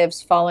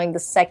conservatives following the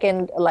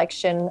second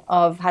election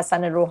of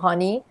Hassan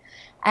Rouhani.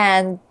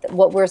 And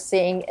what we're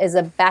seeing is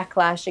a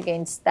backlash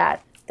against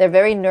that. They're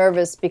very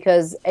nervous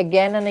because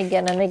again and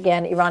again and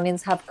again,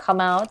 Iranians have come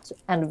out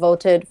and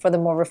voted for the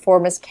more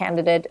reformist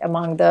candidate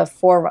among the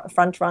 4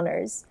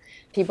 frontrunners.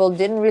 People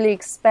didn't really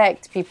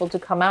expect people to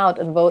come out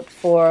and vote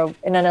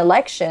in an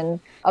election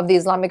of the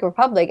Islamic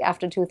Republic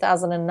after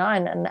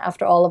 2009 and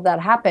after all of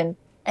that happened.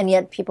 And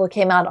yet people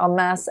came out en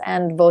masse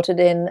and voted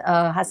in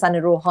Hassan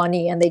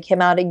Rouhani, and they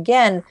came out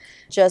again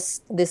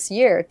just this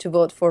year to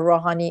vote for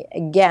Rouhani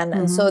again.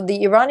 And so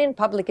the Iranian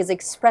public is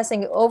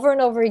expressing over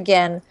and over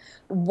again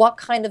what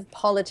kind of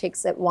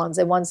politics it wants.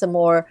 It wants a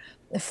more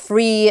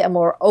free, a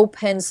more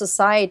open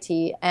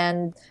society,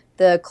 and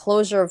the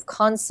closure of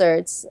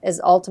concerts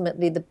is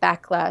ultimately the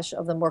backlash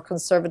of the more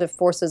conservative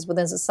forces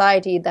within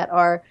society that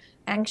are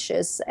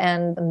anxious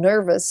and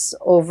nervous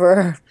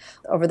over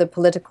the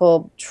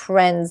political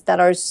trends that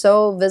are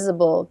so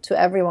visible to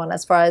everyone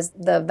as far as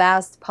the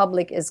vast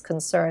public is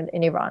concerned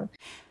in Iran.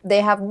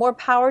 They have more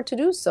power to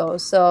do so.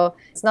 So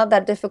it's not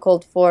that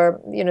difficult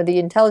for, the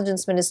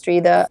intelligence ministry,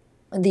 the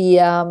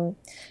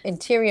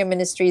interior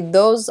ministry.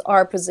 Those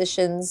are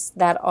positions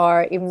that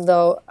are, even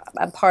though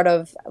a part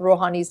of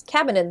Rouhani's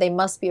cabinet, they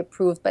must be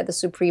approved by the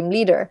supreme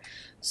leader.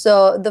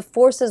 So the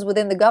forces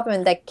within the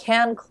government that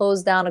can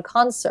close down a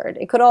concert,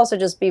 it could also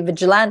just be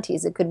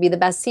vigilantes. It could be the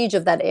Basij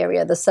of that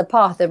area, the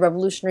Sepah, the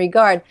Revolutionary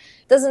Guard.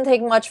 It doesn't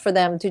take much for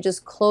them to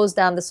just close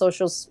down the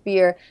social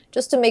sphere,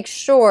 just to make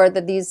sure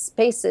that these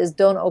spaces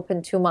don't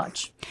open too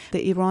much.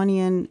 The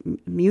Iranian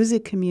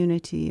music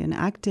community and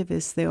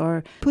activists, they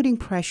are putting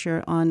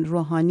pressure on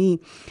Rouhani.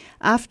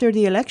 After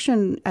the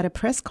election, at a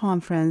press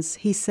conference,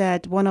 he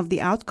said one of the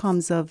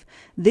outcomes of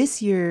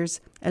this year's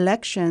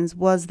elections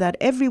was that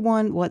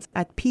everyone was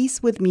at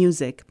peace with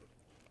music.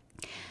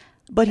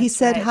 But he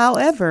said,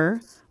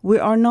 however, we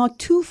are not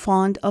too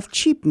fond of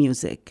cheap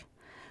music.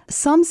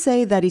 Some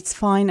say that it's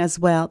fine as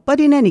well, but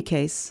in any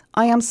case,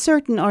 I am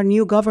certain our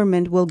new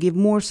government will give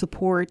more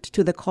support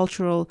to the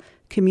cultural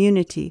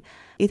community.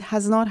 It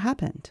has not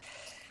happened.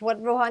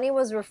 What Rouhani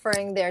was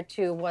referring there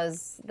to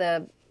was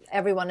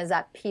everyone is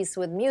at peace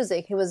with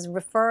music. He was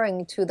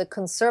referring to the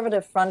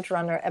conservative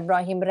frontrunner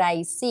Ebrahim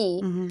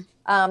Raisi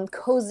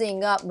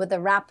cozying up with the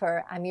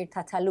rapper Amir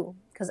Tatalu.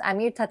 Because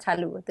Amir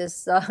Tatalu,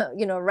 this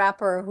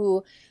rapper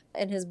who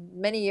in his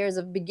many years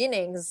of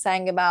beginnings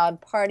sang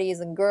about parties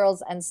and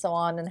girls and so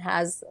on, and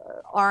has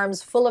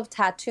arms full of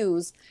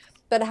tattoos,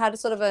 but had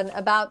sort of an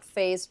about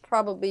face,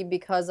 probably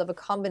because of a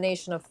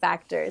combination of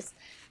factors.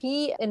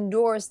 He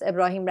endorsed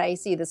Ebrahim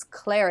Raisi, this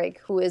cleric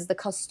who is the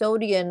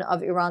custodian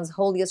of Iran's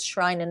holiest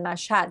shrine in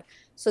Mashhad.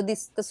 So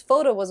this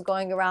photo was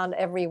going around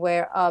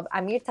everywhere of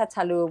Amir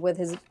Tatalu with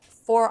his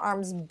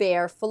forearms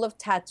bare, full of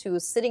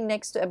tattoos, sitting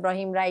next to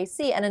Ebrahim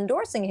Raisi and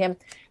endorsing him.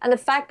 And the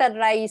fact that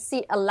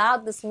Raisi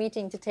allowed this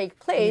meeting to take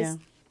place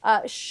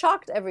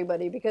shocked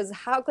everybody, because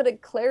how could a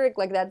cleric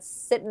like that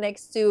sit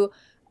next to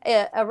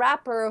a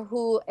rapper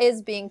who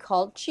is being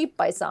called cheap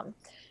by some?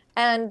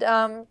 And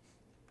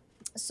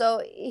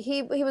so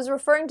he was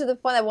referring to the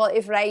point that, well,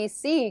 if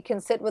Raisi can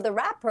sit with a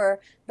rapper,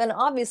 then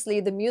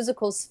obviously the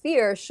musical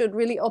sphere should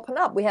really open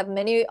up. We have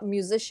many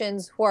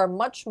musicians who are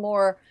much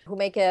more, who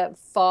make a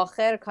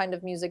fakhr kind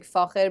of music,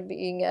 fakhr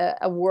being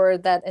a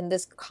word that in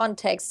this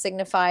context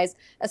signifies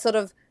a sort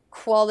of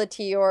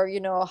quality or,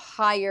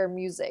 higher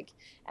music.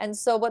 And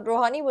so what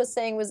Rouhani was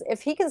saying was,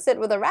 if he can sit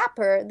with a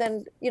rapper,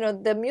 then,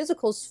 the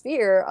musical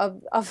sphere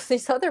of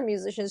these other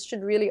musicians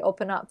should really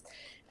open up.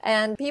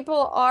 And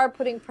people are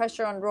putting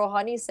pressure on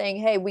Rouhani,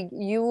 saying, hey,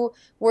 you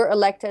were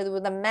elected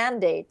with a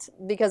mandate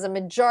because a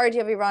majority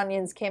of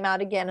Iranians came out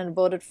again and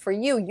voted for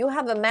you. You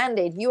have a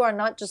mandate. You are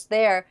not just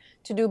there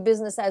to do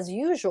business as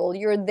usual.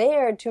 You're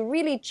there to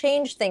really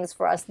change things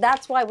for us.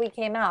 That's why we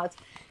came out.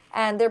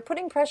 And they're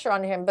putting pressure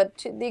on him. But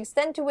to the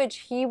extent to which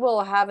he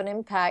will have an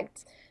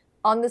impact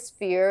on the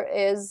sphere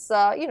is,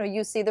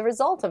 you see the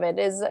result of it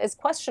is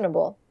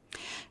questionable.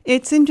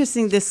 It's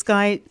interesting, this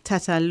guy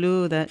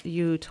Tatalu that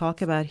you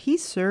talk about, he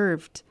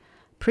served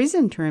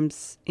prison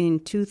terms in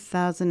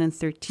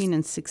 2013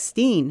 and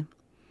 16,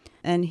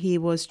 and he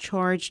was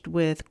charged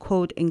with,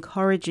 quote,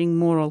 encouraging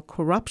moral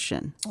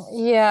corruption.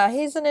 Yeah,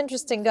 he's an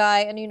interesting guy.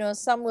 And,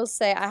 some will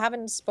say, I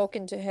haven't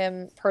spoken to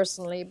him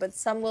personally, but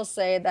some will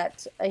say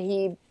that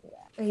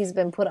he's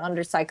been put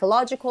under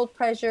psychological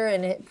pressure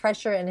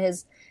in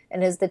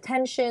his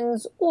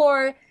detentions,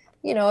 or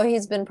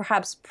he's been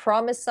perhaps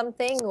promised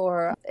something,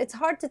 or it's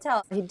hard to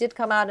tell. He did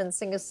come out and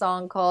sing a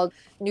song called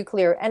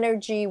Nuclear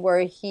Energy,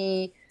 where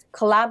he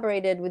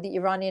collaborated with the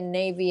Iranian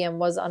Navy and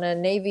was on a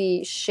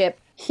Navy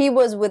ship. He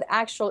was with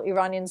actual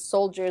Iranian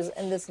soldiers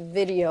in this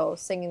video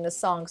singing the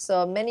song.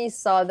 So many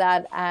saw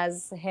that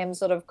as him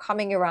sort of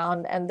coming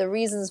around, and the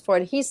reasons for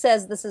it. He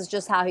says this is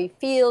just how he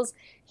feels.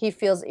 He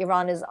feels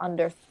Iran is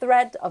under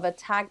threat of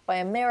attack by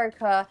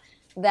America,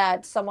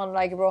 that someone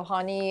like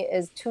Rouhani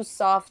is too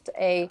soft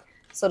a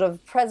sort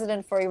of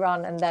president for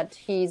Iran, and that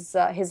his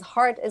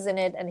heart is in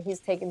it, and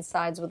he's taken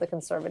sides with the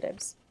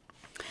conservatives.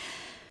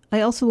 I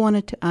also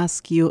wanted to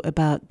ask you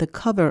about the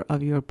cover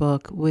of your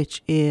book,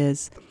 which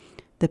is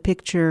the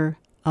picture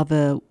of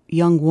a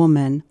young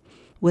woman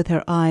with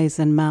her eyes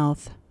and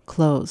mouth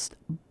closed.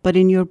 But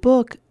in your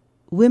book,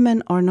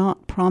 women are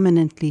not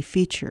prominently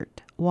featured.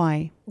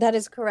 Why? That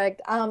is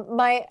correct.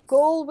 My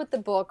goal with the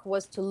book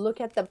was to look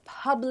at the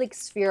public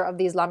sphere of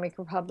the Islamic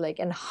Republic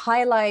and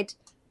highlight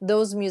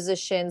those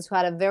musicians who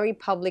had a very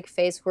public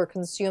face, who were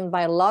consumed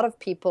by a lot of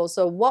people.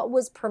 So what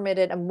was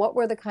permitted and what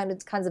were the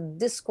kinds of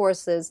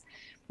discourses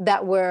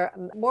that were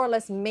more or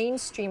less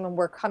mainstream and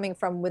were coming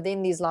from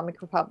within the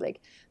Islamic Republic.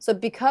 So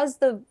because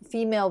the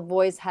female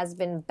voice has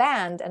been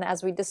banned, and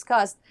as we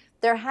discussed,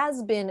 there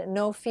has been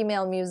no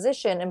female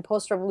musician in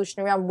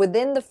post-revolutionary Iran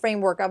within the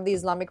framework of the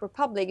Islamic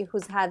Republic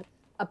who's had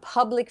a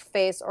public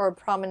face or a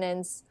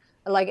prominence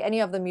like any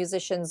of the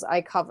musicians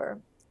I cover.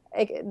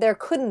 There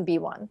couldn't be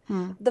one.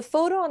 The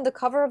photo on the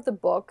cover of the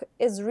book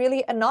is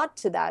really a nod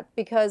to that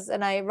because,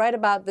 and I write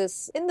about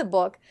this in the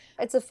book,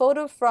 it's a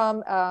photo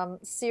from a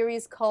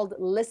series called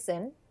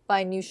Listen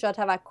by Nusha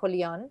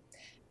Tawakkolian.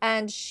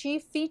 And she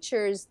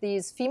features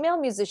these female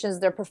musicians,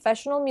 they're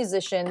professional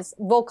musicians,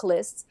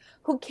 vocalists,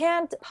 who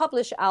can't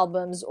publish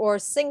albums or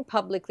sing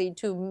publicly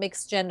to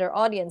mixed gender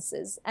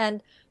audiences.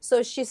 And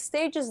so she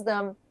stages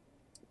them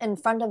in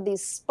front of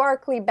these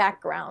sparkly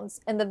backgrounds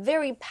and the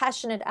very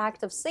passionate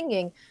act of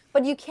singing,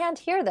 but you can't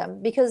hear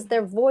them because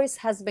their voice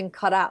has been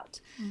cut out.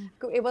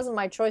 It wasn't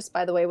my choice,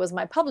 by the way, it was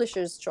my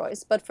publisher's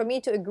choice. But for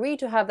me to agree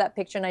to have that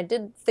picture, and I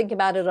did think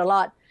about it a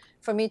lot,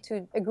 for me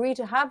to agree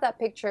to have that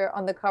picture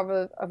on the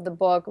cover of the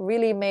book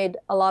really made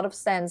a lot of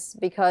sense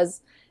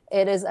because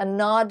it is a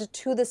nod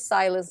to the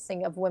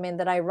silencing of women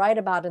that I write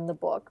about in the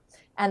book.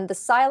 And the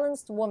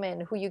silenced woman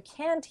who you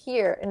can't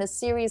hear in a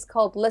series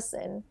called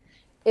Listen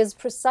is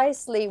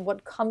precisely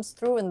what comes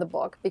through in the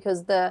book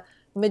because the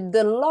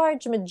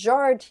large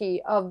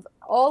majority of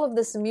all of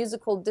this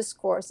musical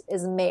discourse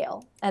is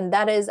male. And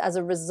that is as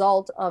a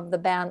result of the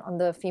ban on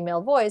the female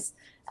voice.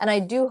 And I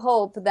do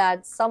hope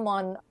that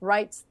someone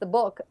writes the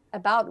book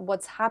about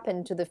what's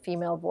happened to the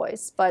female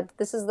voice. But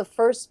this is the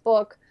first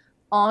book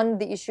on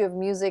the issue of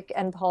music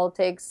and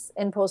politics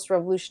in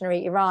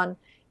post-revolutionary Iran.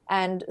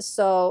 And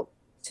so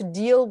to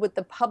deal with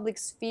the public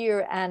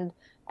sphere and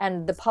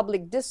the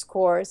public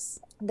discourse,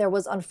 there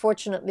was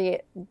unfortunately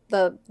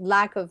the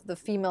lack of the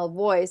female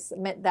voice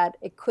meant that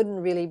it couldn't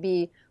really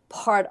be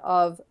part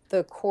of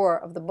the core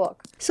of the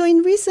book. So in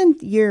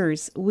recent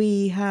years,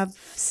 we have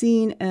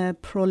seen a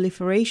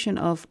proliferation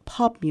of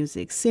pop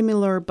music,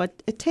 similar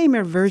but a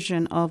tamer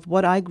version of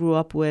what I grew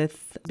up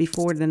with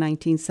before the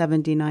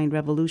 1979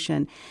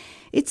 revolution.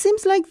 It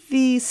seems like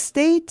the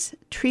state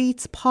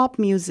treats pop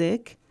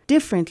music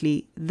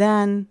differently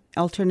than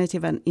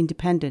alternative and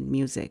independent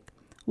music.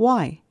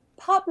 Why?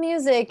 Pop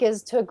music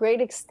is, to a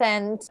great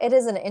extent, it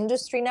is an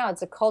industry now.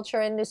 It's a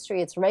culture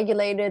industry. It's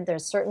regulated.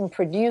 There's certain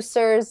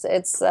producers.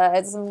 It's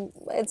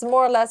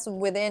more or less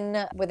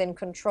within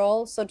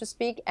control, so to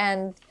speak.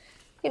 And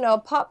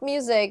pop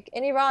music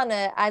in Iran,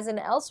 as in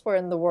elsewhere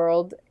in the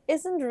world,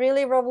 isn't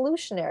really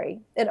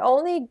revolutionary. It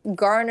only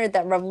garnered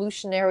that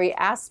revolutionary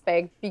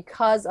aspect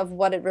because of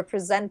what it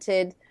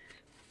represented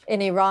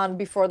in Iran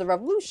before the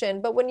revolution.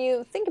 But when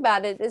you think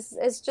about it,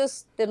 it's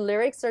just the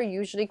lyrics are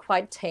usually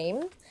quite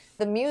tame.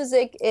 The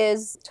music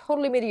is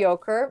totally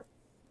mediocre.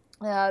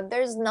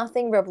 There's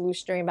nothing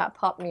revolutionary about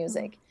pop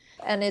music.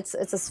 And it's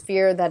a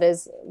sphere that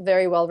is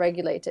very well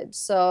regulated.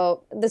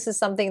 So this is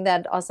something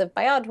that Asif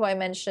Bayat, who I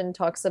mentioned,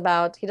 talks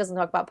about. He doesn't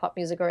talk about pop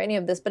music or any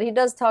of this, but he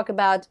does talk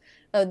about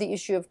the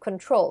issue of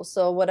control.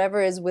 So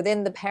whatever is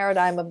within the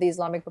paradigm of the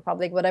Islamic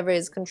Republic, whatever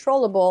is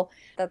controllable,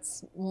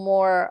 that's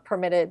more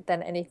permitted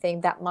than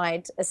anything that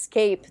might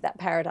escape that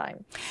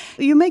paradigm.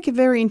 You make a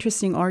very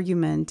interesting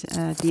argument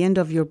at the end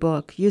of your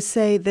book. You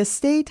say the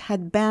state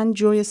had banned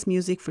joyous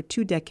music for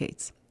 2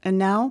 decades. And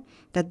now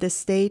that the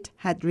state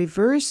had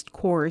reversed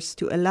course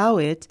to allow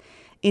it,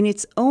 in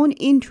its own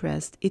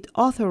interest, it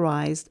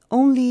authorized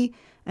only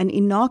an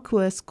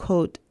innocuous,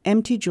 quote,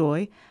 empty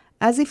joy,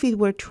 as if it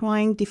were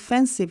trying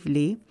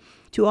defensively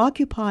to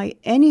occupy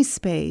any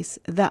space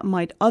that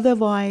might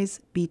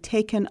otherwise be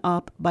taken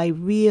up by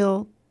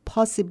real,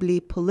 possibly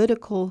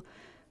political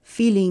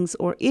feelings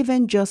or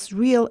even just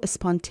real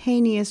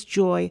spontaneous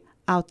joy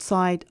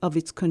outside of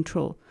its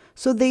control.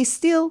 So they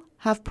still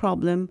have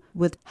problem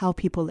with how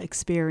people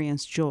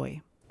experience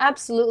joy.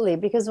 Absolutely,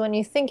 because when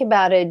you think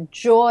about it,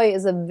 joy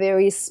is a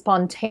very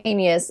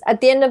spontaneous.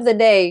 At the end of the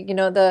day,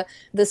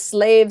 the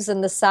slaves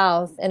in the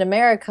South in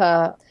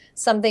America,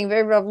 something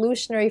very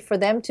revolutionary for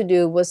them to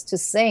do was to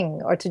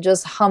sing or to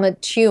just hum a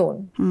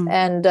tune.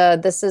 And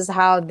this is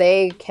how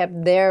they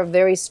kept their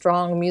very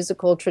strong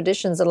musical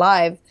traditions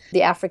alive.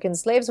 The African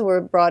slaves who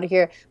were brought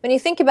here. When you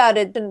think about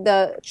it,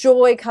 the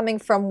joy coming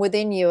from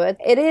within you,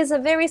 it is a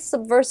very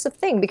subversive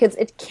thing because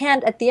it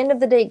can't, at the end of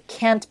the day, it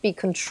can't be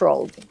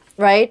controlled,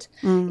 right?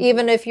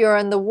 Even if you're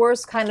in the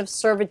worst kind of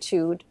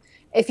servitude,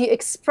 if you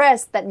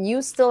express that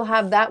you still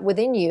have that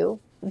within you,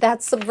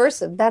 that's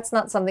subversive. That's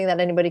not something that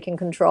anybody can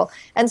control.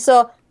 And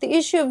so the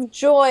issue of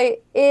joy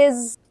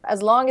is,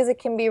 as long as it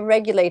can be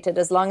regulated,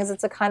 as long as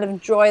it's a kind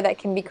of joy that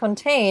can be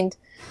contained,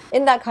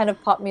 in that kind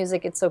of pop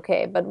music, it's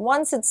okay. But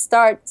once it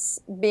starts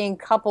being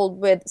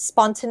coupled with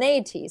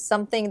spontaneity,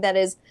 something that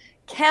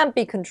can't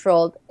be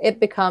controlled, it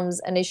becomes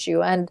an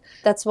issue. And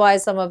that's why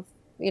some of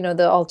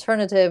the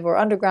alternative or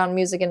underground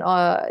music and,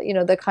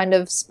 the kind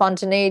of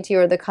spontaneity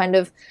or the kind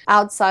of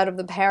outside of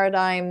the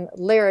paradigm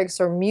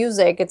lyrics or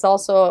music, it's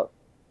also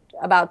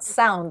about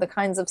sound, the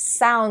kinds of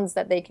sounds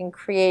that they can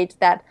create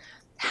that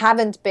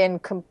haven't been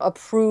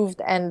approved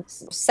and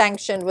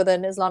sanctioned with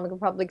an Islamic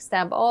Republic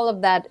stamp. All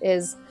of that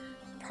is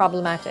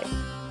problematic.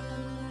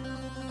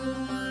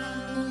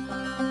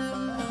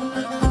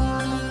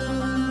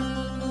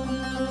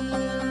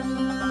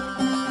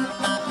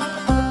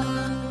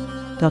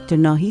 Dr.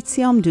 Nahid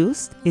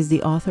Siamdoust is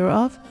the author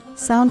of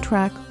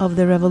Soundtrack of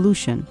the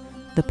Revolution,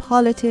 The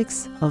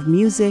Politics of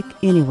Music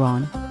in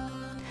Iran.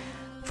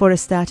 For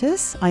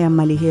Status, I am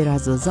Malihe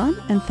Razazan,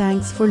 and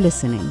thanks for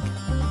listening.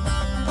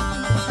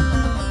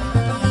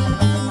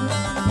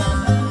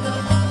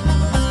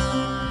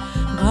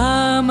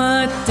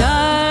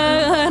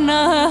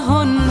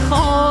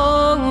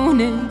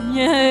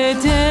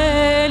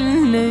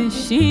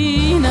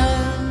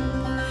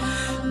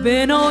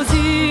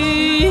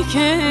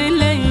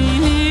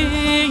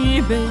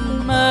 به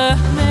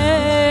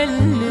محمل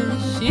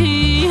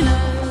نشینم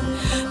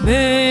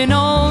به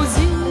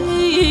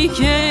نازی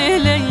که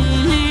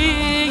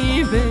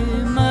لیلی به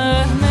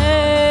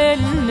محمل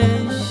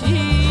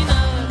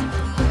نشینم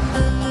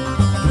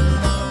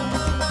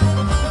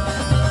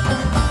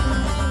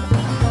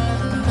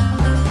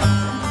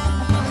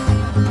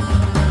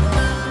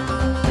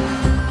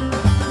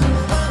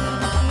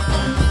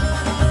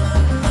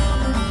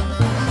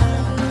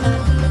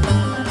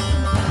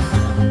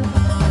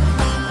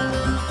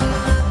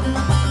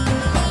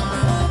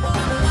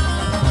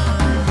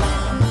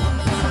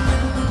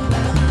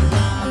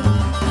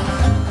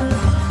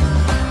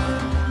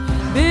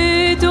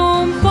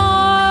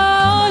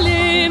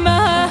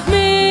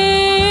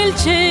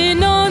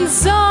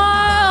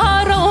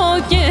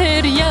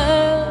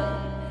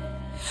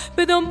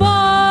به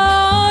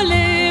دنبال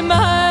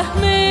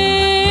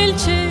محمل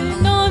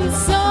چنان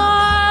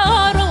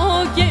سر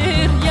و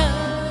گریه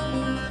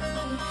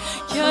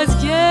که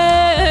از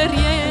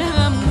گریه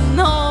هم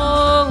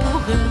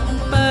ناقه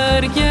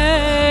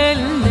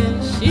برگل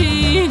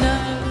نشینم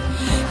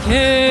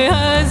که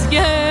از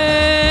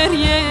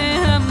گریه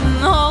هم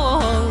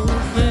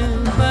ناقه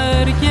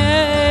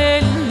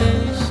برگل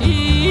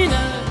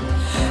نشینم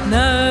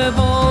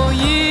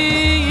نوایی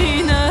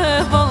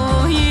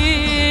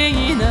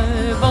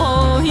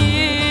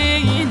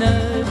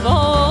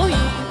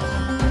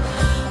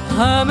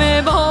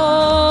همه با